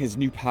examining his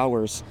new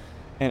powers,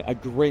 and a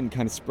grin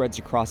kind of spreads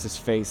across his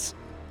face.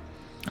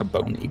 A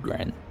bony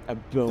grin. A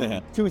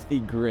toothy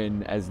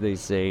grin, as they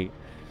say.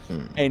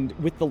 And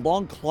with the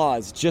long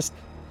claws, just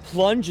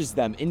plunges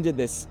them into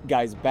this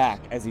guy's back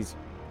as he's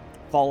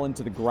fallen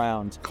to the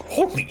ground.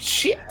 Holy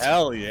shit!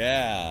 Hell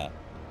yeah.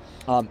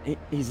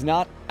 He's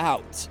not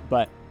out,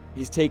 but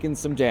he's taken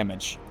some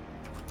damage.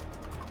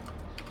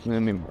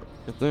 Let me mark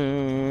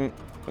it.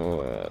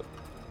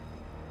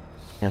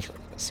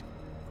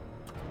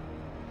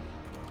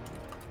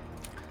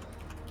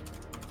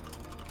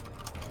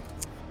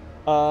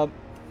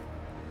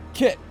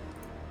 Kit,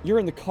 you're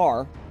in the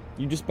car.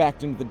 You just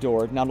backed into the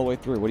door, not all the way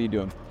through. What are you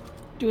doing?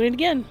 Doing it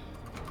again.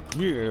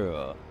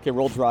 Yeah. Okay,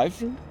 roll drive.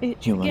 Do it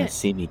Do you want again. to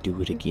see me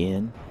do it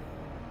again?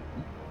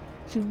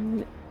 Do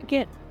it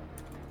again.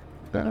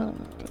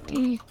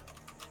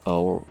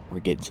 Oh, we're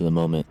getting to the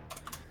moment.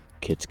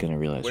 Kid's gonna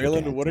realize. your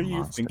Waylon, dad's what a are you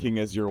monster. thinking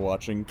as you're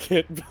watching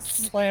Kit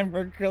slam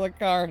her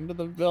car into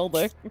the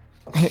building?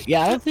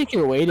 Yeah, I don't think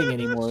you're waiting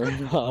anymore.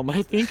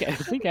 I think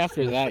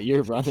after that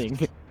you're running.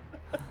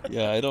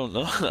 Yeah, I don't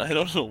know. I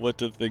don't know what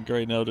to think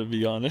right now, to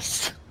be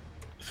honest.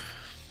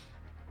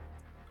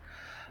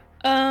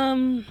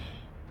 I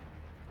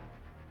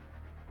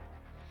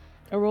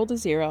rolled a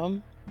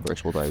 0,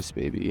 Virtual dice,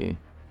 baby.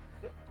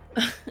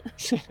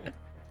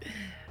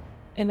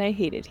 and I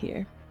hate it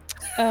here.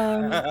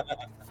 I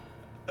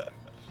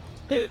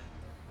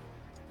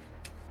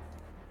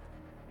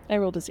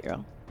rolled a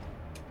 0.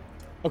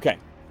 Okay.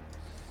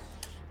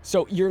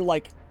 So you're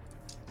like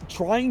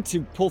trying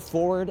to pull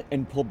forward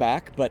and pull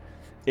back, but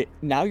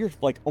now you're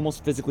like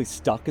almost physically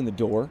stuck in the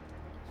door,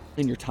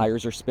 and your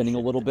tires are spinning a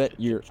little bit.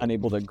 You're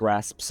unable to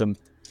grasp some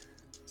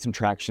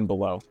traction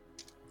below.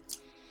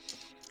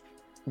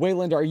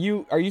 Wayland, are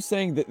you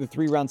saying that the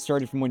 3 rounds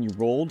started from when you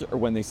rolled, or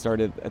when they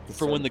started at the For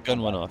start when of the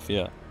gun went combat? off,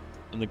 yeah.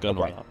 When the gun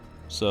Okay. went off.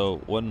 So,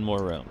 one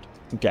more round.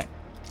 Okay.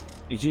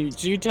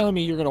 So you telling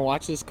me you're gonna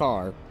watch this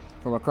car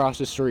from across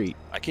the street?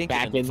 I can't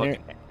Back get in in the there.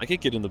 fucking, I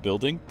can't get in the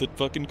building. The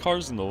fucking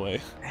car's in the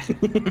way.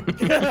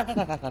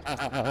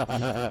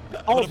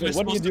 Oliver, am I what are you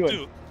supposed to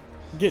doing?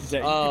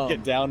 do?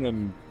 Get down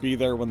and be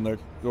there when the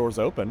doors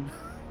open.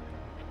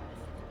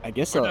 I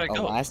guess Where did I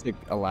go?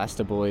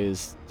 Elastiboy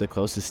is the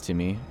closest to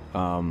me.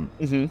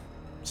 Mm-hmm.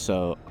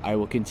 So I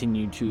will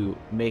continue to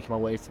make my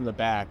way from the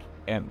back,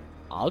 and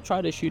I'll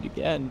try to shoot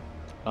again.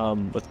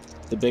 With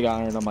the big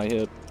iron on my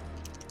hip.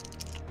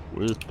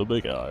 With the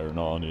big iron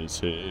on his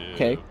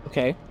head.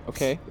 Okay.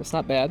 That's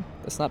not bad.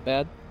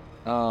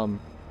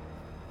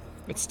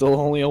 It's still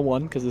only a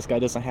 1 because this guy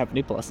doesn't have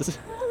any pluses.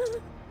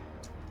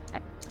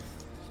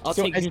 I'll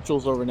So take as-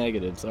 neutrals over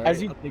negatives. All right?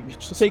 as you I'll take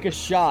neutrals. Take a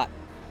shot.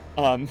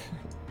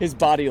 His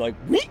body like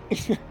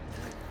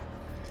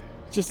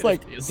just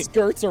like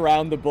skirts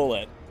around the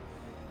bullet.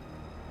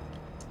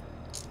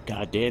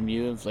 God damn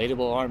you,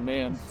 inflatable arm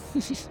man.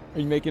 Are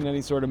you making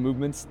any sort of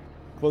movements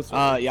close?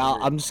 Yeah,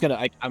 I'm just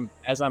gonna.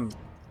 As I'm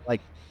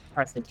like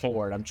pressing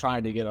forward, I'm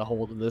trying to get a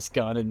hold of this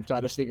gun and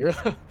try to figure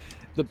out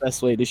the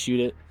best way to shoot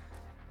it.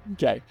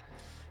 Okay.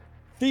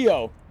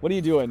 Theo, what are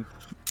you doing?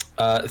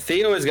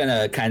 Theo is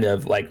gonna kind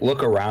of like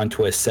look around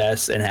to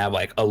assess and have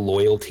like a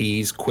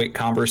loyalties quick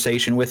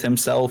conversation with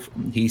himself.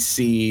 He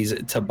sees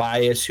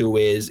Tobias, who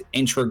is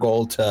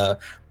integral to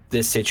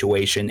this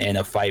situation in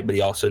a fight, but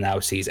he also now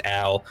sees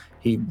Al.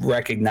 He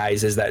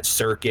recognizes that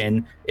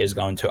Sirkin is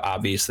going to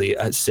obviously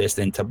assist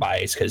in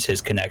Tobias because his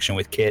connection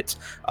with Kit,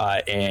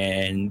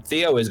 and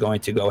Theo is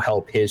going to go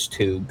help his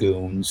 2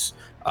 goons.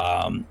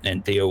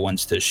 And Theo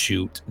wants to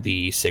shoot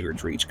the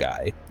Sigurd's Reach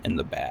guy in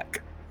the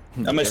back.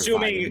 I'm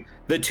assuming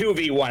the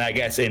 2v1, I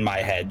guess, in my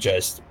head,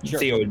 just Sure.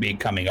 Theo would be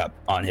coming up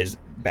on his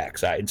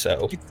backside.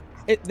 So,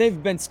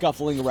 They've been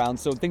scuffling around,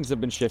 so things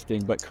have been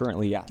shifting, but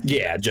currently, yeah.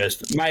 yeah,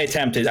 just my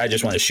attempt is I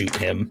just want to shoot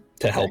him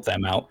to help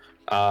them out.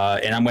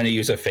 And I'm going to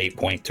use a fate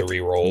point to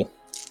re-roll.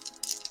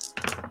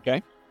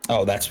 Okay.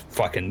 Oh, that's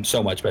fucking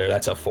so much better.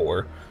 That's a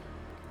 4.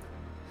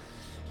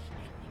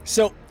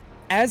 So,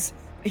 as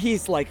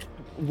he's like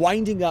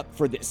winding up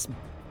for this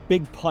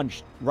big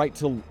punch right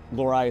to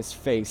Loria's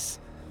face,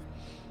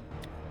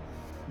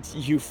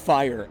 you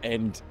fire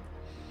and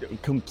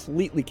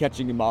completely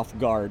catching him off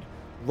guard,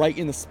 right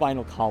in the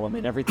spinal column,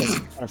 and everything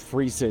kind of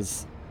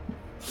freezes,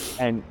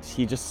 and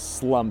he just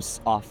slumps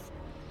off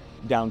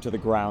down to the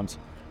ground.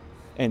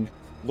 And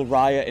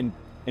Loria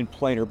and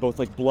Plain are both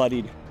like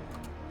bloodied,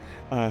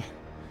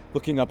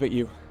 looking up at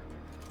you.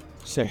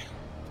 Say,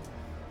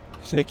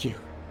 thank you.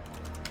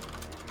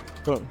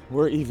 But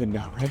we're even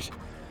now, right?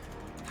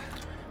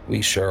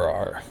 We sure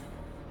are.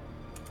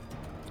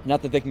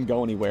 Not that they can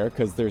go anywhere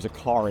because there's a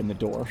car in the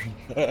door.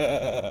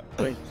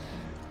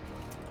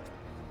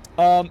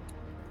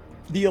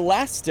 The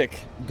elastic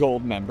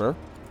gold member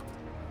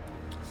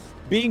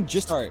being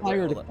just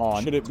fired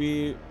upon. Should it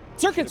be?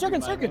 Circuit.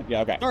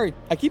 Yeah, okay. Sorry,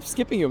 I keep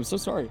skipping you. I'm so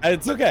sorry.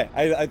 It's okay.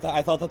 I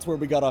thought that's where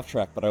we got off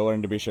track, but I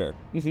wanted to be sure.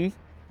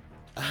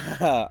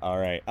 Mm-hmm. All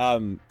right.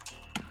 I'm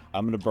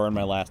gonna burn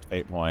my last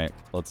fate point.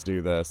 Let's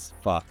do this.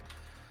 Fuck.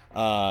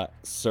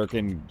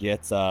 Sirkin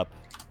gets up,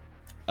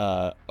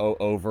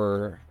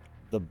 over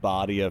the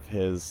body of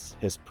his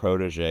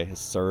protege, his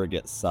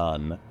surrogate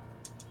son,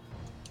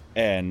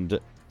 and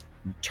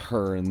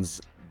turns,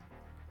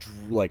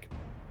 like,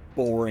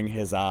 boring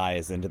his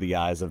eyes into the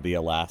eyes of the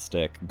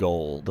elastic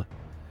gold,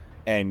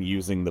 and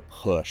using the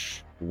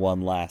push one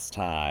last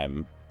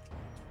time.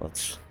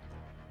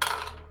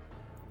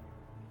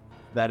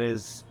 That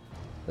is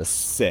a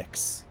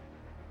 6.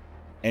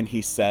 And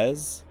he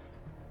says,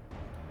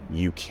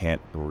 "You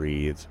can't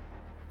breathe."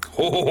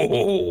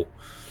 Oh,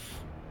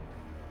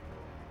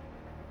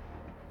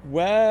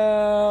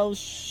 Well,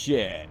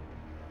 shit.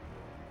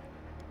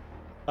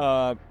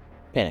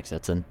 Panic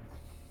sets in.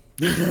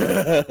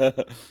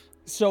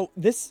 So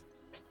this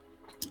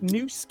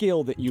new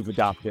skill that you've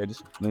adopted,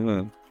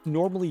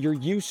 normally you're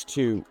used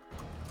to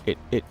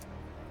it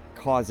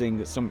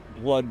causing some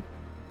blood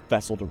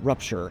vessel to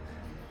rupture,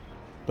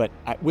 but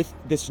with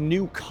this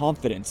new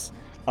confidence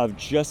of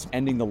just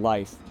ending the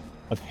life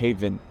of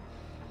Haven,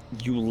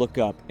 you look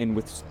up and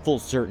with full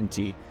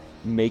certainty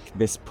make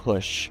this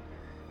push,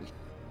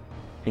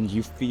 and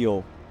you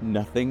feel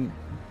nothing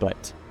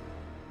but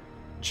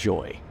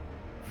joy.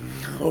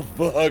 Oh,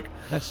 fuck.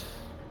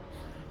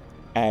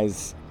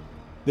 As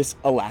this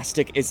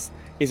elastic is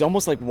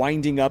almost like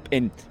winding up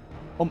in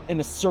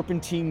a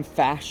serpentine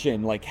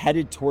fashion, like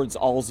headed towards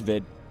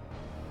Alsvid,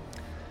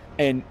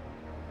 and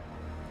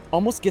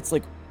almost gets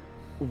like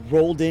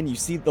rolled in. You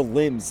see the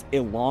limbs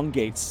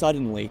elongate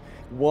suddenly.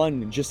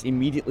 One just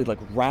immediately like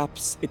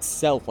wraps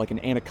itself like an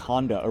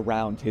anaconda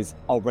around his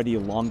already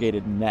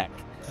elongated neck.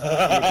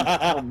 And it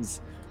becomes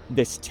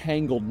this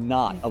tangled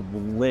knot of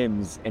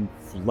limbs and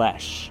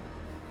flesh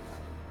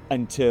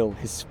until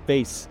his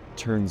face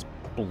turns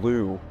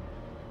blue.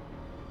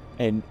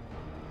 And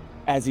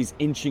as he's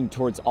inching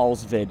towards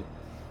Alsvid,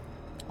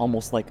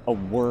 almost like a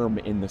worm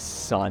in the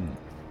sun,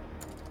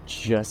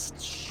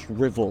 just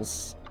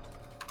shrivels.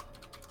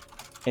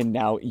 And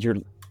now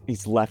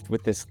he's left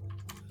with this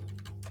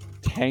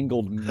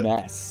tangled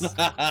mess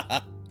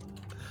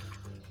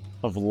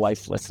of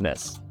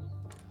lifelessness.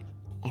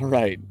 All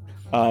right.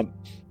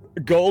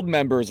 Gold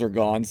members are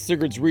gone.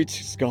 Sigurd's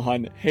Reach is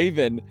gone.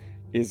 Haven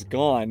is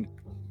gone.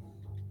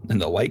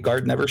 and the White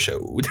Guard never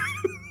showed.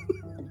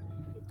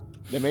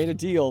 They made a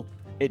deal.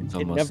 It's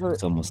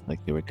almost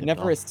like they were It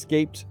never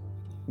escaped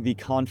the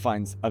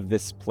confines of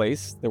this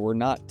place. There were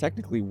not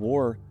technically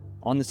war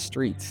on the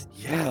streets.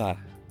 Yeah.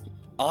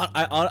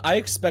 I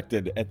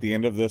expected at the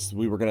end of this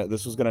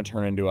this was gonna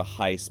turn into a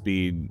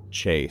high-speed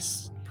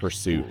chase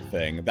pursuit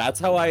thing. That's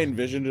how I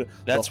envisioned it.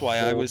 That's why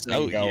I was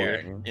out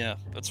here. Yeah,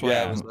 that's why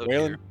I was out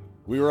Waylon, here.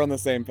 we were on the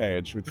same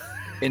page.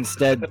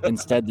 Instead,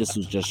 this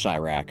was just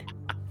Chirac.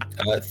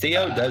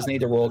 Theo does need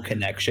to roll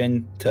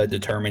connection to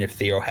determine if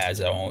Theo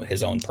has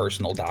his own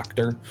personal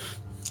doctor.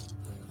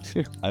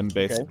 I'm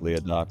basically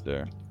a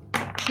doctor.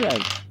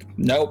 Yeah.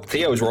 Nope,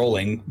 Theo's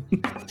rolling.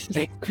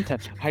 I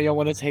don't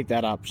want to take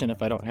that option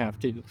if I don't have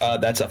to.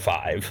 That's a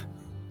 5.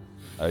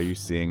 Are you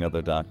seeing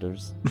other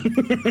doctors?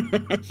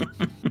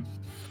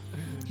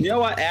 You know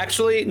what?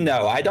 Actually,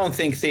 no. I don't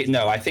think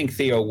I think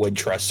Theo would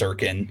trust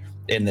Sirkin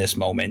in this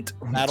moment.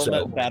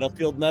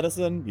 Battlefield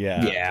medicine?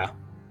 Yeah. Yeah,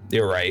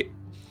 you're right.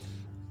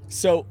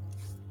 So,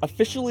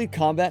 officially,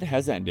 combat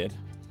has ended.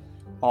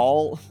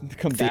 All the Theo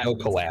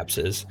combatants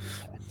collapses.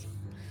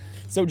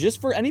 So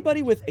just for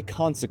anybody with a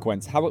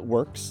consequence, how it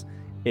works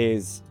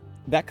is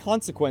that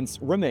consequence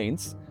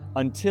remains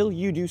until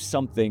you do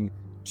something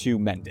to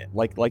mend it.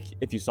 Like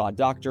if you saw a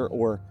doctor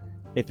or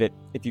if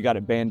you got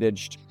it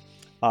bandaged,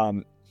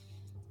 and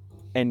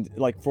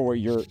like for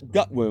your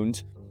gut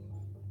wound,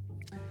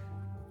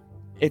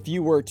 if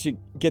you were to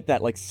get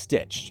that like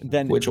stitched,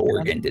 then Which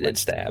organ did it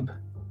stab?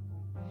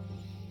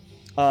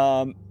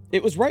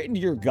 It was right into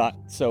your gut,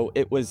 so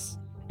it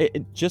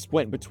just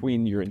went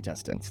between your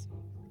intestines.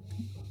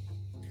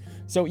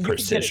 So you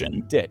Precision.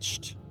 could get it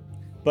stitched,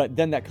 but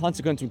then that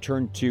consequence would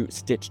turn to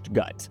stitched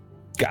gut.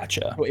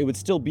 Gotcha. So it would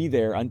still be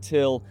there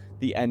until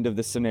the end of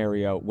the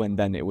scenario, when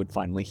then it would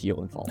finally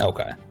heal and fall.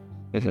 Okay.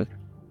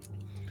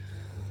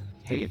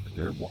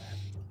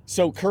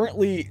 So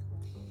currently,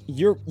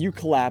 you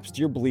collapsed.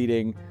 You're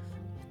bleeding.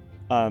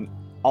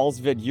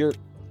 Alsvid, you're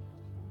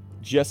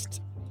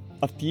just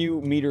a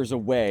few meters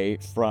away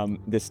from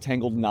this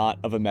tangled knot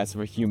of a mess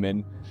of a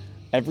human.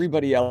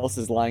 Everybody else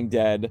is lying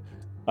dead.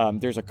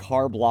 There's a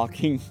car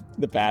blocking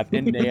the path,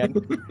 and Nan,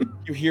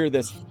 you hear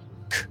this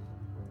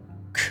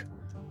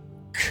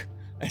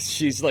as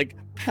she's like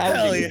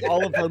pounding with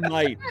all of her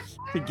might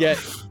to get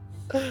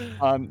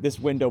this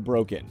window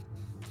broken.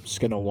 I'm just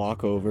gonna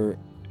walk over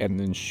and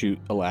then shoot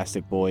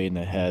Elastic Boy in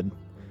the head.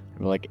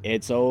 We're like,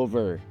 it's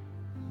over.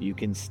 You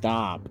can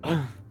stop.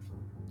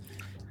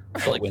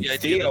 But like when the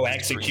idea Theo that this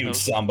executes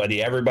greenhouse-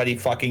 somebody, everybody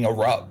fucking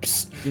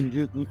erupts.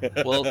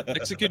 Well,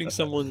 executing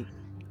someone.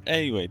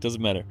 Anyway, it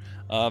doesn't matter.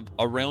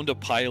 Around a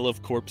pile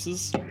of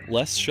corpses,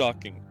 less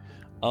shocking.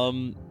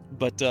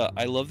 But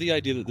I love the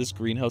idea that this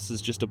greenhouse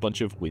is just a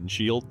bunch of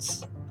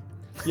windshields.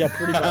 Yeah,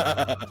 pretty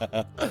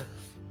much.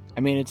 I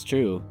mean, it's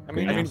true. I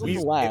mean, greenhouse,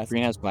 he's last.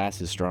 greenhouse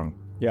glass is strong.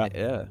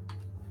 Yeah.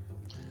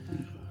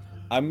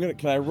 Can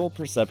I roll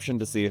perception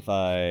to see if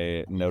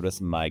I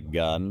notice my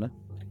gun?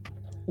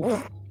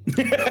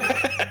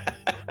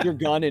 Your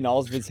gun in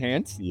Osvid's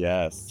hands?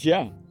 Yes.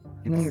 Yeah.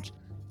 That's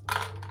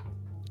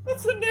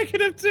a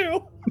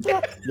 -2.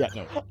 Yeah,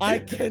 no. I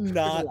There's a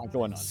cannot lot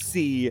going on.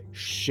 see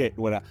shit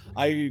when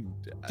I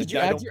Did you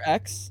I add don't- your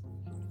X?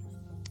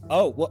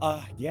 Oh,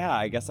 well, yeah,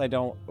 I guess I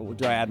don't.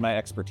 Do I add my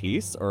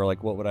expertise or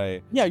like what would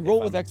I? Yeah, you roll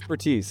If with I'm-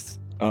 expertise.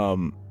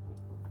 All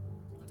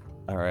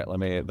right,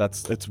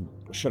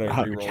 should I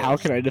How, reroll? how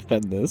can I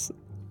defend this?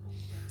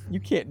 You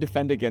can't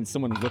defend against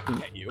someone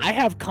looking at you. I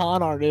have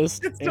con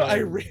artist. No,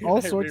 I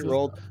all sorts of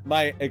rolled.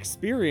 My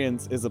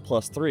experience is a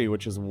 +3,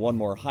 which is one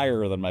more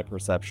higher than my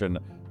perception,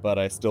 but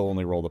I still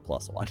only rolled a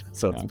 +1,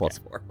 so it's Okay.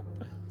 +4.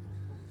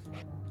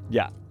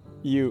 Yeah.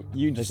 You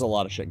There's just a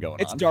lot of shit going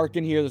it's on. dark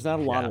in here. There's not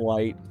a lot Yeah. of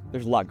light.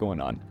 There's a lot going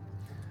on.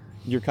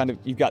 You've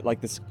got like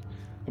this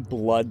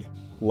blood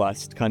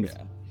lust kind of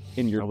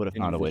in your. I would have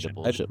in found a your way to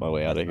vision. bullshit my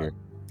way out of here.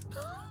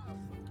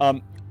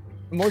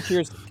 More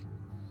curious.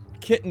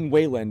 Kit and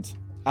Wayland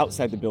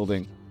outside the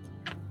building.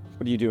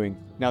 What are you doing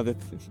now that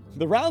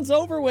the round's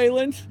over,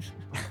 Wayland?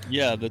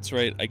 Yeah, that's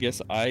right. I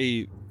guess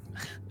I.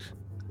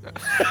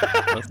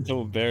 That's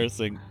so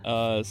embarrassing.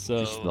 Just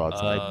go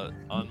outside.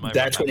 On my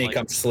That's when he like-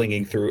 comes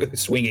swinging through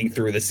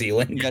the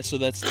ceiling. Yeah, so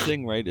that's the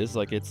thing, right? Is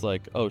like it's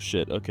like, oh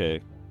shit, okay,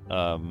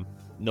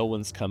 no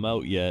one's come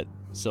out yet,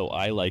 so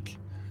I like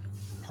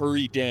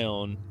hurry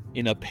down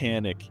in a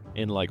panic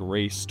and like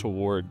race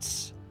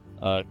towards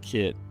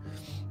Kit,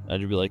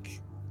 and I'd be like,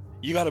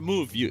 you gotta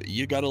move,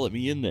 you gotta let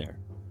me in there.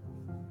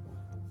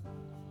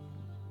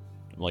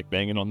 I'm like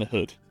banging on the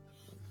hood.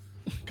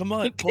 Come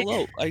on, pull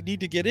out! I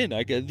need to get in.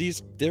 I get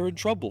these. They're in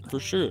trouble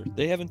for sure.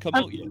 They haven't come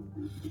out yet.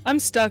 I'm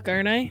stuck,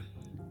 aren't I?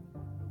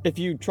 If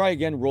you try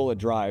again, roll a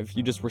drive.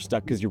 You just were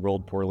stuck because you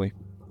rolled poorly.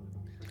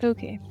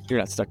 Okay. You're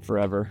not stuck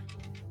forever.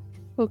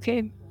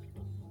 Okay.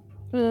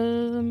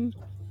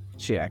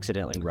 She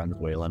accidentally runs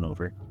Waylon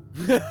over.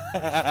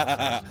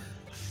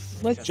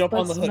 Let's Jump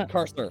on the let's hood, not-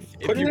 car surf.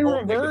 Put it in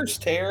reverse,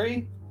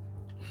 Terry.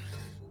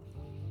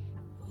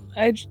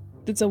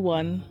 It's a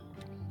 1.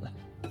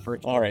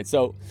 All right,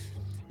 so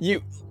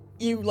you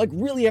like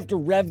really have to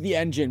rev the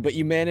engine, but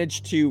you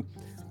manage to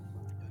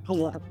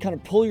kind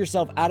of pull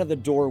yourself out of the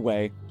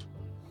doorway.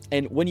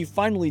 And when you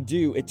finally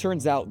do, it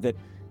turns out that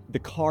the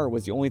car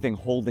was the only thing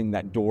holding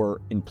that door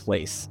in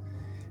place.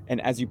 And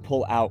as you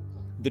pull out,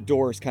 the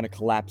doors kind of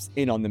collapse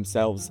in on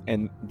themselves,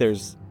 and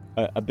there's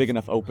a big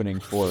enough opening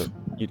for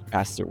you to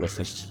pass through with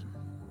it.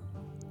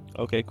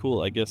 Okay,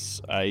 cool. I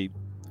guess I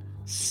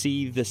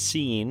see the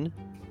scene.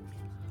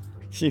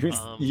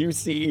 You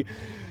see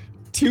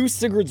two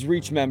Sigurd's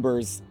Reach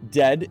members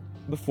dead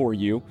before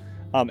you.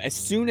 As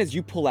soon as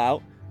you pull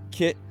out,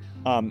 Kit,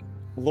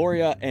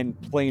 Loria, and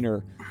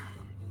Planer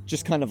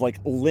just kind of like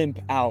limp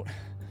out.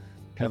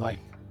 Kind of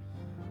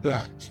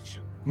like,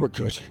 we're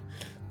good.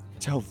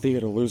 Tell Thea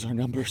to lose our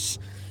numbers.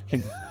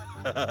 And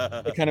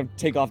they kind of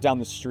take off down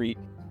the street.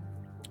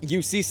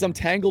 You see some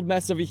tangled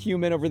mess of a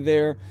human over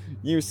there.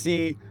 You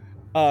see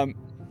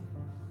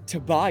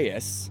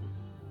Tobias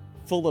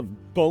full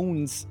of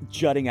bones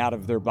jutting out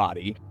of their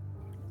body.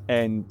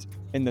 And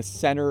in the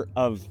center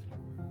of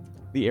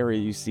the area,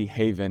 you see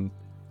Haven,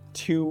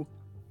 2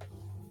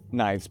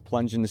 knives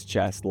plunged in his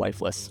chest,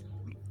 lifeless.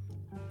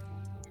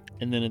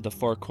 And then at the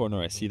far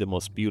corner, I see the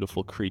most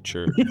beautiful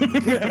creature.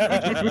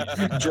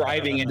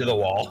 Driving into the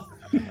wall.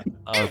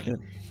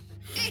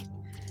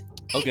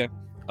 Okay.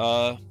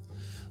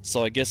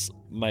 So I guess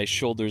my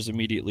shoulders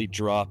immediately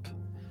drop,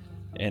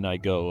 and I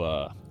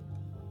go,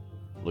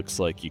 looks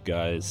like you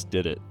guys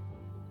did it.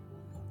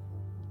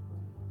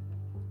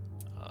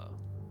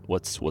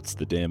 What's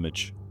the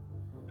damage?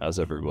 How's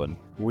everyone?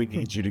 We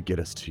need you to get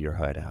us to your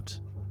hideout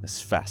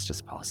as fast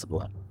as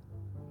possible.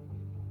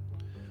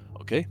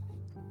 Okay.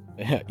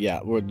 Yeah,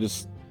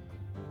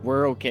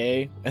 we're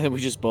okay. And then we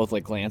just both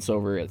like glance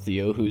over at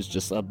Theo, who's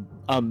just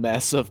a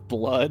mess of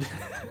blood.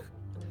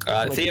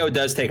 Theo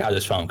does take out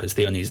his phone because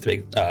Theo needs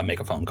to make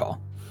a phone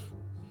call.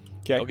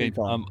 Okay.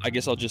 I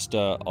guess I'll just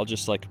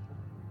like,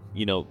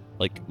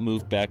 like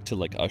move back to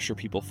like usher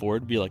people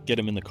forward. Be like, get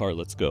him in the car.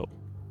 Let's go.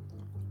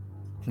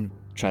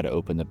 Try to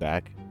open the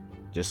back.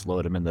 Just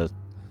load him in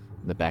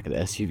the back of the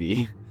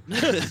SUV.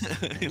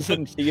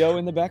 Isn't Theo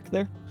in the back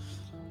there?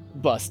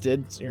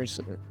 Busted.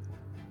 Seriously.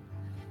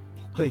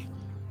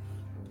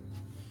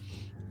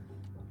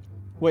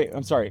 Wait,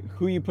 I'm sorry.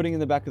 Who are you putting in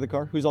the back of the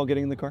car? Who's all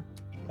getting in the car?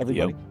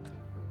 Everybody?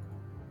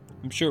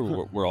 I'm sure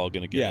we're all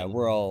gonna get. Yeah, in.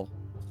 we'll all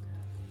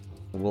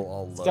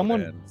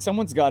load in.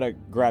 Someone's got to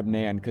grab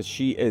Nan because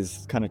she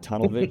is kind of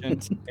tunnel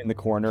visioned in the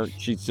corner.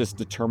 She's just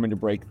determined to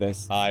break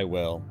this. I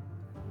will.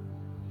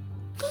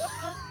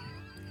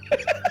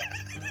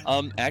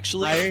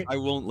 Actually, I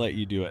won't let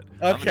you do it. I'm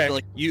gonna Okay. be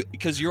like you,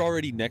 because you're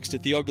already next to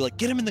Theo. I'll be like,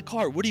 get him in the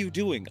car. What are you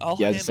doing? I'll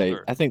Yeah, I'd handle say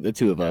her. I think the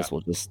two of us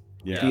will just.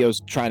 Yeah. Theo's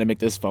trying to make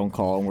this phone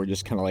call, and we're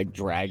just kind of like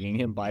dragging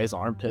him by his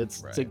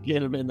armpits to Right.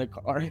 get him in the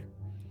car.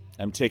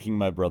 I'm taking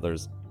my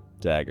brother's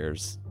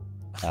daggers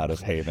out of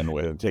Haven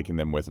with taking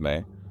them with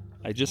me.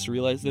 I just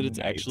realized that it's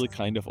Nice. actually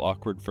kind of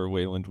awkward for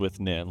Wayland with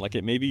Nan. Like,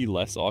 it may be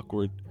less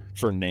awkward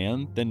for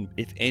Nan than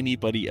if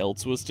anybody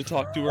else was to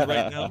talk to her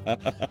right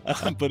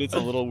now. But it's a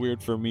little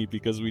weird for me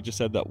because we just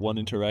had that one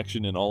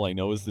interaction, and all I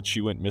know is that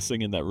she went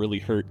missing, and that really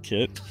hurt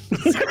Kit.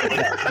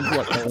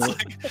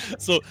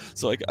 So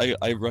like,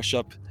 I rush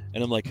up,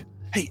 and I'm like,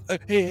 hey,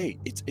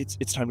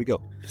 it's time to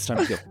go. It's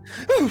time to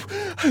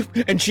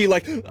go. And she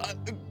like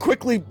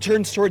quickly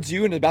turns towards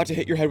you and is about to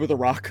hit your head with a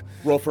rock.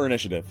 Roll for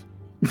initiative.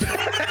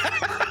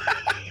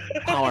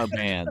 Power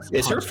bands.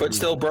 Is her foot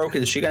still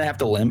broken? Is she gonna have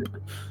to limp?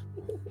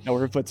 No,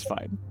 her foot's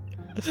fine.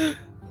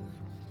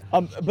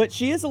 But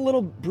she is a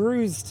little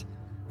bruised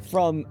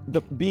from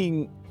the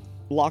being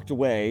locked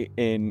away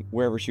in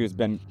wherever she has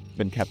been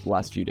kept the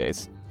last few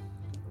days.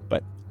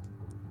 But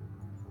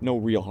no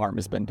real harm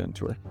has been done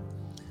to her.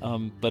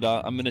 But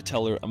I'm gonna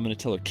tell her.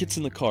 Kit's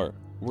in the car.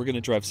 We're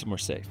gonna drive somewhere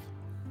safe.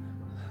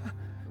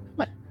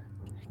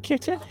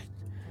 Kitten?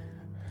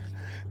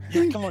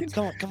 Yeah, come on.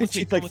 And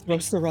she like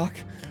throws the rock,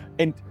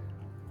 and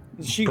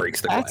she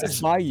Breaks the passes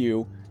glass. by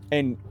you,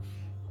 and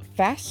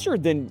faster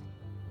than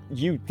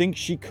you think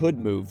she could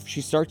move,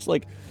 she starts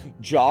like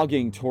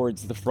jogging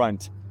towards the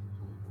front.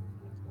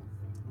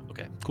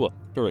 Okay, cool,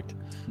 perfect.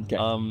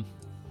 Okay.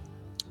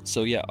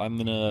 So yeah, I'm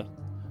gonna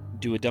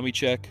do a dummy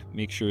check,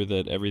 make sure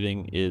that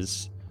everything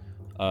is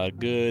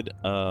good.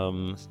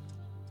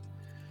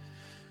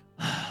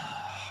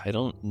 I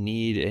don't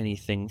need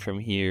anything from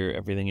here.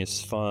 Everything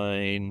is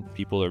fine.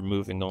 People are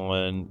moving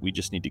on. We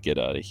just need to get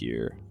out of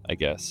here, I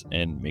guess,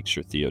 and make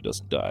sure Theo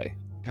doesn't die.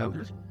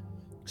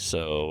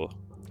 So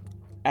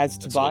As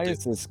that's what I'll do.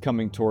 Tobias is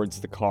coming towards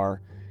the car,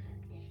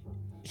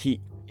 he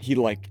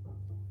like,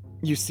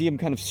 you see him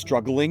kind of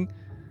struggling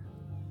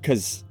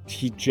because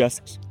he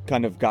just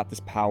kind of got this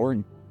power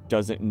and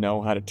doesn't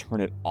know how to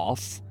turn it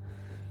off.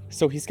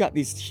 So he's got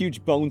these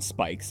huge bone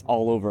spikes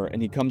all over,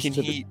 and he comes Can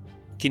to he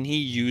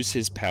use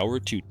his power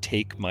to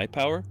take my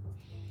power?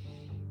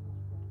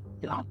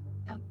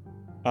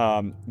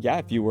 yeah,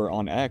 if you were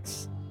on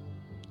X.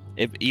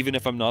 Even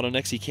if I'm not on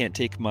X, he can't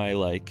take my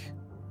like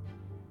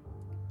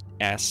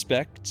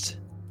aspects.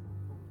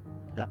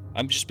 Yeah.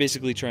 I'm just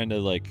basically trying to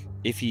like,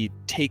 if he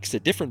takes a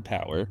different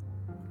power,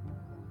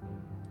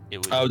 it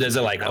would. Oh, does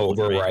it like that would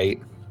break.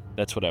 overwrite?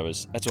 That's what I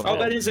was. That's what. Oh,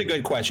 that is a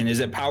good question. Is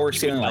it power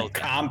stealing like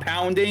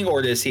compounding,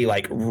 or does he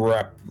like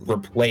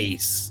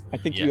replace? I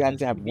think Yeah. you had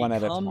to have one at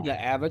a Become time.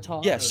 the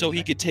avatar. Yeah, or so the-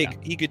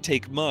 he could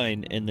take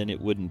mine, and then it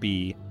wouldn't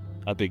be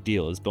a big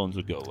deal. His bones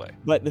would go away.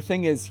 But the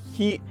thing is,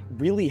 he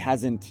really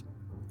hasn't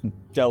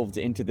delved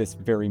into this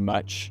very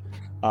much.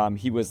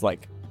 He was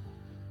like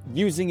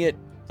using it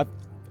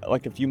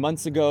like a few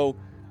months ago.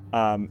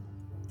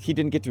 He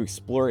didn't get to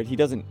explore it. He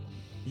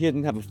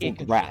didn't have a full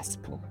grasp.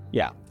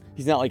 Yeah,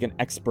 he's not like an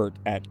expert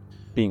at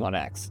being on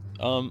X.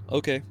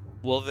 Okay.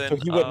 Well then. So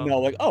he wouldn't know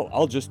like,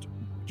 oh, do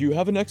you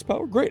have an X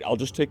power? Great, I'll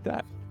just take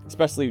that.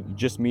 Especially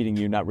just meeting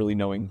you, not really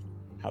knowing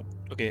how.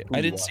 Okay, who I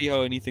you didn't are. see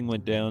how anything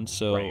went down,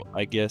 so Right.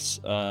 I guess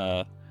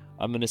I'm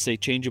gonna say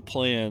change of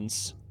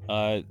plans.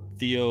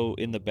 Theo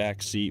in the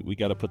back seat. We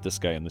got to put this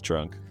guy in the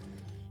trunk.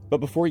 But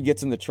before he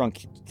gets in the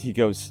trunk, he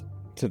goes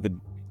to the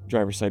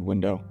driver's side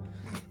window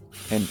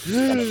and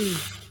kind of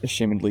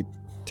ashamedly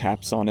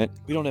taps on it.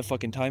 We don't have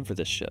fucking time for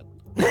this shit.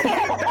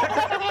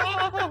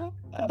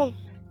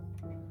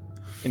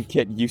 And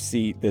Kit, you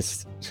see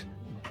this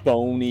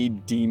bony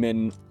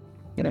demon,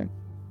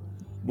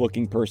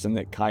 looking person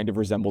that kind of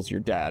resembles your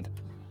dad.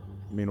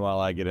 Meanwhile,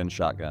 I get in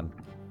shotgun.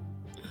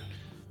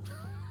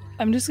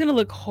 I'm just gonna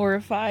look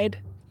horrified.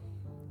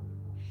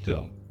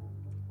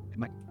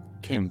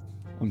 Kim,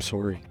 I'm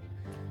sorry.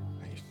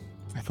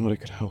 I thought I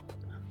could help.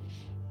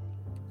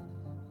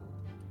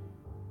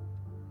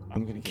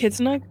 I'm gonna get Kit's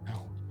not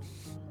now.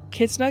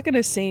 Kit's not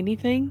gonna say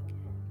anything,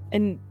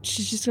 and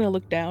she's just gonna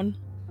look down.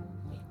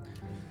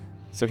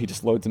 So he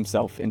just loads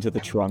himself into the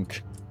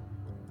trunk.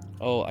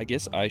 Oh, I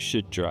guess I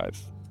should drive.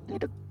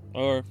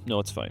 Or no,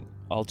 it's fine.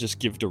 I'll just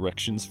give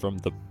directions from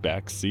the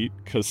back seat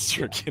because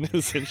Sirkin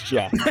is in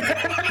shot.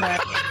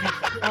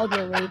 I'll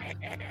go right.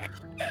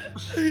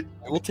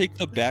 I will take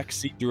the back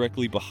seat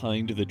directly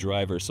behind the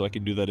driver so I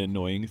can do that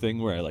annoying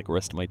thing where I like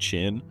rest my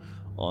chin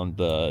on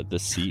the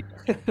seat,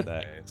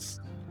 Nice.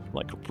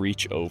 like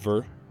reach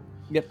over.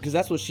 Yep, because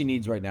that's what she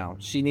needs right now.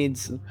 She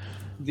needs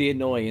the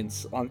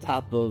annoyance on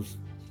top of.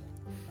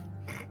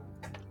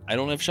 I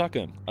don't have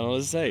shotgun. I don't know what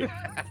to say.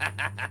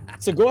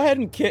 So go ahead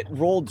and Kit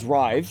roll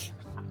drive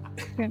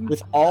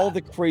with all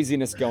the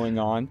craziness going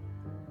on.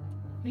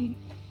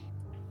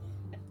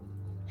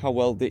 How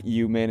well that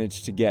you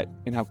manage to get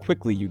and how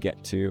quickly you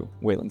get to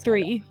Wayland's.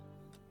 3.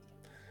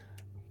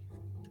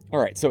 All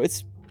right, so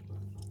it's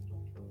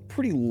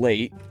pretty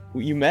late.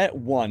 You met at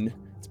 1.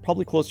 It's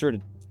probably closer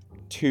to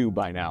 2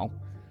 by now.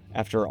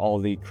 after all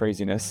the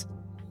craziness.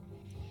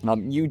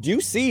 You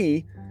do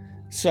see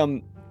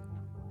some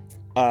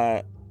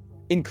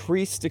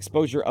increased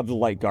exposure of the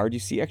light guard. You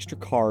see extra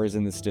cars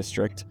in this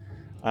district.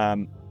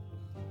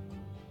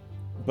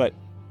 But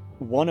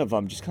one of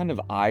them just kind of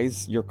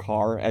eyes your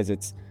car as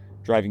it's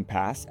driving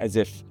past, as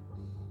if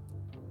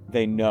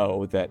they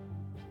know that,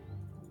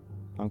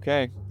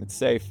 okay, it's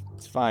safe,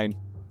 it's fine,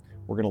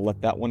 we're gonna let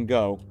that one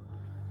go.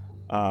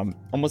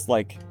 Almost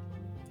like,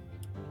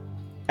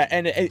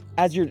 and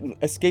as you're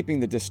escaping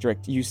the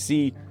district, you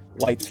see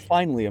lights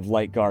finally of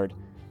light guard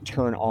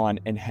turn on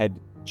and head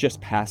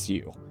just past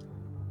you,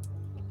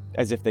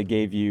 as if they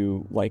gave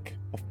you like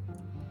a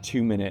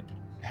 2-minute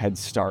head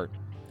start.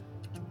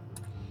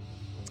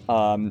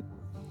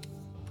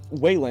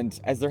 Wayland,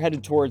 as they're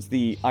headed towards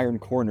the Iron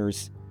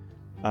Corners,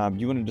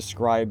 you want to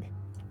describe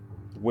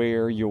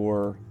where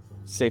your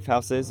safe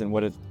house is and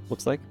what it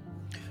looks like?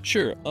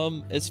 Sure.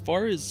 As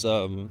far as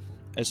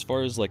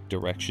like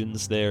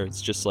directions there,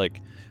 it's just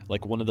like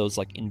one of those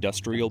like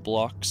industrial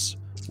blocks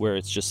where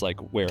it's just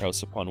like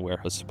warehouse upon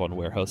warehouse upon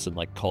warehouse and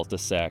like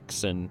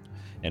cul-de-sacs and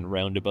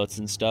roundabouts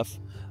and stuff.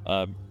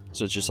 So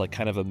it's just like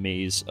kind of a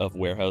maze of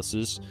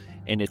warehouses,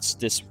 and it's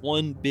this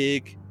one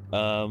big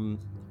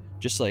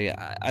just like,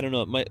 I don't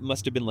know, it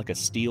must have been like a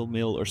steel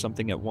mill or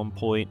something at one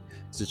point.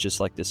 So it's just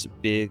like this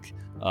big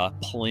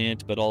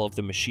plant, but all of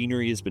the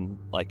machinery has been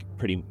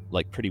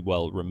pretty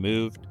well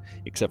removed,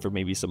 except for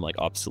maybe some like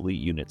obsolete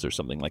units or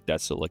something like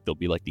that. So like there'll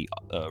be like the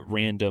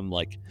random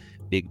like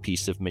big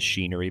piece of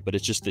machinery, but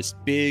it's just this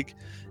big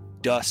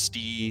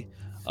dusty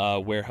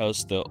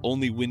warehouse. The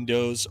only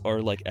windows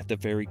are like at the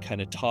very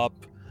kind of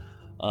top,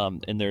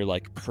 and they're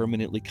like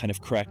permanently kind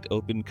of cracked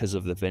open because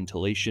of the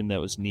ventilation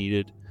that was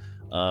needed.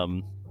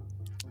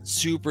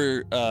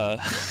 Super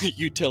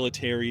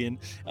utilitarian.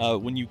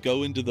 When you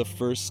go into the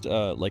first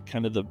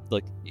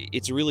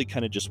it's really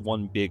kind of just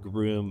one big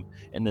room,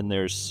 and then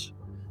there's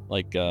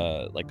like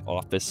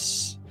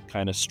office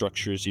kind of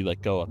structures. You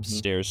like go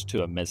upstairs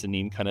to a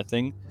mezzanine kind of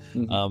thing.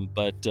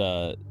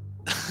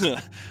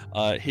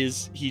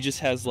 He just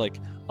has like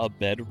a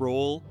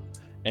bedroll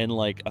and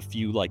like a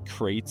few like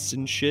crates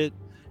and shit,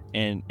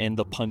 and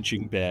the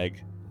punching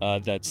bag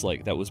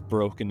that was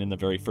broken in the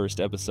very first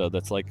episode,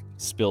 that's like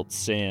spilt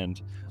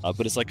sand,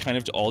 but it's like kind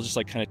of all just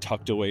like kind of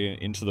tucked away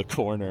into the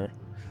corner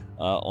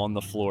on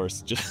the floor,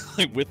 so just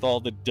like with all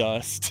the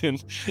dust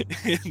and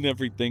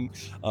everything.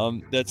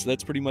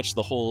 That's pretty much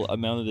the whole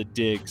amount of the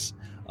digs.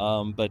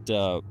 But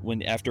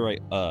after I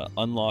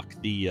unlock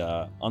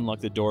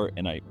the door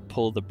and I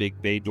pull the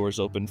big bay doors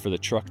open for the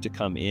truck to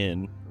come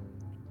in,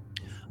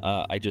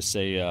 I just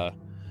say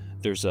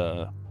there's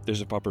a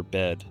proper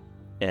bed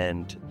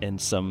and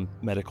some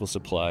medical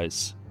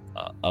supplies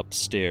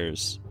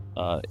upstairs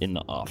in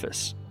the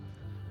office,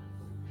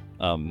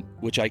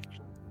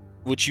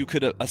 which you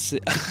could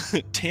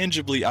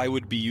tangibly, I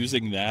would be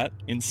using that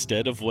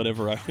instead of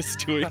whatever I was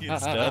doing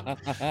instead.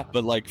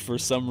 But like for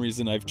some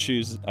reason I've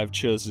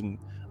chosen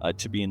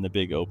to be in the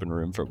big open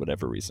room for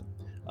whatever reason.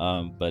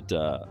 But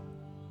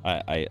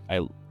I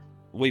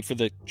wait for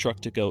the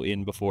truck to go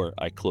in before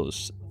I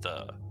close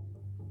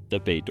the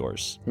bay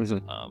doors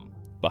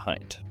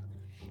behind.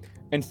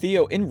 And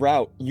Theo, en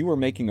route, you were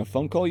making a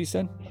phone call, you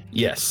said?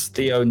 Yes,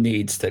 Theo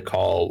needs to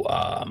call,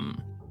 I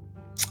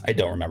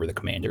don't remember the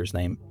commander's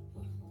name.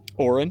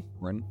 Orin,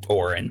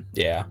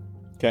 yeah.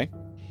 Okay.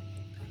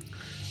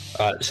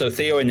 So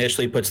Theo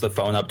initially puts the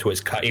phone up to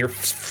his cut ear,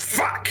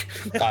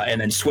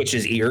 and then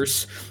switches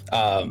ears.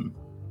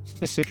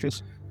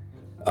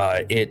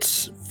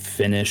 It's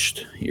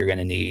finished. You're going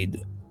to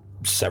need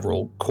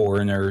several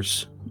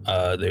coroners.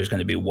 There's going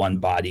to be one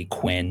body,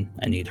 Quinn.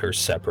 I need her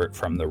separate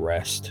from the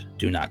rest.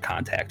 Do not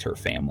contact her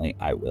family.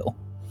 I will.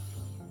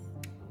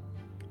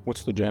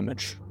 What's the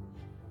damage?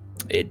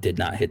 It did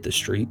not hit the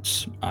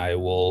streets. I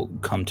will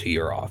come to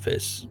your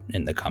office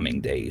in the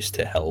coming days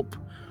to help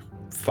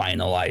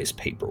finalize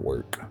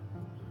paperwork.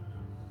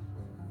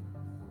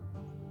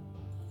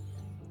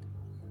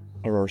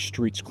 Are our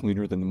streets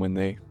cleaner than when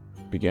they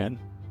began?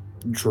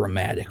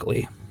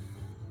 Dramatically.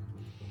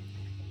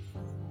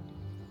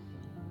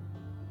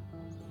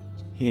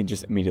 He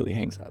just immediately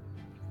hangs up.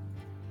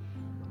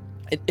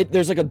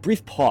 There's like a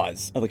brief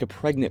pause, like a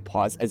pregnant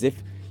pause, as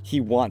if he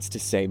wants to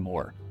say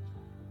more,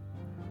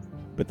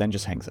 but then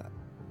just hangs up.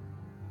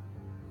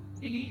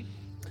 Hey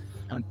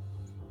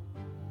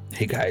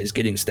guys,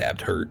 getting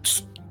stabbed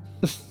hurts.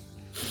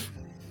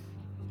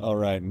 All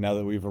right, now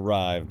that we've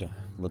arrived,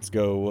 let's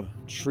go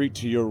treat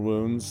to your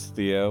wounds,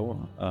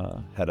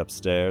 Theo. Head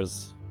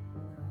upstairs.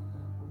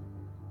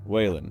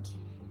 Wayland,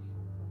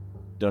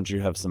 don't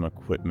you have some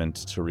equipment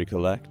to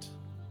recollect?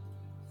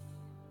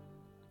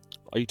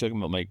 Are you talking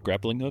about my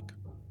grappling hook?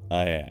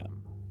 I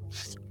am.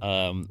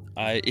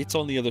 It's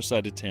on the other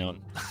side of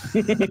town.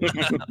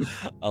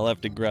 I'll have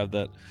to grab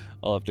that.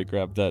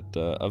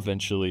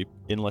 Eventually,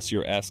 unless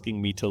you're asking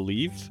me to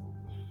leave.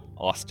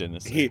 Austin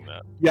is saying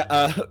that.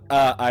 Yeah.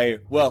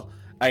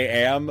 I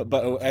am,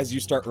 but as you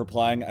start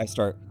replying, I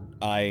start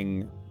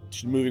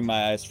moving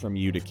my eyes from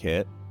you to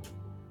Kit.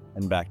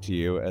 and back to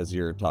you as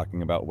you're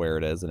talking about where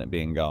it is and it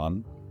being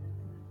gone.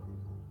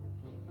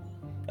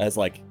 As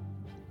like,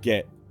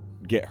 get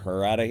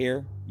her out of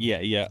here.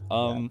 Yeah.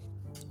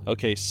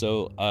 Okay,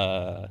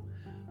 so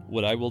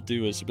what I will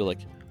do is be like,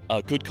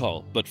 good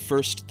call, but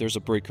first there's a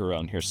break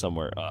around here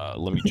somewhere.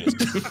 Let me just.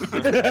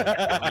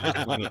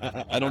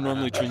 I don't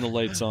normally turn the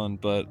lights on,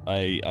 but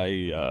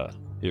I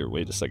here.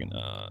 Wait a second.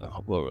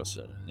 What was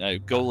it? I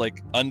go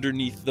like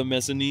underneath the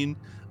mezzanine.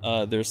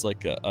 There's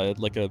like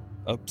a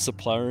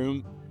supply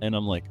room, and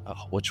I'm like,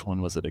 oh, which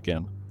one was it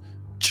again?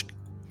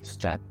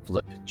 Stat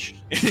flippage.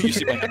 You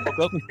see my book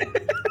up?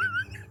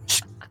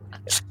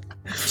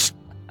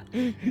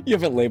 You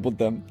haven't labeled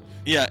them.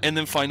 Yeah, and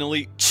then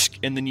finally,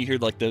 and then you hear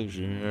like the,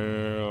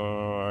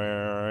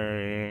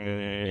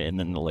 and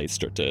then the lights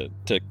start to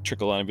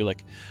trickle on and be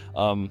like,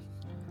 and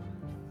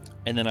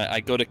then I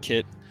go to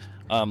Kit,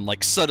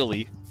 like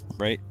subtly,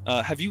 right?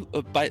 Have you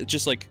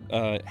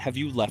have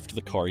you left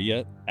the car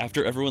yet?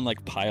 After everyone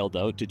like piled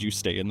out, did you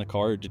stay in the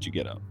car or did you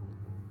get out?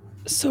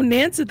 So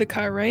Nan's at the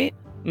car, right?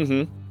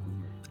 Mm-hmm.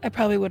 I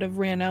probably would have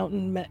ran out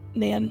and met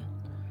Nan.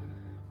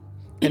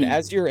 And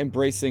as you're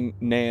embracing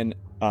Nan,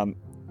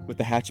 with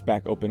the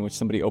hatchback open, which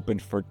somebody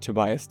opened for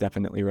Tobias,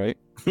 definitely, right?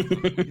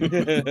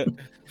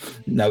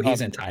 No, he's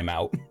in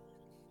timeout.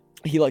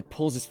 He like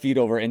pulls his feet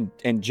over, and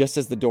just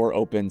as the door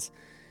opens,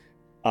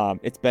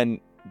 it's been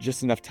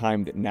just enough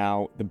time that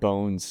now the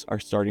bones are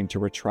starting to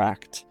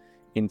retract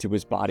into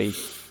his body,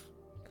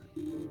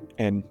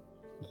 and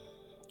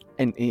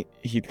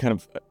he kind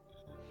of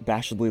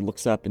bashfully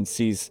looks up and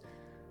sees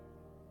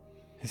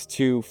his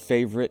two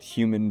favorite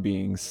human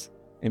beings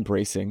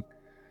embracing,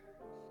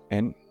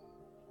 and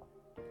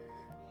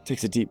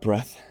takes a deep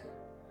breath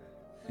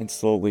and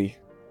slowly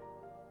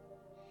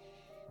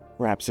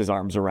wraps his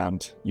arms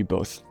around you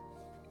both.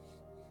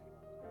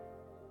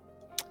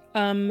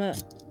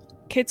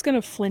 Kit's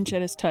gonna flinch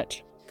at his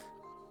touch.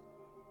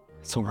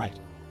 It's all right.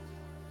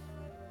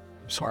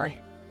 I'm sorry.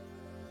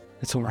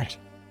 It's all right.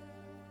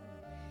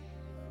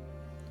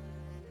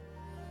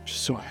 I'm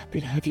just so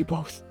happy to have you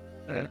both.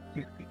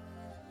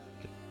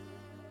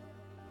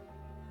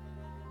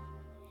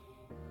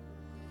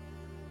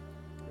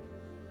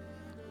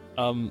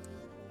 I'm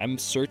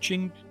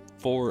searching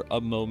for a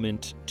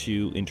moment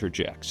to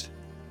interject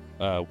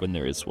when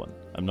there is one.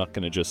 I'm not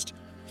gonna just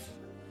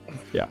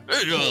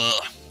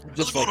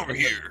just vote over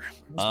here.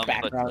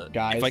 Background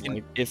guys. If I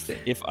can,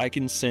 if I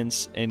can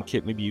sense, and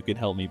Kit, maybe you could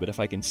help me, but if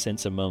I can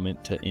sense a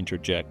moment to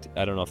interject,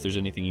 I don't know if there's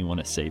anything you want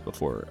to say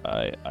before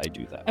I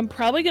do that. I'm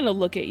probably gonna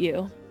look at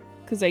you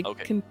because I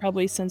can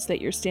probably sense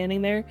that you're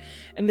standing there,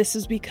 and this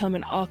has become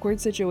an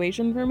awkward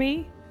situation for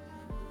me.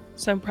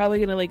 So I'm probably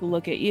gonna like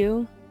look at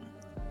you,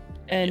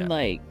 and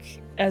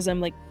like as I'm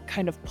like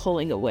kind of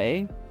pulling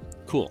away.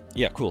 Cool.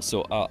 Yeah. Cool.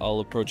 So I'll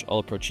approach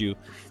you,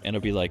 and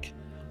I'll be like,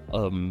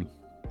 hey,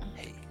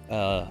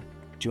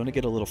 do you want to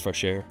get a little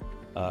fresh air?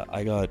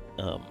 I got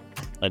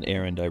an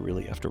errand I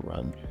really have to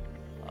run.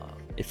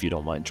 If you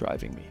don't mind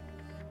driving me.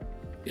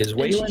 Is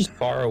Wayland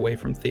far away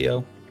from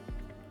Theo?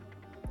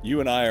 You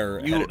and I are.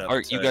 You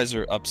guys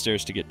are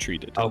upstairs to get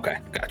treated. Okay,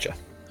 gotcha.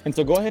 And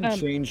so go ahead and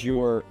change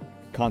your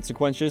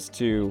consequences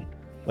to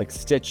like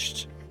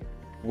stitched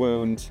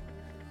wound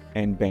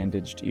and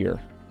bandaged ear.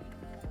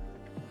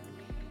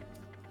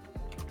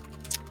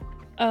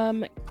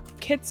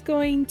 Kit's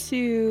going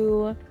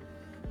to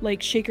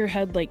like shake her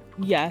head like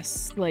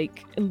yes,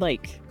 like and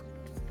like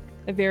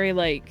a very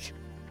like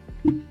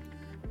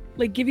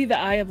give you the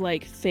eye of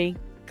like thank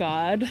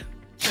God.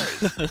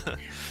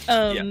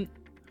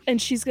 And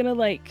she's gonna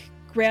like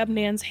grab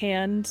Nan's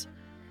hand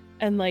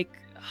and like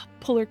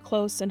pull her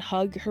close and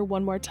hug her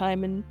one more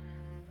time and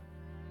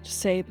just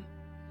say,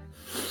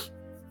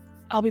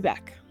 I'll be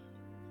back.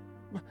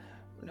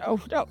 No,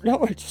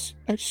 I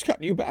just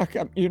got you back.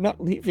 You're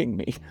not leaving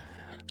me.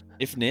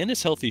 If Nan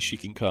is healthy, she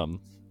can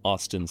come.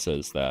 Austin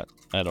says that.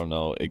 I don't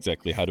know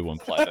exactly how to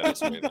imply that as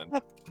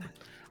Wayland.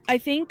 I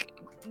think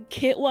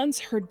Kit wants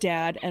her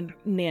dad and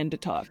Nan to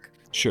talk.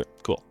 Sure,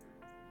 cool.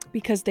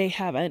 Because they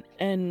haven't,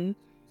 and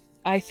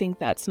I think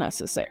that's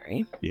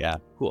necessary. Yeah.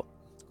 Cool.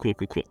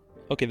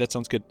 Okay, that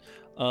sounds good.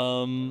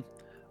 As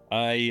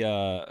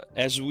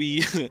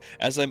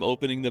I'm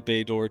opening the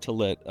bay door to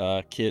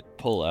let Kit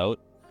pull out,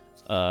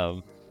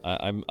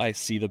 I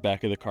see the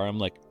back of the car. I'm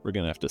like, we're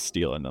gonna have to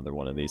steal another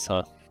one of these,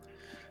 huh?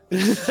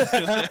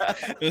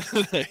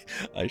 I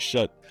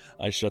shut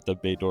the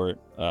bay door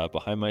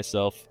behind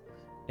myself,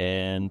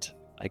 and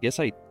I guess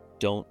I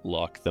don't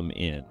lock them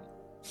in.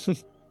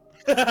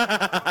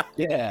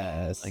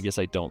 Yes. I guess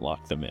I don't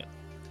lock them in.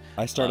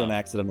 I start an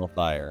accidental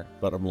fire,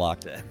 but I'm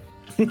locked in.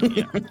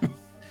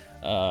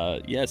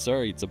 Yeah,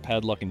 sorry, it's a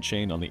padlock and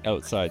chain on the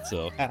outside,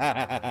 so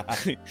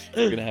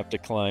you're gonna have to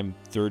climb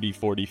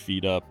 30-40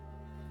 feet up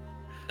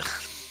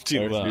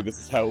this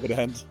is how it would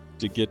end.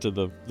 To get to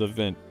the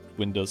vent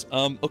windows.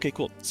 Okay,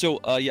 cool. So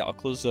I'll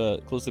close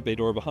the bay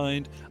door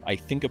behind. I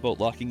think about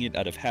locking it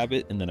out of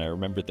habit, and then I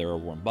remember there are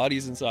warm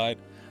bodies inside.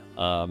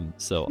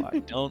 So I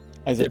don't.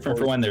 Different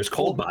for when there's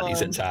cold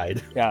bodies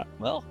inside. Yeah.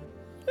 Well,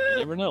 you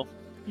never know.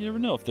 You never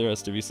know if there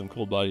has to be some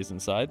cool bodies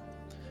inside.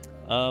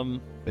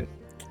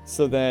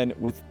 So then,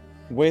 with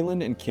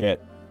Waylon and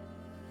Kit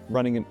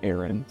running an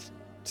errand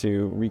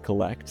to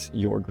recollect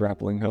your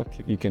grappling hook,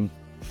 if you can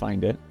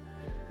find it,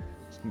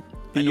 I know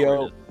where it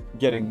Theo is.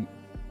 getting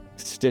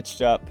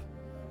stitched up,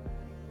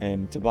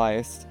 and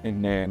Tobias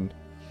and Nan,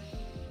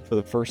 for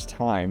the first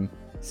time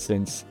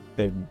since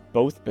they've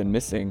both been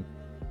missing,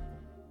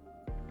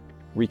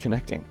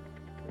 reconnecting.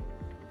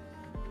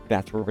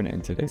 That's where we're going to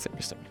end today's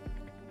episode.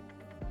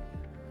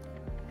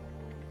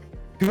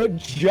 Good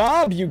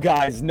job, you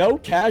guys. No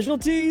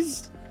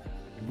casualties,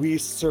 We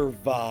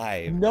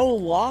survived. no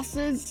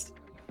losses.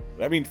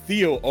 I mean,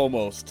 Theo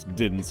almost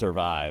didn't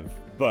survive,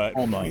 but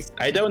Almost.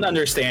 I don't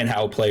understand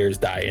how players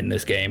die in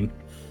this game.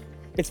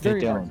 It's They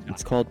very hard. don't.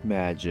 It's called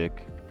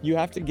magic. You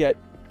have to get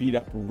beat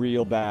up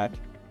real bad,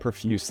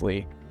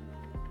 profusely.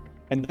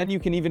 And then you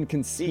can even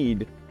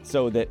concede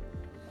so that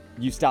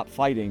you stop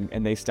fighting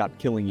and they stop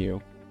killing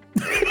you.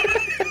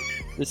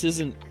 This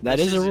isn't. That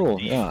this is a isn't rule,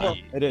 D&D. yeah.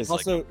 It is.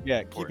 also, yeah,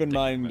 keep important in thing to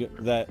mind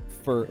remember. that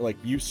for like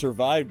you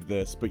survived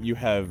this, but you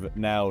have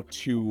now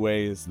 2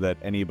 ways that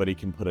anybody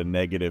can put a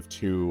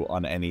 -2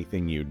 on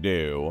anything you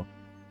do.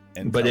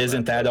 And But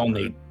isn't that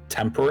only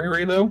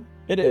temporary though?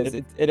 It is.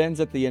 It ends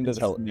at the end of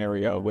the Until-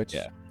 scenario, which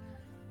yeah.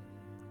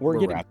 we're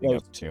getting wrapping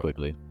close up to.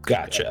 quickly.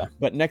 Gotcha.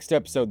 But next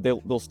episode,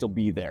 they'll still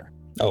be there.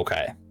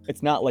 Okay.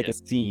 It's not like Yeah.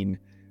 a scene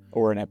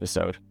or an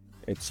episode.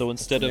 It's So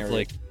instead of scenario.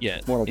 like, yeah,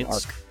 It's more like an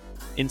ins- arc.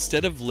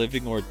 instead of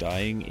living or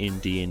dying in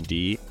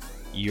D&D,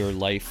 your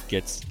life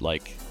gets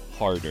like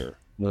harder.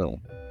 No.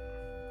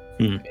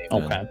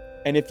 Okay.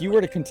 And if you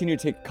were to continue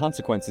to take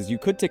consequences, you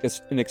could take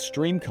an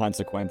extreme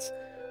consequence,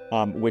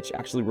 which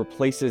actually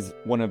replaces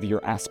one of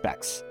your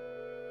aspects.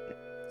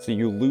 So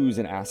you lose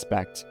an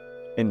aspect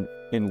in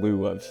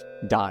lieu of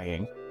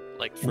dying.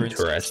 Like for instance,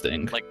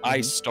 Interesting. like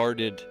I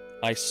started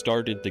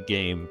the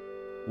game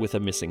with a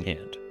missing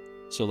hand.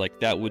 So like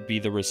that would be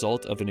the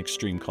result of an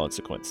extreme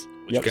consequence.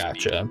 Which Yep. would be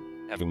Gotcha.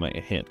 having my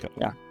hand cut off.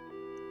 Yeah.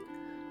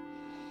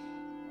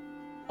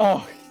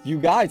 Oh, you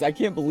guys, I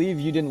can't believe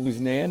you didn't lose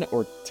Nan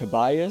or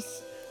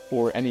Tobias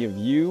or any of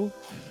you.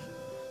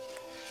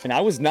 And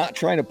I was not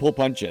trying to pull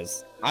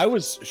punches. I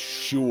was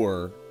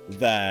sure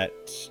that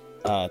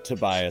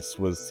Tobias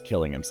was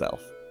killing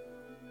himself.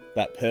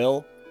 That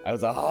pill, I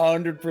was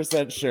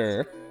 100%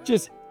 sure.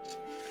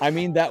 I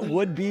mean, that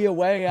would be a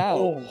way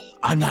out.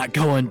 I'm not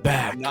going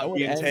back. That Not would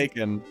being end-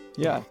 taken.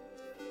 Yeah.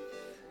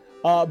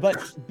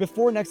 But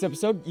before next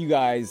episode, you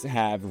guys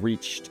have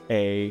reached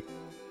a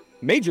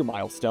major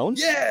milestone.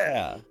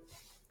 Yeah.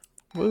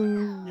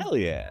 Hell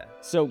yeah.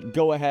 So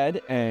go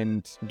ahead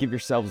and give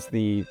yourselves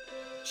the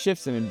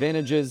shifts and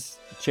advantages,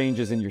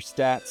 changes in your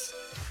stats.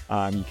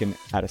 You can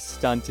add a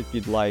stunt if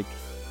you'd like.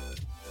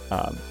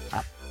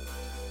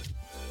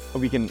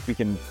 We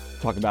can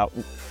talk about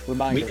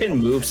reminder. We can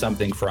move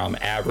something from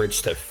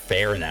average to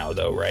fair now,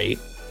 though, right?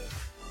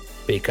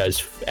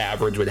 Because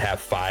average would have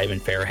 5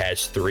 and fair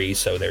has 3,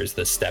 so there's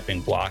the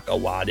stepping block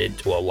allotted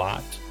to a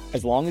lot.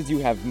 As long as you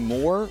have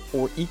more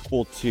or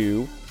equal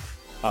to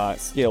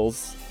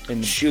skills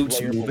in Shoots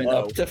layer moving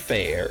below, up to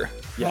fair.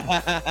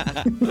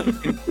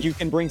 you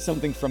can bring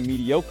something from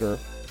mediocre,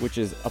 which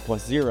is a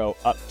 +0,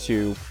 up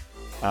to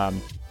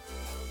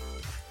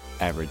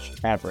Average.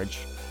 average.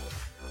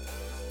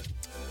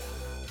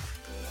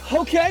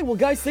 Okay, well,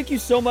 guys, thank you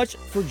so much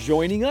for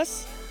joining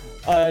us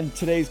on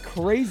today's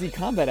crazy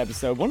combat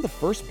episode. One of the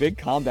first big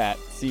combat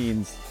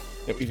scenes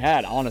that we've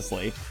had,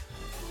 honestly.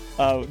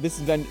 This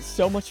has been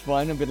so much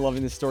fun. I've been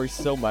loving this story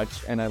so much,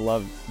 and I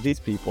love these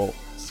people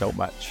so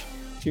much.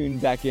 Tune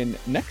back in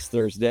next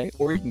Thursday,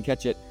 or you can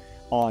catch it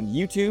on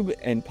YouTube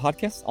and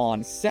podcasts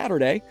on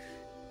Saturday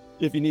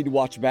if you need to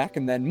watch back.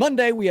 And then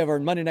Monday, we have our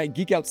Monday Night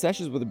Geek Out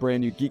sessions with a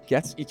brand new geek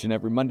guest each and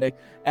every Monday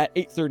at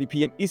 8:30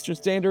 p.m. Eastern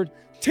Standard.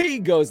 T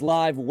goes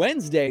live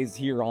Wednesdays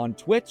here on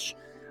Twitch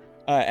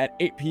at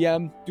 8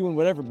 p.m., doing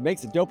whatever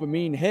makes a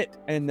dopamine hit,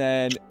 and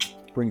then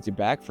brings you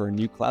back for a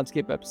new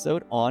Cloudscape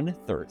episode on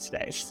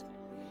Thursdays.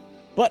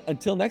 But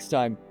until next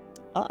time,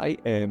 I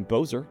am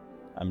Bozer.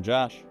 I'm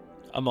Josh.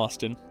 I'm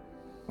Austin.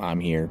 I'm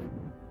here.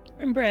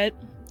 I'm Brett.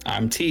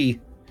 I'm T.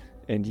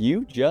 And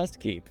you just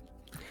keep.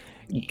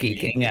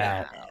 Geeking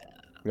out.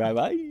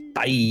 Bye-bye.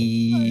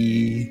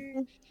 Bye.